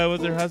Jackie exist.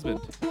 was her husband.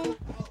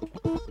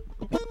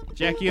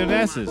 Jackie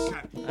Onassis.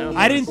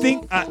 I didn't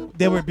think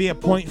there would be a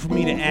point for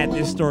me to add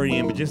this story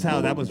in, but just how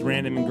that was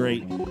random and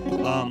great.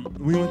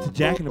 We went to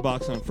Jack in the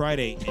Box on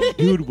Friday, and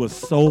dude was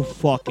so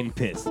fucking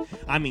pissed.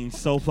 I mean,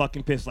 so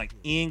fucking pissed. Like,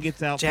 Ian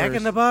gets out Jack first.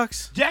 in the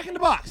Box? Jack in the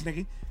Box,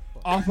 nigga.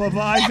 Off of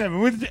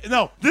I-7.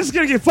 No, this is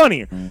going to get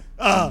funnier.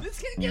 I'm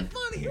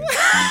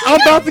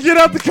about to get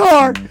out the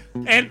car,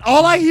 and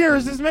all I hear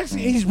is this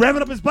Mexican. He's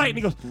revving up his bike, and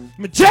he goes,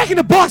 Jack in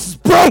the Box is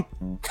broke.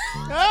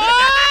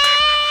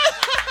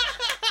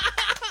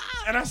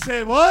 And I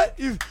said, what?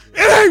 It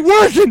ain't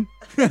working.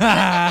 What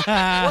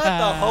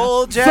the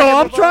whole Jack So in the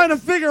I'm Box? trying to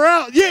figure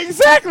out. Yeah,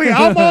 exactly.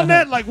 I'm on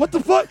that. Like, what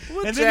the fuck?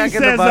 And then Jack he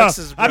in the says, Box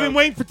is I've been broke.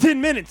 waiting for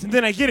 10 minutes. And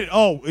then I get it.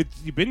 Oh,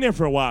 you've been there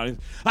for a while.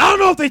 I don't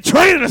know if they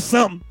traded or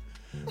something.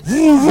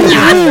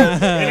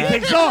 And he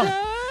takes off.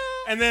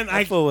 And then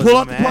I fool was pull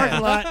up the mad.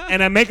 parking lot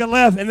and I make a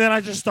left, and then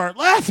I just start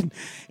laughing.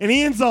 And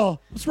Ian's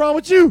all, "What's wrong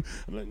with you?"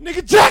 I'm like,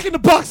 "Nigga, Jack in the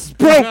Box is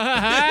broke."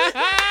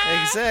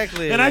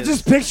 Exactly. And it I is.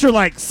 just picture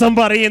like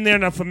somebody in there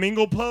in a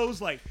flamingo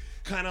pose, like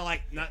kind of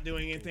like not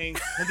doing anything.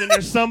 And then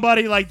there's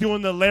somebody like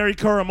doing the Larry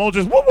Kuramow,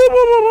 just woo, woo,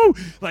 woo, woo, woo,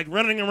 like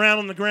running around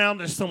on the ground.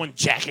 There's someone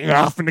jacking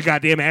off in the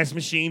goddamn ass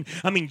machine.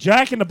 I mean,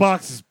 Jack in the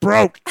Box is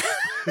broke.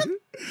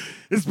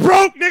 It's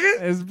broke,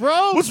 nigga. It's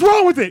bro. What's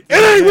wrong with it? It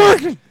ain't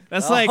working.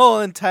 That's the like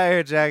whole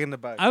entire Jack in the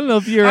Box. I don't know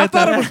if you're I at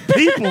thought that. it was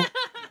people.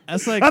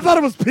 That's like I thought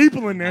it was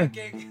people in there.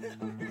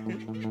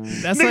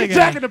 that's Nigga, like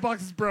Jack in the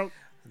Box is broke.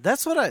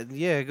 That's what I.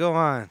 Yeah, go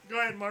on. Go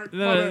ahead, Mark.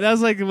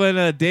 that's like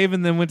when Dave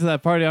and them went to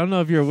that party. I don't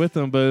know if you were with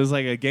them, but it was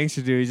like a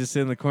gangster dude. He's just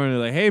sitting in the corner,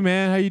 like, "Hey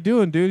man, how you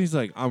doing, dude?" He's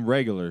like, "I'm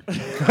regular." What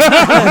does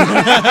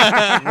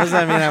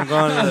that mean? I'm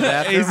going to the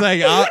bathroom. He's like,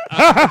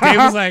 Dave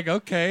was like,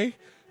 "Okay."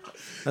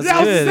 That's Yeah, I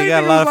was good. the He same got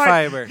a thing, lot he of was like,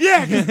 fiber.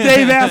 Yeah, because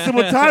Dave asked him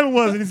what time it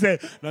was, and he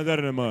said, "Not that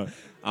in the mud."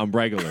 I'm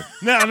regular.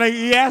 No, like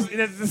he asked.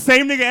 The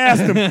same nigga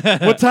asked him,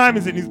 "What time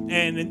is it?"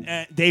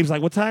 And Dave's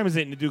like, "What time is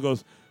it?" And the dude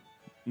goes,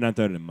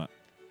 "9:30 in the mud."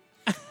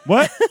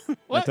 What?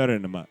 9:30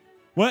 in the mud.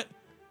 What?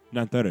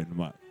 9:30 in the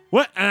mud.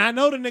 What? And I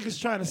know the nigga's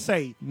trying to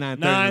say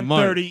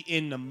 9:30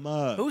 in the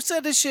mud. Who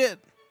said this shit?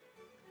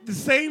 The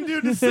same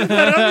dude that said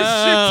that other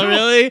shit too.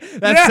 Really?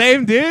 That Yeah.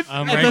 same dude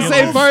I'm at the regular.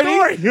 same party?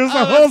 Story. It was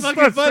Oh, a whole that's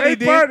fucking story. funny, Same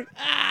dude. party.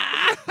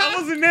 I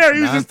wasn't there.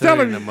 He was just 9:30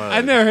 telling in the me. mud.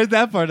 I never heard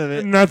that part of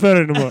it.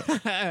 9:30 in the mud.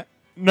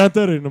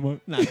 9:30 in the mud.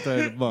 Not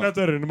 30 bucks.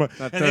 9:30 in the mug.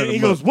 Not And 30 then in he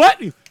the goes, "What?"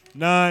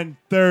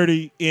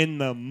 9:30 in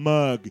the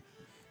mug.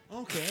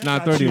 Okay. I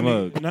Not got 30 you,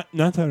 mug. nigga.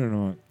 Not 30 in the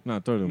mug.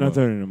 Not 30 Not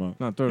 30 in the mug.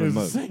 Not 30 It's the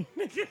bucks. same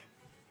nigga.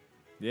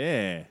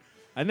 Yeah.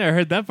 I never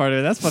heard that part of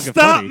it. That's fucking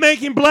Stop funny.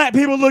 making black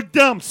people look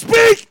dumb.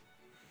 Speak.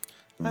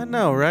 I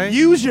know, right?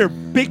 Use your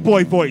big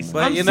boy voice.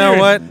 But I'm you know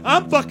serious. what?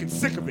 I'm fucking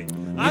sick of it.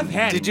 I've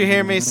had Did it. you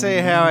hear me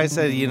say how I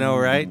said, you know,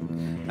 right?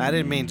 I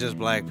didn't mean just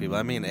black people.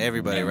 I mean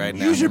everybody right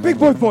now. Use your big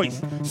boy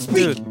voice.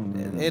 Speak.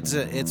 Dude,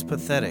 it's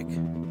pathetic.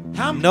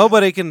 How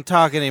Nobody can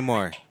talk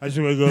anymore. I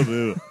should go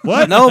to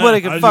what?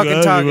 Nobody can I should fucking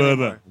go talk to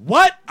anymore.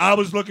 What? I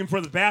was looking for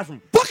the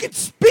bathroom. Fucking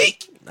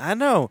speak. I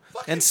know.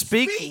 Fucking And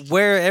speak speak.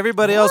 where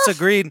everybody else What?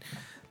 agreed.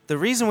 The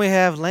reason we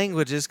have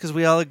language is because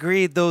we all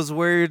agreed those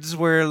words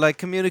were like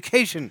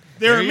communication.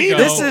 They're There you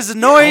amenable. go. This is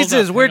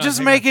noises. Hold We're on, just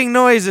hang on. making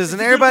noises, and It's a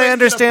good everybody way to get a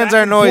understands back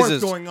our and forth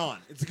noises. going on.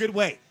 It's a good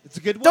way. It's a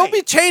good way. Don't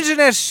be changing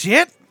that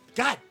shit.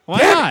 God. Why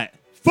damn not? it.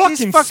 Fucking,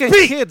 These fucking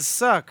speak. kids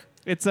suck.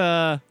 It's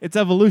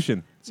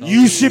evolution.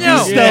 You should No.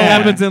 be stoned. Yeah, it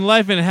happens in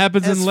life and it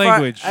happens in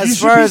language. as you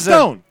far should be as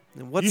stoned.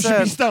 what's you should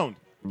that? be stoned.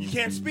 You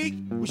can't speak,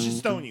 we should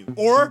stone you.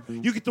 Or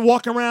you get to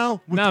walk around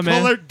with Nah,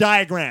 man. colored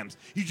diagrams.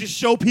 You just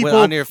show people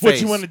on your what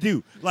face. you want to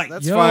do. Like,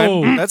 That's Yo.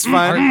 fine. That's Are,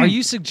 fine. are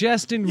you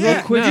suggesting yeah,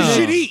 real quick? you No.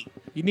 should eat.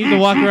 You need to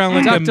walk around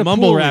like Dr. them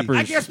mumble Pooley. rappers.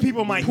 I guess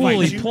people might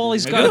Paulie, fight you.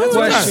 Paulie's Maybe got a that's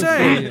what I'm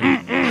question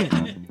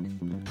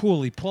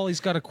for you. Paulie's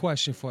got a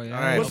question for you. All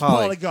right, What's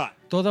Polly. Paulie got?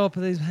 Throw up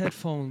these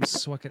headphones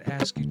so I could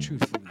ask you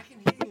truthfully. I can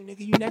hear you,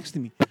 nigga. You next to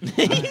me.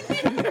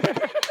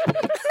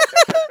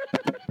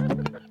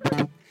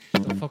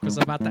 What the fuck was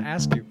I about to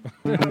ask you?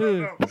 I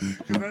don't know,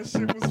 because that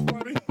shit was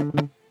funny.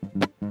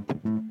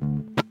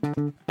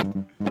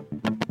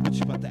 What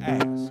you about to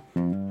ask?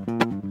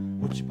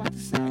 What you about to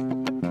say?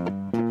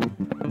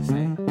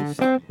 Say.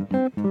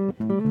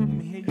 Let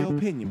me hear your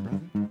opinion,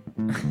 brother.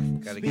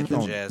 Gotta Speak get the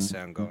on it. jazz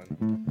sound going.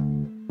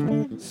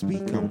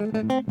 Speak on it.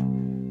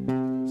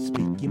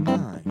 Speak your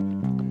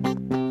mind. Let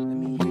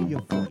me hear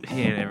your voice.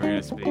 He ain't ever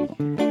gonna speak.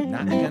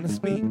 Not gonna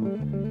speak.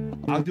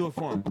 I'll do it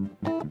for him.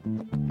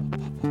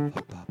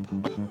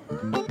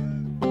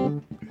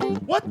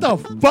 What the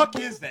fuck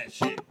is that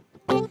shit?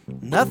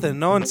 Nothing.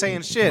 No one's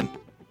saying shit.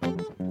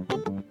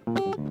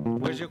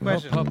 Where's your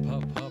question? Hup,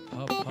 hup, hup,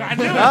 hup, hup. I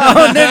knew it.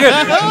 Oh,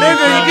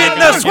 nigga, you getting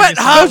the sweat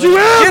hop. Don't you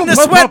ever Get in the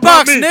pump sweat up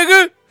box, on me.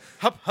 nigga.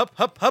 Hup, hup,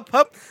 hup, hup,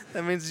 hup.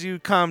 That means you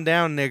calm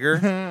down,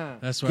 nigger.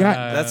 That's what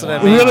God, that's what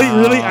I mean.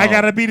 Really? I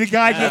gotta be the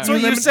guy. That's getting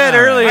what you limit- said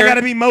earlier. I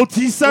gotta be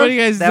Motisa. What are you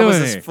guys That doing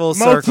was a here? full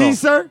circle.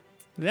 Motisa?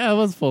 Yeah, it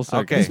was full circle.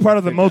 Okay. He's part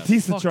of the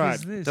Motisa fuck tribe.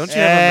 is this? Don't you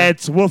have a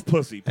It's wolf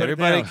pussy. Put it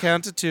Everybody down.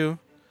 count to two.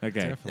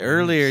 Okay.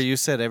 Earlier, you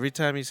said every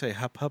time you say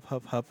hup, hup,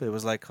 hup, hup, it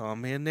was like calling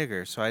me a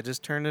nigger. So I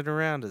just turned it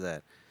around to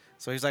that.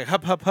 So he's like,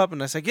 hup, hup, hup.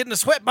 And I said, get in the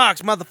sweat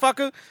box,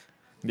 motherfucker.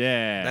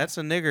 Yeah. That's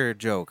a nigger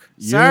joke.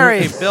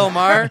 Sorry, Bill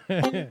Maher.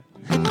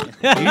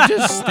 you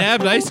just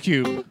stabbed Ice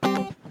Cube.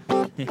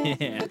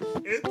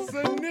 It's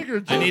a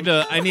nigger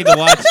joke. I need to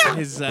watch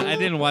his. I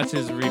didn't watch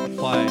his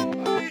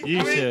reply.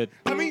 You should.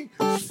 I mean,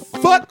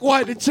 fuck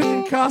why the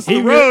chicken cost the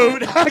He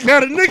road. I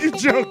got a nigga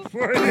joke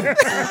for you.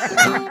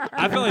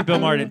 I feel like Bill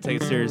Maher didn't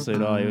take it seriously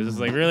at all. He was just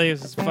like, really? It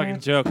was just a fucking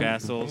joke,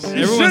 assholes.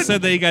 Everyone should-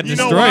 said that he got you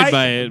know destroyed why?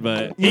 by it,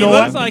 but You He know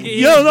looks what? like he-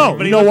 you don't know.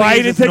 but You he know looks why like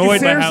he he's didn't take it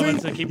annoyed by how seriously?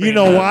 much they keep You bringing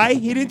know it up. why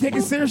he didn't take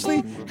it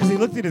seriously? Because he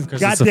looked at his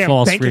 'Cause it's a goddamn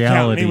false bank account and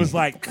reality. he was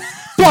like,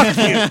 "Fuck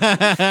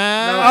you!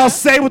 I'll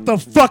say what the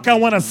fuck I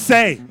want to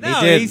say. No,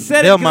 He did. he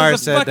said Bill it 'cause Maher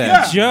it's a said fucking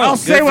that. joke. I'll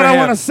say Good what for I him.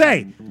 want to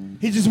say."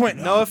 He just went,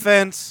 No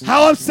offense.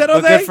 "How upset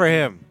are But they?" good for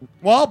him.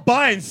 Well, I'll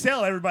buy and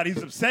sell everybody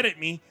who's upset at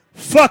me.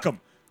 Fuck them.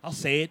 I'll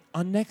say it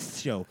on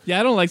next show. Yeah,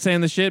 I don't like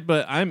saying the shit,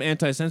 but I'm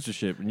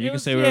anti-censorship, and you can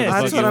say Yeah, whatever the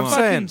that's fuck what you I'm want.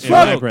 saying. In Fuck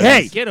my it. presence.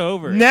 Hey, Get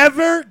over it.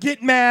 never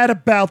get mad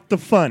about the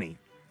funny.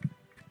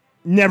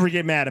 Never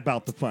get mad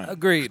about the funny.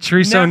 Agreed.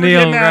 Patrice Never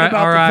O'Neal, get mad about the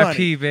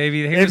R.I.P.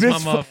 baby. He If was my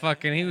it's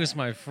motherfucking. He was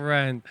my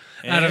friend.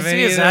 Yeah. Out of See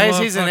any his of them eyes,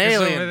 he's an motherfuckers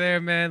alien. over there,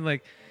 man.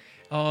 Like,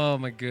 oh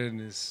my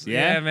goodness.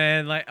 Yeah?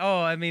 Man. Like,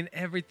 oh, I mean,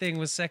 everything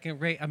was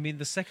second rate. I mean,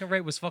 the second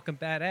rate was fucking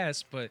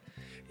badass, but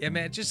yeah,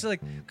 man, just like,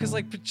 cause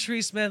like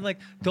Patrice, man, like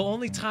the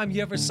only time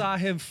you ever saw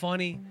him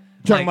funny.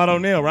 Talking like, about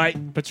O'Neal,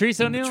 right?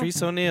 Patrice O'Neal?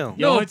 Patrice O'Neal.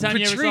 The only time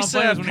you ever Patrice,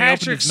 saw him play was when he opened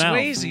Patrick his mouth.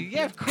 Swayze.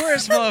 Yeah, of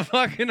course,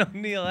 motherfucking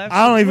O'Neal. Absolutely.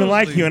 I don't even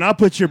like you, and I'll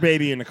put your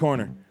baby in the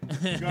corner.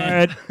 Go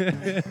ahead.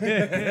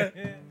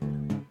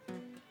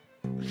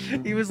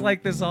 He was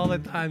like this all the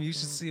time. You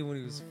should see him when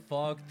he was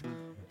fucked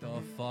the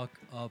fuck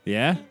up.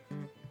 Yeah?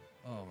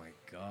 Oh my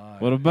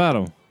god. What about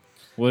him?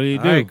 What did he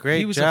All do? right, great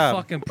He was job. a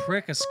fucking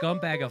prick, a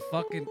scumbag, a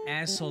fucking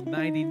asshole.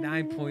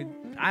 99 point.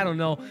 I don't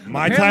know.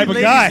 My Apparently type of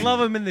ladies guy.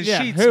 Love him in the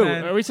Yeah, sheets, who?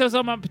 man. Are we still talking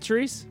about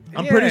Patrice?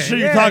 I'm pretty sure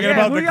you're talking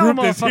about Who the y'all group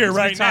that's here motherfuckers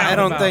right be talking now. I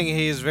don't about? think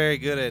he's very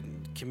good at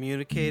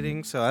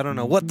communicating, so I don't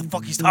know what the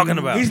fuck he's talking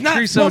about. He's not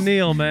Patrice supposed-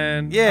 O'Neal,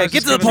 man. Yeah, I was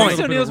get just to the giving him a point.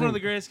 little Patrice bit O'Neal's of one of the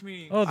room. greatest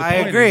comedians. Oh, the I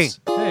point agree. is-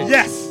 hey.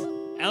 Yes.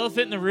 Elephant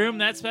in the Room,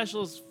 that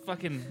special is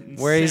fucking insane.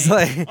 Where he's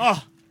like,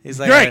 Oh, he's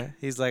like, great.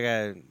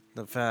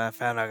 I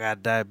found I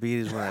got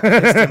diabetes when I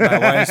pissed in my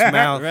wife's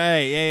mouth. Right,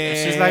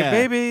 yeah. She's like,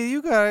 baby,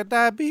 you got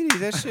diabetes.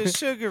 That shit's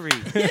sugary.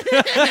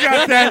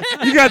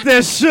 You got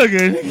that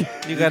sugar.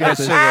 You got that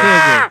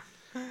sugar.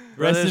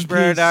 Rest in peace.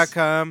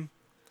 Brothersprayer.com.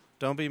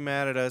 Don't be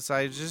mad at us.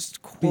 I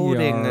just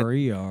quoting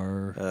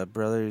B-R-E-R.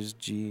 Brothers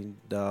G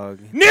Dog.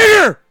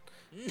 Nigger!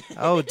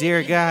 Oh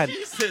dear God,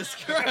 Jesus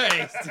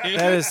Christ, dude.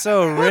 that is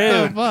so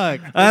rude.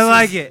 Fuck. I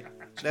like it.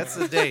 That's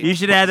the date. You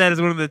should add that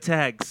as one of the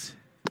tags.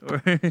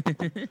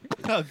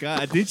 Oh,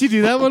 God. Did you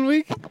do that one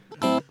week?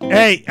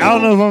 Hey, I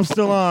don't know if I'm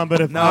still on,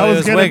 but if No, I it was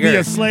was going to be Wigger.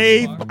 a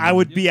slave, I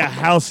would be a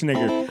house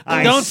nigger.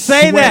 I Don't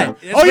say swear.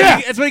 that. That's Oh, what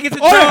yeah. That's what he gets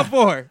in Oh, trouble yeah.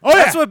 for. Oh, yeah.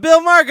 That's what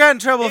Bill Maher got in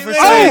trouble for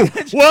saying.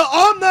 Oh, well,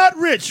 I'm not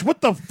rich.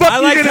 What the fuck I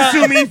you like gonna how-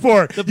 sue me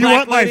for? the You black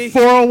want my lady-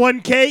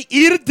 401k?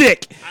 Eat a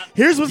dick.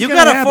 Here's what's You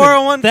gonna got a happen.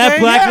 401k? That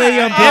black lady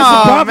on It's business. a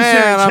Oh, profit man,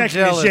 sharing I'm check and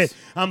jealous. shit.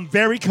 I'm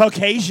very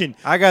Caucasian.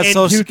 I got in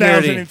Social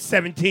Security.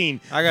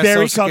 2017. I got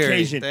very Social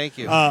Security. Caucasian. Thank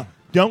you.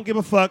 Don't give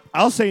a fuck.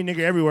 I'll say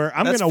nigger everywhere.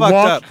 I'm That's gonna fucked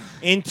walk up.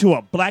 into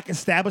a black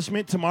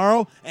establishment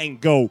tomorrow and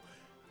go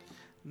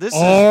This is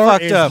or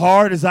fucked as up.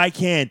 hard as I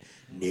can.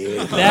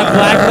 That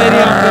black lady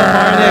on Bill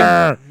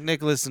Maher.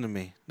 Nick, listen to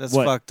me. That's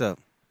What? fucked up.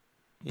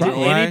 You Did know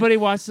why? anybody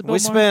watch the Bill We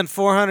Maher? spent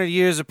 400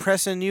 years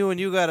oppressing you, and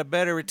you got a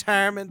better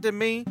retirement than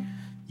me.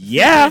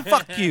 Yeah,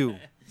 Fuck you.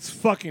 it's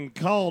fucking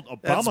called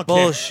That's Obamacare.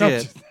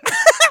 bullshit.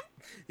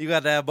 You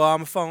got that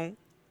Obama phone?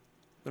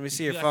 Let me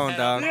see your phone,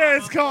 dog. Yeah,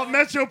 it's called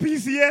Metro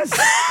PCS.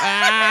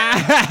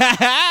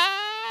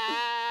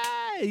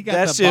 You got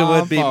That the shit would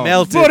bomb be phone.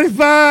 melted.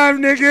 45,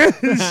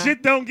 nigga. This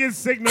shit don't get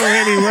signal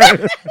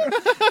anywhere.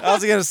 I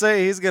was gonna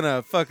say he's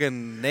gonna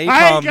fucking I ain't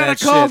napalm got a that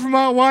call shit. from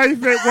my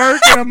wife at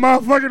work in a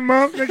motherfucking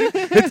month,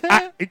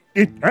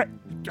 nigga.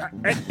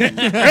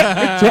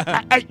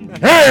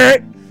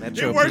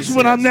 Metro It works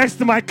when PCS. I'm next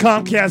to my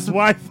Comcast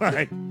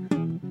Wi-Fi.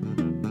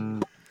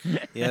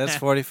 Yeah, that's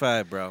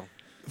 45, bro.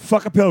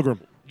 Fuck a pilgrim.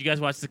 You guys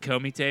watch the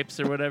Comey tapes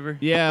or whatever?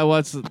 Yeah,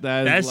 what's that?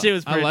 That shit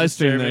was I pretty live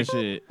streamed that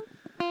disturbing. shit.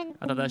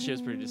 I thought that shit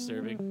was pretty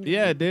disturbing.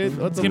 Yeah, dude.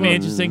 What's It's gonna be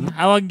interesting.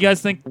 How long you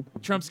guys think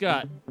Trump's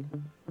got?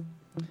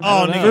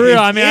 Oh, know. nigga. For real,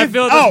 I mean, I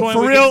feel at this point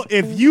for we real,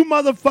 if you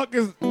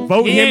motherfuckers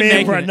vote He him ain't in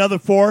making for it. another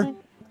 4,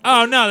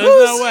 Oh no, there's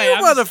Who's no way. you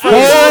I'm just-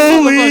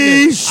 motherfuckers?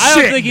 holy shit. I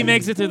don't think he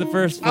makes it to the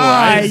first 4.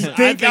 I just-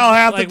 think I'll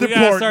have to like, we gotta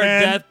deport, start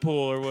man. death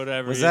pool or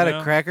whatever. Was you that know?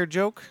 a cracker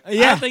joke? I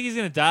don't think he's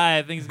gonna die.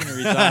 I think he's gonna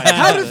resign.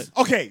 How does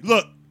okay?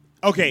 Look,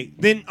 okay.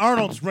 Then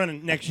Arnold's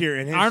running next year,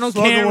 and his Arnold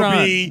slogan can't will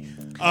run. be.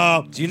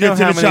 Do you know "Get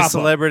to how the many chopper."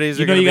 celebrities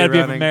You are know gonna you gotta be be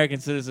an running? American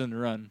citizen to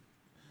run.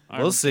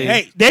 We'll see.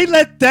 Hey, they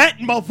let that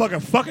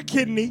motherfucker fuck a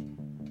kidney,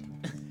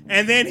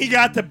 and then he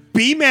got to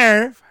be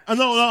mayor. Oh,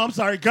 no, I'm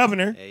sorry,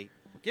 governor. Hey,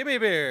 give me a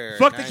beer.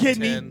 Fuck the 9,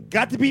 kidney, 10.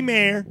 got to be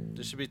mayor.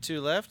 There should be 2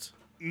 left.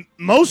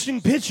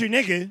 Motion picture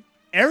nigga.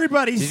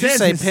 Everybody Did you says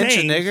say his pinch a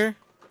sayings. nigger?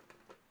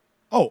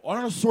 Oh,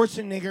 Arnold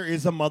Schwarzenegger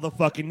is a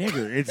motherfucking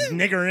nigger. It's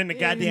nigger in the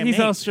goddamn He's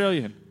name.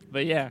 Australian,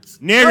 but yeah.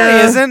 Nigger. No, he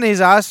isn't.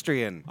 He's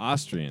Austrian.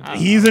 Austrian.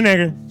 He's a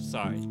nigger.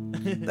 Sorry,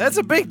 That's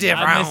a big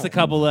difference. I missed a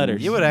couple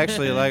letters. You would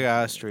actually like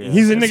Austria.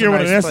 He's a That's nigger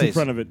with nice an S in place.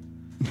 front of it.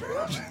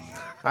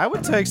 I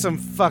would take some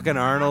fucking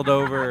Arnold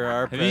over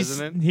our Have you s-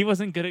 president. he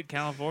wasn't good at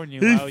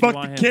California. He Why would you fucked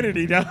want him?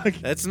 Kennedy, dog.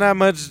 That's not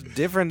much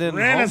different than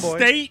Ran a Homeboy.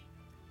 state,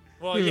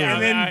 Well, yeah,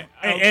 And then-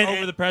 and-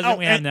 over the president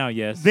we oh, have and now,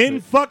 yes. then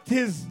but- fucked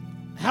his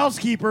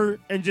housekeeper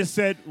and just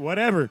said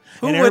whatever.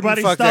 Who and wouldn't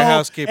everybody fuck their stalled.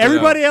 housekeeper,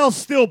 Everybody else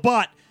still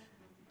bought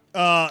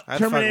I'd fuck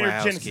Terminator my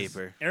Genesis.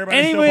 housekeeper. Everybody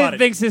still Anyone bought that it.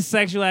 thinks his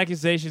sexual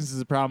accusations is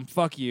a problem,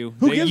 fuck you.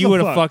 Who gives you a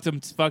would have fuck?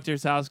 fucked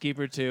his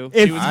housekeeper too.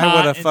 If- She was I hot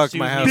would've and fucked she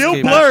my was housekeeper.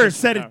 Bill housekeeper. Blur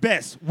said it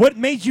best. What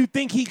made you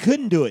think he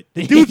couldn't do it?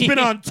 The dude's been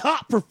on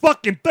top for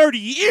fucking 30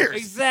 years.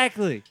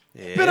 Exactly.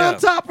 Yeah. Been on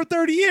top for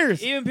 30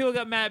 years. Even people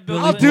got mad. Bill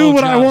I'll Clinton- do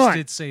what I Blowjobs want.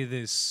 did say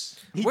this.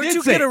 He Where'd did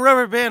you say get a it.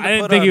 rubber band to I put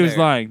didn't think on he was there?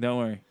 lying. Don't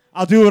worry.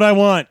 I'll do what I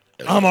want.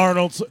 I'm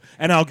Arnold,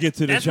 and I'll get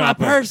to the That's my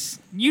chopper. purse.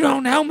 You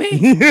don't know me.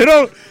 You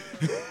know,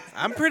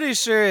 I'm pretty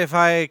sure if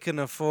I can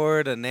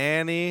afford a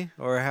nanny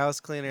or a house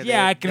cleaner,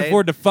 Yeah, I can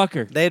afford to fuck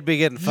her. They'd be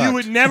getting fucked. you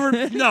would never.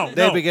 No,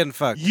 They'd no. be getting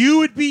fucked. You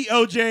would be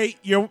OJ.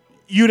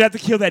 You'd have to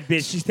kill that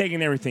bitch. She's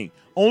taking everything.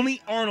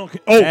 Only Arnold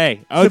could. Oh,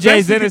 Hey,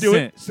 OJ's Sylvester could do it.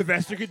 innocent.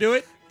 Sylvester could do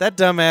it. That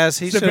dumbass,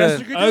 he should Sylvester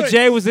have. could do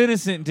it. OJ was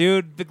innocent,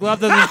 dude. The glove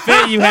doesn't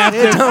fit. You have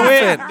It to don't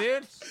win, fit.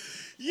 dude.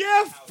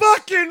 Yeah,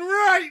 fucking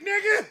right,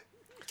 nigga.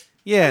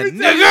 Yeah, Let me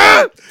tell you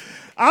nigga. what.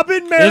 I've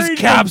been married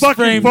for cops fucking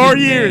framed 4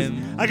 you, years.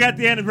 man. I got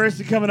the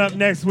anniversary coming up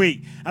next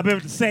week. I've been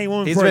with the same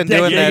woman He's for a been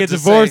doing decade. that You get to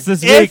divorced say-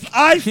 this week. If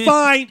I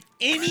find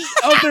any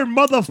other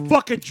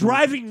motherfucker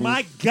driving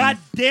my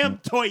goddamn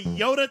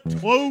Toyota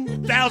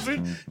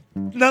 2000,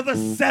 another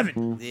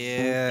 7.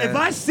 Yeah. If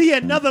I see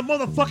another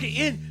motherfucker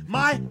in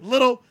my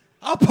little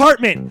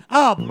apartment,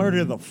 I'll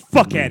murder the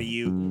fuck out of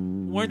you.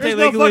 Weren't There's they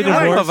no legally fucking I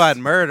don't know divorced? if I'd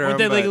murder Weren't him,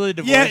 they but- legally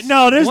divorced? Yeah,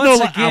 no, there's Once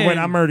no. again,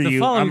 I murder the you.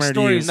 I following murder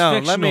story you. is No, let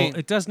fictional. me-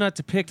 It does not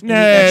depict No,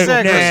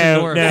 Exactly.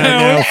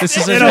 no. This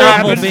is a It'll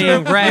novel happen. being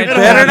It'll read. happen.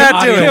 Better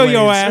not do it. Kill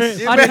your ass.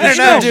 You Audio better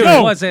show not do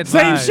it. was Same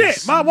advised.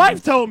 shit. My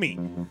wife told me,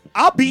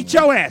 I'll beat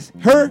your ass.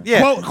 Her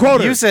Yeah.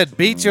 quote her. You said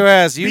beat your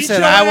ass. You Beat said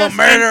your I will ass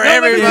murder and don't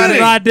let me It's everybody.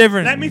 a lot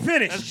different. Let me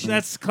finish.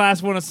 That's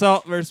class 1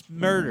 assault versus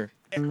murder.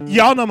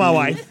 Y'all know my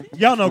wife.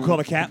 Y'all know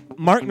Color Cap.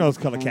 Mark knows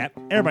Color Cap.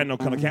 Everybody know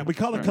Color Cap. We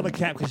call her Color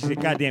Cap because she's a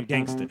goddamn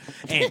gangster.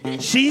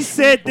 And she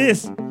said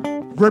this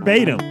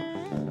verbatim.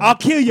 I'll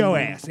kill your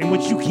ass. And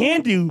what you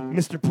can do,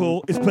 Mr.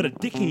 Poole, is put a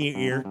dick in your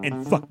ear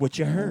and fuck what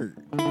you heard.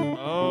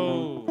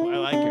 Oh, I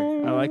like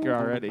her. I like her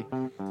already.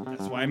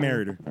 That's why I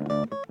married her.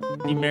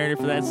 You married her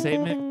for that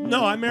statement?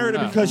 No, I married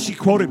her Oh. because she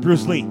quoted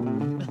Bruce Lee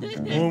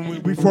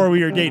before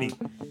we were dating.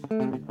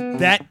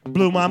 That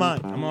blew my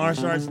mind. I'm an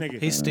martial arts nigga.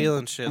 He's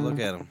stealing shit. Look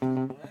at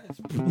him.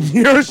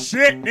 Your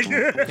shit, He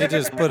nigga.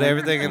 just put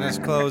everything in his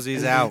clothes.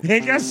 He's out.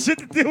 Ain't got shit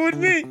to do with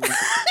me.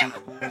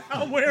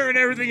 I'm wearing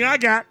everything I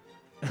got.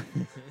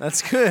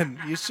 That's good.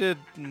 You should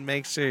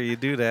make sure you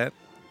do that.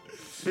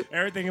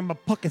 Everything in my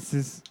pockets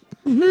is.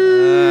 All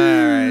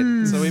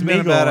right. So we've been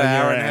Smeagol about an on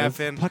your hour and a ass. half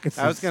in. Pockets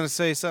I was is- going to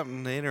say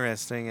something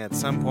interesting at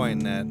some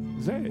point in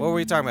that. What were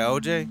we talking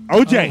about? OJ?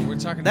 OJ. we're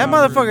talking That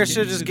about motherfucker we're should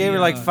getting just to gave the, her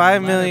like $5 latter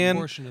million.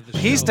 portion of the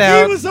He's show.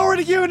 down. He was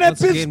already giving that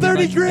Once again, bitch we'd 30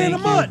 like to grand a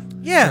thank you. month.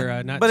 Yeah.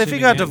 For, not But if he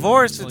tuning got in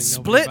divorced, and it's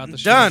telling nobody split about the and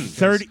show done. because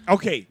 30.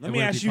 Okay, it let me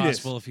wouldn't ask be you this.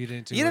 possible if you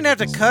didn't. You didn't have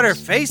to cut her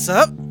face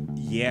up.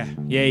 Yeah.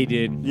 Yeah, he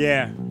did.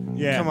 Yeah.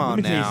 Yeah. Come on Let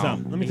me tell you now.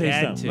 something. Let me He tell you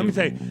had something. to. Let me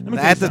tell you. Let me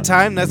tell you At the something.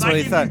 time, that's If what I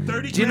he give thought. you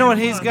 30 Do you know what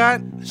grand a he's month,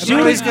 got? If Do you know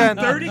I what he's give you got?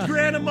 30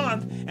 grand a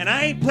month, and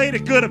I ain't played a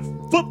good of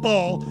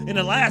football in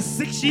the last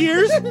 6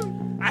 years.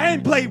 I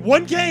ain't played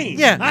one game.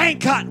 Yeah. I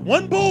ain't caught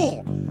one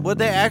bull. Would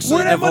they actually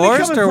Where that money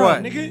divorced coming or from,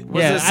 what? nigga?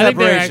 Was Yeah, it I think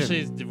they're separation?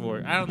 actually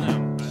divorced. I don't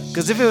know.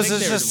 Because if it was I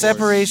think just they a were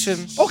divorced.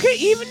 separation, Okay,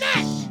 even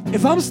that.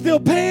 If I'm still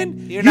paying,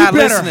 You're you not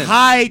better listening.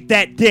 hide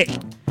that dick.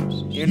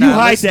 you're You not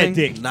hide listening. that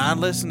dick. Not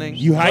listening.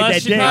 You hide Plus,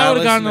 that she dick. probably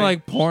would have gone to listening.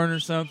 like porn or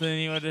something.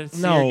 You would have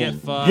seen No, her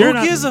get fucked. you're Who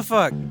not- gives a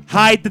fuck?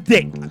 Hide the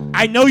dick.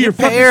 I know you're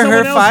pay fucking her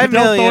someone else, $5 but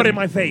don't throw million. it in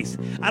my face.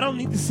 I don't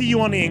need to see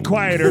you on the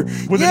Inquirer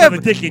with Yeah, another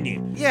but- dick in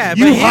you. Yeah,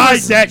 You but he hide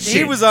was- that he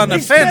shit. was on the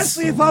fence.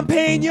 Especially if I'm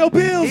paying your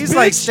bills. He's bitch.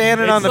 like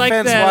standing on It's the like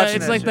fence that. watching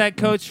It's that like shit. that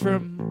coach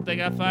from that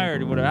got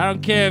fired or whatever. I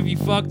don't care if you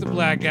fuck the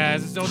black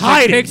guys. Just don't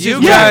Hide take it. pictures. You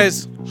with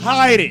guys,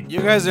 Hide it. you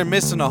guys are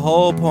missing a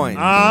whole point.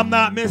 I'm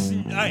not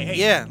missing. Hey,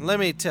 Yeah, let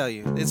me tell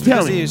you. It's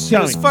Tell because me, she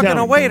tell was me, fucking tell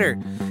a me. waiter.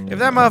 If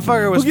that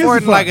motherfucker was gives a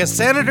sporting fuck? like a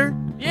senator,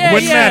 Yeah,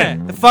 Wouldn't yeah.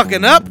 matter.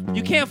 fucking up,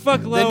 You can't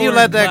fuck lower. then you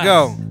let in that class.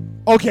 go.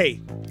 Okay.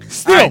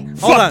 Still, All right, hold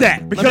fuck on. that.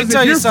 Let me Because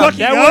tell if you you're something.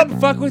 fucking That up,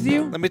 wouldn't fuck with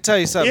you. Let me tell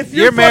you something. If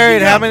you're You're married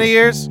fucking how up- many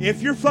years?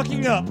 if you're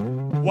fucking up,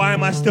 why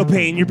am I still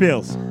paying your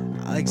bills?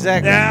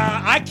 Exactly.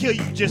 Nah, I kill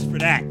you just for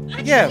that.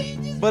 Yeah,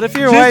 but if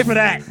your Just wife, for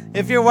that.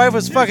 if your wife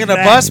was fucking a for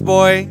that. bus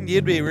boy,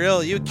 you'd be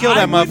real. You'd kill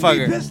that I wouldn't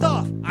motherfucker. be pissed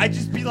off. I'd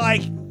just be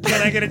like,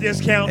 can I get a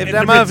discount? If at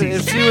that the motherfucker,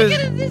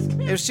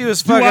 Ritzies? if she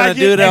was Do fucking I a get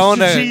dude that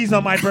owned extra a, cheese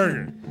on my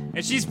burger?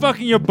 And she's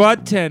fucking your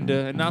bud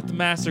tender and not the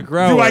master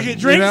grower. Do I get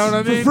drinks You know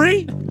what I mean? for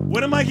free?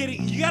 What am I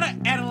getting? You gotta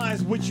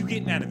analyze what you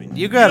getting out of it.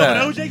 You gotta-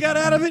 know what OJ got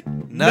out of it?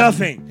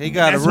 Nothing. He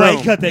got That's a room. why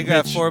he cut that He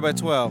got bitch.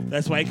 4x12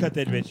 That's why he cut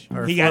that bitch.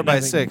 or he got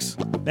 4x6.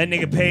 nothing. That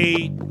nigga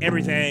paid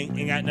everything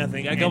and got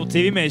nothing. Got a couple And-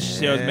 TV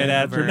shows made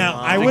after. very Now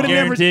long. I would have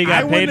never. guarantee he got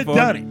I wouldn't paid have for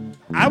done it.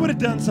 it. I would have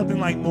done something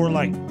like more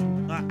like.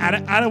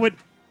 I would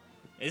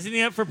Isn't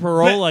he up for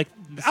parole? But like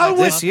I would-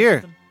 This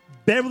year.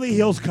 Beverly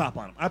Hills Cop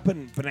on him. I put a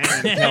banana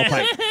in your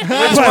tailpipe. Which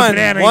I put a one?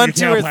 banana in 1, your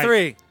 2, or tailpipe.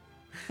 3?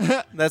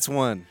 That's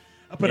one.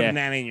 I put a Yeah.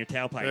 banana in your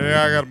tailpipe.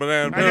 I got a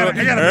banana. I got a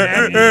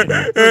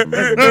banana.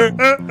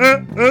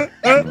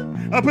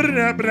 I put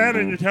a banana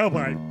in your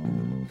tailpipe.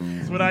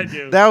 That's what I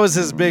do. That was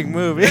his big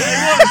movie.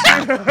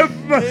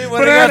 But He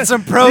went and got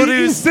some He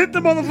produce. sent the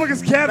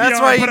motherfuckers caviar. That's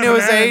why and you put knew it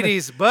them was in the there.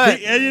 80s.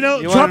 But You know,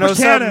 you want to know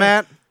something,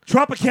 Matt?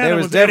 Tropicana There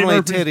was was Eddie definitely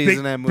Murphy's titties big,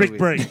 in that big movie.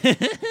 break.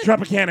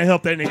 Tropicana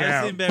helped that nigga I've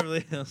out. seen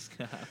Beverly Hills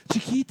Cop.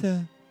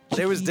 Chiquita.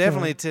 There was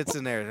definitely tits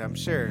in there, I'm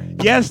sure.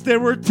 Yes, there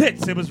were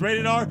tits. It was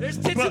rated R. There's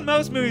tits But in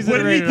most movies What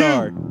that are did he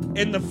rated do R.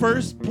 in the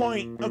first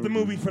point of the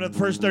movie for the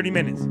first 30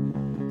 minutes?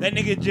 That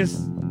nigga just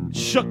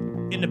shook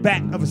in the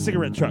back of a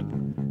cigarette truck.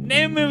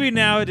 Name a movie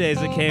nowadays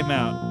that came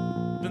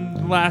out in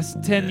the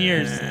last 10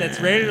 years that's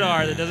rated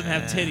R that doesn't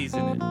have titties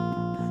in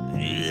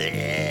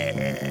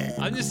it.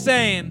 I'm just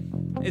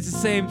saying, it's the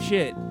same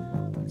shit.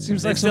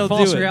 Seems They like still some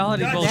false do it.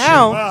 reality bullshit.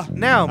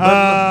 Now,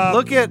 but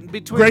look at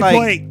between Grateful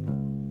like Eight.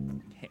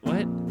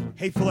 What?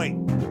 Hateful Eight.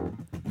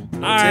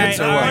 Alright,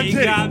 or what? you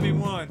Titty. got me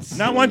once.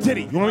 Not one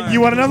titty.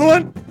 You want another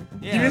one?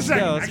 Yeah, Give me a let's second.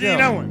 go, I'll let's give you go.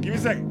 another one. Give me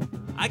a second.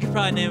 I could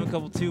probably name a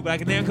couple too, but I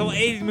could name a couple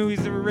 80s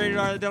movies that were rated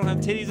R that don't have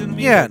titties in them.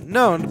 yeah, either.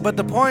 no, but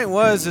the point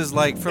was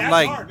like from That's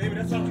like hard, baby.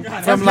 That's all I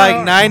got. from That's like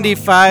hard.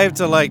 95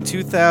 to like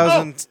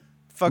 2000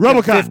 fucking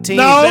RoboCop. 15.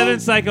 No. Seven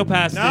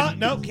Psychopaths. No, didn't-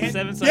 no, can't-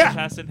 Seven yeah.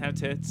 Psychopaths didn't have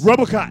tits.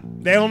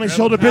 RoboCop. They only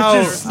showed the Oh,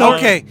 bitches. snorting.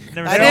 okay.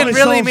 Never I saw didn't it.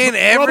 really Shows mean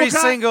every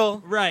RoboCop?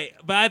 single. Right,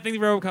 but I think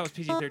the RoboCop was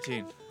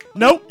PG-13.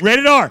 Nope.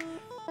 Rated R.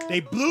 They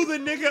blew the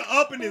nigga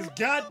up in his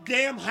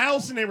goddamn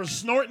house and they were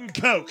snorting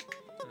coke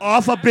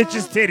off a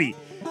bitch's titty.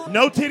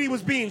 No titty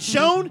was being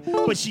shown,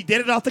 but she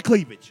did it off the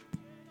cleavage.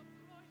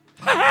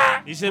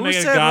 You should Who make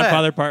a said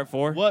Godfather Part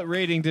 4. What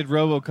rating did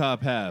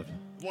RoboCop have?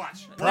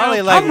 Watch.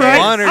 Probably like I'm right.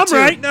 one or I'm two.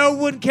 right. No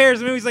one cares.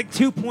 The movie's like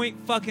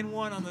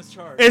 2.1 on this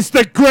chart. It's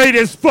the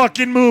greatest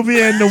fucking movie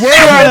in the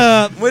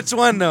world. Which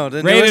one though?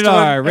 The Rated newest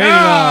R. one? Rated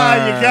Ah,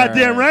 R. you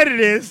goddamn right it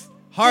is.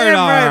 Hard Damn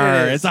R.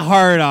 right it is. It's a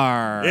hard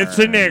R. It's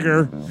a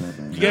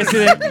nigger. You guys see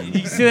that?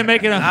 You see them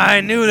making a?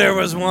 I knew there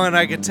was one.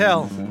 I could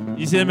tell.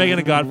 You see them making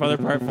a Godfather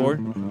Part 4?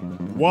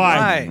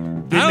 Why? Why?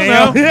 Did I they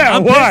don't know. Yeah,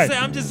 I'm why?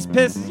 Pissed, I'm just as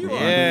pissed as you are.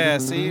 Yeah,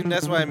 see,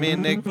 that's why me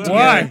and Nick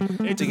Why?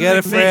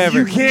 together forever.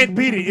 You can't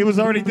beat it. It was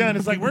already done.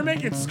 It's like we're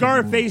making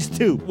Scarface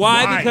 2.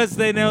 Why? Because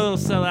they know it'll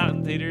sell out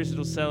in theaters.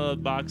 It'll sell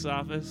at box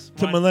office.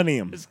 to Why-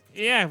 Millennium. It's-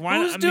 Yeah, why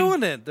Who's not? I mean,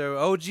 doing it? The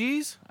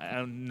OGs? I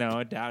don't know.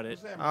 I doubt it.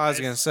 Oh, I was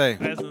gonna say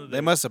That's- they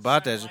must have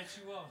bought that.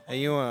 Hey,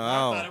 you want?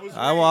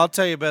 I'll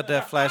tell you about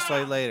that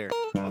flashlight later.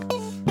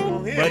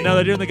 But no,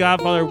 they're doing the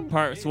Godfather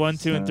parts 1,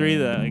 2, and 3.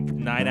 The like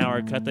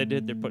 9-hour cut they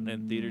did. They're putting it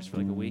in theaters for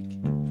like a week.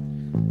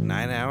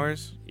 9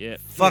 hours? Yeah.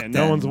 Fuck Yeah, that.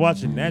 no one's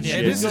watching that Hey,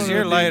 shit. this is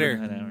your lighter.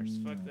 9 hours.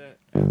 Fuck that.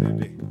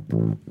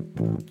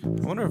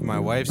 I wonder if my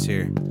wife's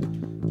here.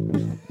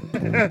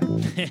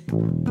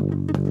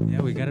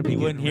 Yeah, we gotta be. You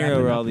wouldn't getting hear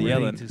over wrapping all up, the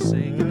ready yelling. To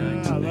say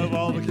goodnight I to love Nick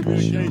all the and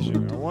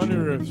communication. I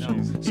wonder if she's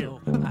here.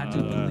 So I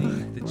do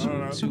believe that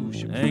you two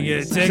should. I didn't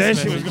get a please text Said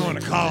she message. was going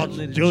to college.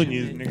 Little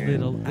Juniors, shit, nigga.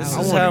 little This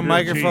hour. is want how a grilled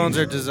microphones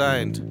cheese. are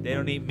designed. They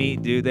don't eat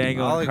meat, dude. They ain't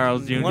going I'll- to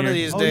Carl's Jr. One of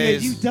these Oh, yeah,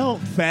 days. you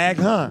don't, fag,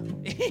 huh?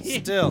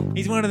 Still.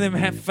 He's one of them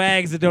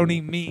fags that don't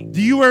eat meat.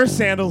 Do you wear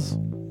sandals?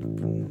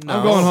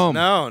 No, going home.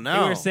 No, He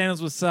no. wears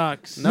sandals with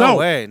socks. No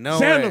way, no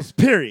Sandals,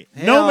 period.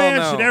 Hell no man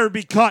no. should ever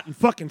be caught in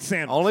fucking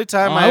sandals. Only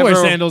time I I wear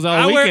ever sandals all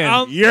I wear- weekend.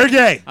 I'll- You're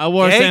gay. I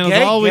wore Gay, sandals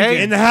gay, all gay.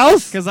 weekend. In the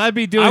house? Because I'd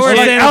be doing I wear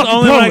shit sandals out in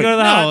only when I public. go to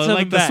the hot no, tub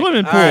like and the back.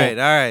 swimming All pool. right,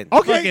 all right.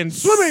 Okay, Fucking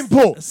swimming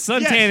pool.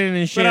 suntanning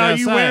and shit But are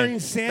you outside. wearing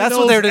sandals That's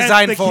what they're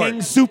designed at the for.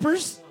 King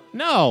Supers?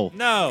 No.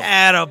 No.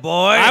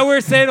 Attaboy. I wear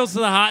sandals to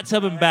the hot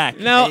tub and back.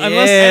 No, Yeah.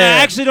 unless And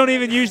I actually don't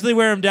even usually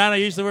wear them down. I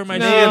usually wear my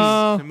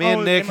No. jeans. Me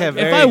and Oh, Nick am I- have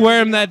if if very. I wear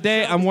them that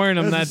day, I'm wearing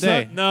them that This is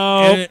day.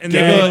 No. And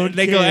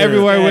they go Gay.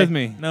 everywhere Gay. with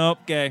me. Nope,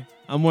 gay.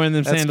 I'm wearing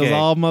them That's sandals gay.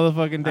 all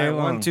motherfucking All day right,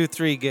 long. 1, 2,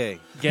 3, gay.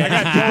 Gay. I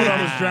got told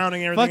I was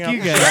drowning everything Fuck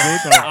you out.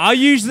 guys, I'll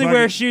usually Fuck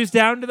wear it. shoes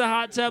down to the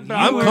hot tub, but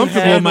I'm I'll wear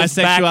comfortable in my sandals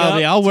back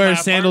sexuality. up I'll to wear my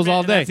sandals all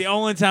apartment, and day. That's the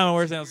only time I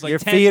wear sandals. Like Your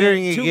 10 feet are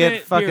minutes, gonna 2 get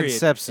minute fucking period.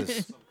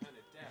 sepsis.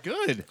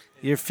 Good.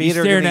 Your feet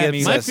are staring gonna at get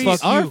me My like, sepsis. feet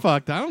fuck are you.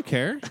 fucked. I don't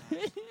care.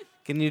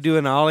 Can you do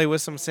an ollie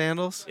with some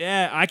sandals?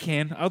 Yeah, I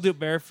can. I'll do it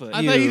barefoot.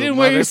 I thought you You didn't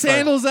wear your motherfucker.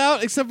 sandals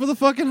out except for the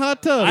fucking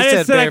hot tub. I said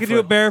just said I could do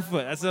barefoot. it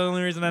barefoot. That's the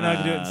only reason I know I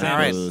can do it in All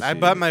sandals. right, I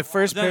bought my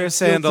first Done pair it of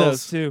steel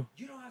toes, sandals, too.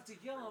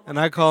 and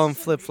I call them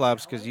flip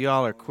flops because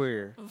y'all are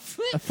queer.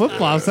 Flip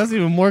flops. That's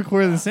even more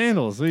queer than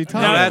sandals. What are you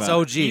talking No, about? that's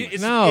OG.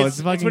 No, it's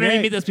fucking whenever you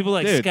gay. meet those people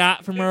like Dude.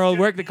 Scott from our old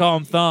work, they call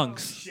them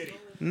thongs.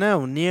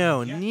 No.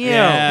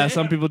 Yeah,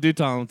 some people do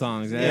call them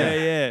tongs. Yeah,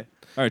 yeah.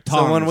 Or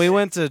tongs. So when we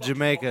went to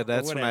Jamaica,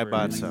 that's when I whatever.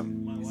 bought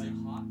some.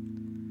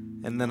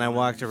 And then I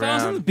walked If I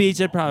was on the around.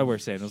 beach, I'd probably wear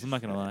sandals. I'm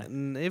not gonna lie.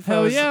 And if I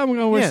Hell was- yeah, I'm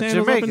gonna wear yeah,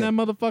 sandals up in Jamaica. that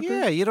motherfucker.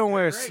 Yeah, you don't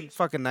wear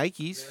fucking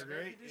Nikes.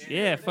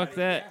 Yeah, fuck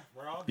that.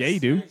 Yeah, you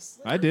do.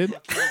 I did.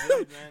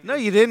 No,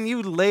 you didn't.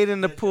 You laid in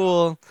the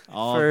pool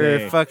All for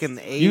day. fucking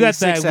 86 You got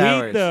that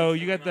hours. weed though.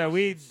 You got that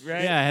weed,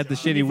 right? Yeah, I had the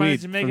Did shitty you find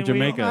weed Jamaican from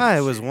Jamaica. Ah,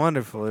 it was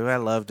wonderful. I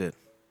loved it.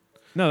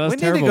 No, that's We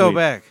need terrible to go weed.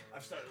 back.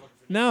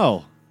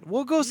 No.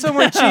 We'll go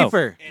somewhere No.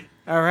 cheaper.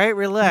 All right,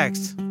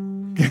 relax.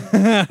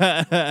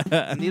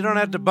 And you don't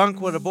have to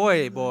bunk with a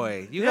boy.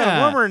 You got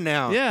Yeah. a woman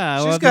now. Yeah,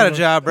 She's well, got a the-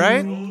 job,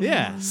 right?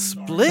 Yeah.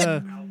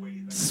 Split.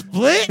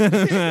 Split?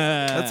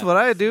 That's what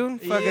I do.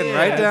 Fucking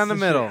right down the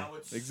middle.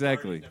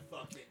 Exactly.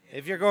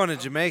 If you're going to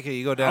Jamaica,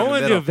 you go I down the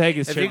want to do middle. a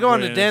Vegas If trip. you're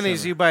going to before the end of Denny's,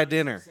 summer. you buy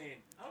dinner.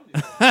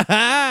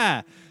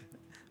 yeah,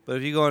 But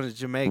if you're going to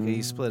Jamaica,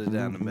 you split it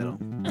down the middle.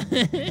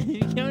 You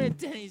go to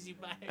Denny's, you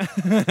buy.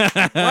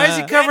 Why is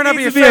he covering up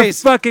Needs your to be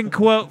face? a fucking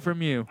quote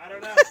from you. I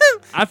don't know.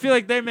 I feel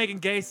like they're making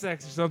gay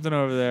sex or something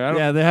over there. I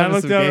don't, they're I having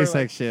looked some gay over, sex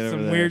like, shit some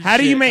over there. weird How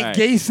do you shit. make Alright.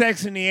 gay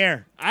sex in the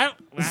air? I don't.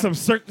 With some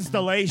Cirque du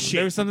Soleil There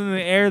shit. was something in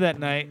the air that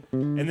night.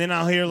 And then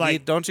I'll hear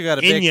like Don't you got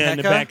a big Inya in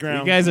the pecker? background.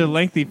 You guys are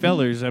lengthy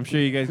fellers. I'm sure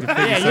you guys can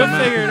figure Yeah, something you'll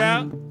out. figure it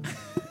out.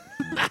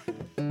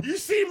 You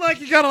seem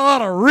like you got a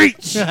lot of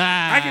reach.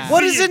 I can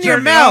What see is you in your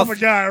jerking mouth? off a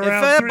guy If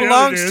around that 3 other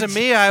belongs to dudes.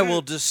 me, I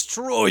will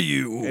destroy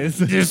you. It's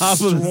the top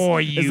of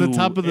the, it's the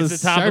top of the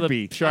It's the top of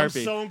the Sharpie. I'm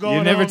Sharpie. so going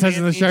You're never home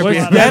touching and the eat Sharpie. a lot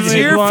That's of That's that.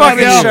 your Blonde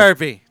fucking out.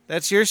 Sharpie.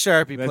 That's your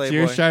Sharpie, That's Playboy.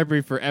 your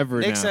Sharpie forever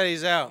Nick now. said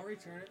he's out.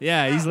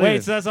 Yeah, he's Wait,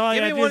 leaving. so that's all I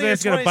Give gotta me do one is of I your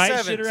just gotta bite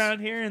 27s. shit around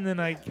here and then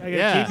I gotta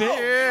Yeah. keep it?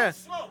 Yeah.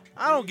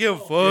 I don't give a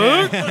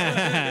fuck.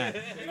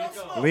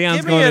 Leon's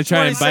Give me going a to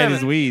try and bite 27.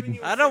 his weed.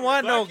 I don't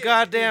want no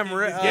goddamn Give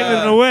it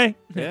uh, away.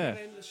 Yeah.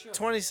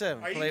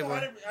 27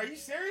 Playboy. Are you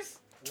serious?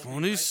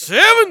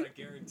 27?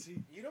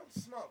 You don't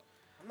smoke.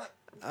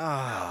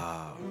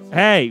 Oh.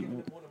 Hey,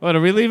 What,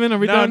 are we leaving? Are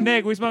we no, done?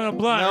 Nick, we smoking a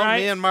blunt, No, right?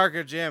 me and Mark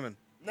are jamming.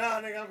 No,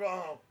 nigga, I'm going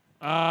home.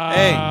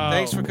 Hey,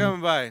 thanks for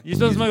coming by. You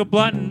supposed to smoke a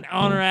blunt and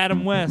honor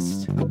Adam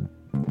West.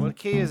 What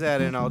key is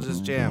that in? I'll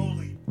just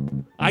jam.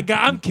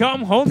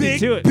 I'm holding Big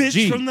to it. bitch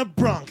G. from the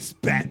Bronx,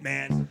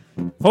 Batman.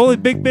 Holy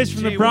big bitch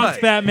from Gee, the Bronx,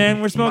 what?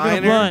 Batman. We're smoking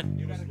Minor? a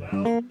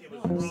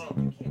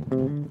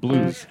blunt.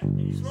 Blues.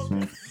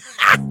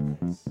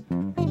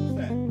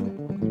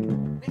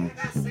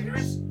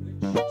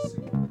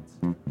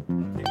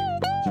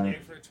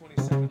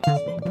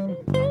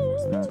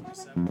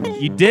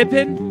 You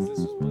dipping?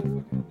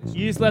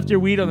 You just left your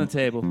weed on the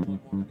table.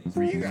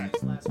 For you guys.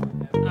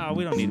 Oh,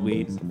 we don't need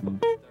weed.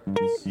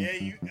 Yeah,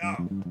 you. Oh,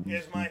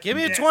 here's my. Give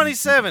me a yes.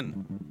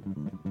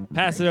 27.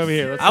 Pass it over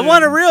here. Let's I see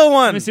want a what- real Let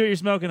one. me see what you're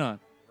smoking on.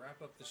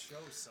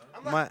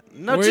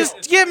 No, Where-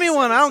 just give me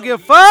one. I don't give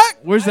a fuck.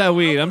 Where's that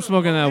weed? I'm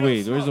smoking that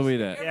weed. Where's the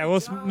weed at? Yeah,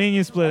 me and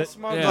you split it.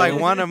 Smoke Yeah, like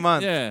well- one a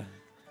month. Yeah.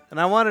 And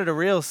I wanted a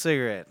real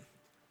cigarette.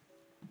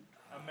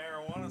 A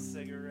marijuana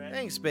cigarette.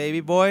 Thanks,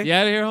 baby boy. You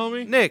out of here,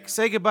 homie? Nick,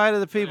 say goodbye to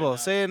the people.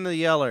 Say it in the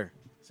yeller.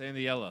 Saying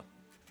the yellow.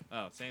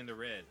 Oh, saying the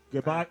red.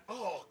 Goodbye.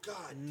 Oh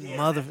God. Damn.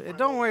 Mother,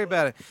 don't worry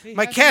about it.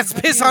 My cats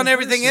piss on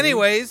everything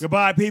anyways.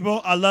 Goodbye, people.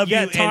 I love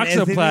Yeah, you. And as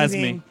toxoplasmy.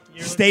 anything,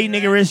 Stay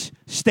niggerish.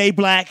 Stay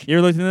black. You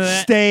ever looked into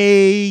that?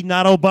 Stay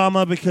not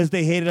Obama because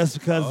they hated us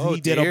because Oh,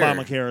 he did dear.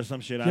 Obamacare or some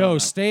shit. I don't Yo, know.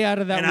 stay out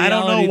of that. And I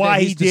don't know reality why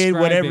that he he's did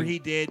whatever describing. he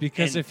did.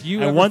 Because and if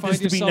you I ever want find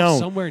this to be yourself known.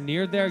 somewhere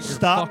near there, you're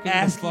Stop fucking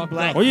asking fucked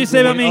black up. What do you say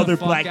about what me? other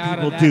Fuck black out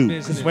of people that do.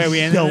 business. Wait, we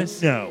ended Don't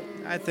this? know.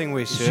 I think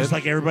we It's should. just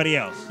like everybody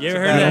else. You ever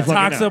I heard of don't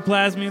that fucking know.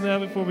 toxoplasmy though?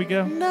 Before we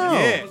go, No. Yeah,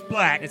 it's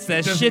black. It's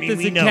that Doesn't shit mean that's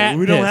we in know. cat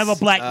We don't piss. have a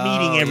black Oh,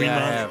 meeting every yeah, I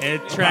month. have. and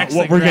it tracks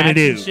what the we're gonna rats and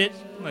do. Shit.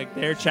 Like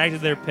they're attracted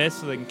to their piss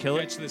so they can kill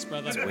it. Catch this,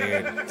 brother.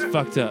 Weird. It's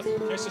fucked up.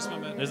 Catch this, my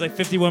man. There's like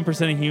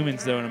 51% of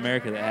humans though in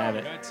America that have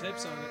it. Got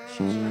tips on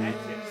it. No,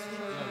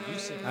 you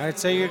said All right,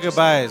 say your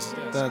goodbyes.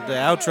 The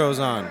outro's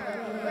on.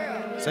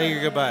 Say your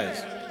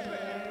goodbyes.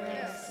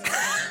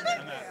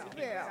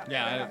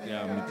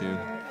 Yeah, me too.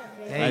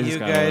 I Hey, just you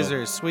got guys a-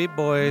 are sweet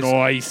boys.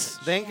 Nice.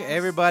 Thank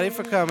everybody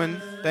for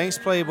coming. Thanks,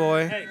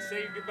 Playboy. Hey,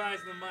 say your goodbyes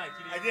to the mic.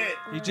 I did.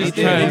 you You just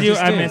did. did. Did You you?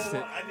 just I did. missed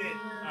it. I did.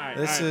 All right.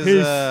 This all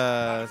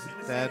right.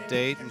 is that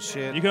date and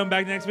shit. You coming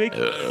back next week?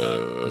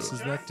 This is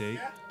that date.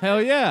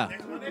 Hell yeah.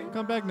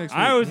 Come back next week.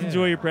 I always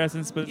enjoy your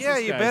presence, but Yeah,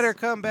 this you guy's- better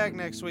come back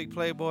next week,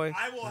 Playboy.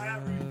 I will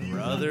have reviews.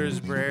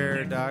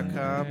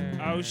 Brothersbrer.com.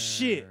 Oh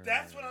shit!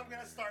 That's what I'm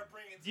gonna start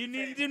bringing. You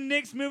need to do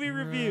Nick's movie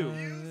review.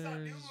 Reviews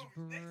on new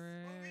movies.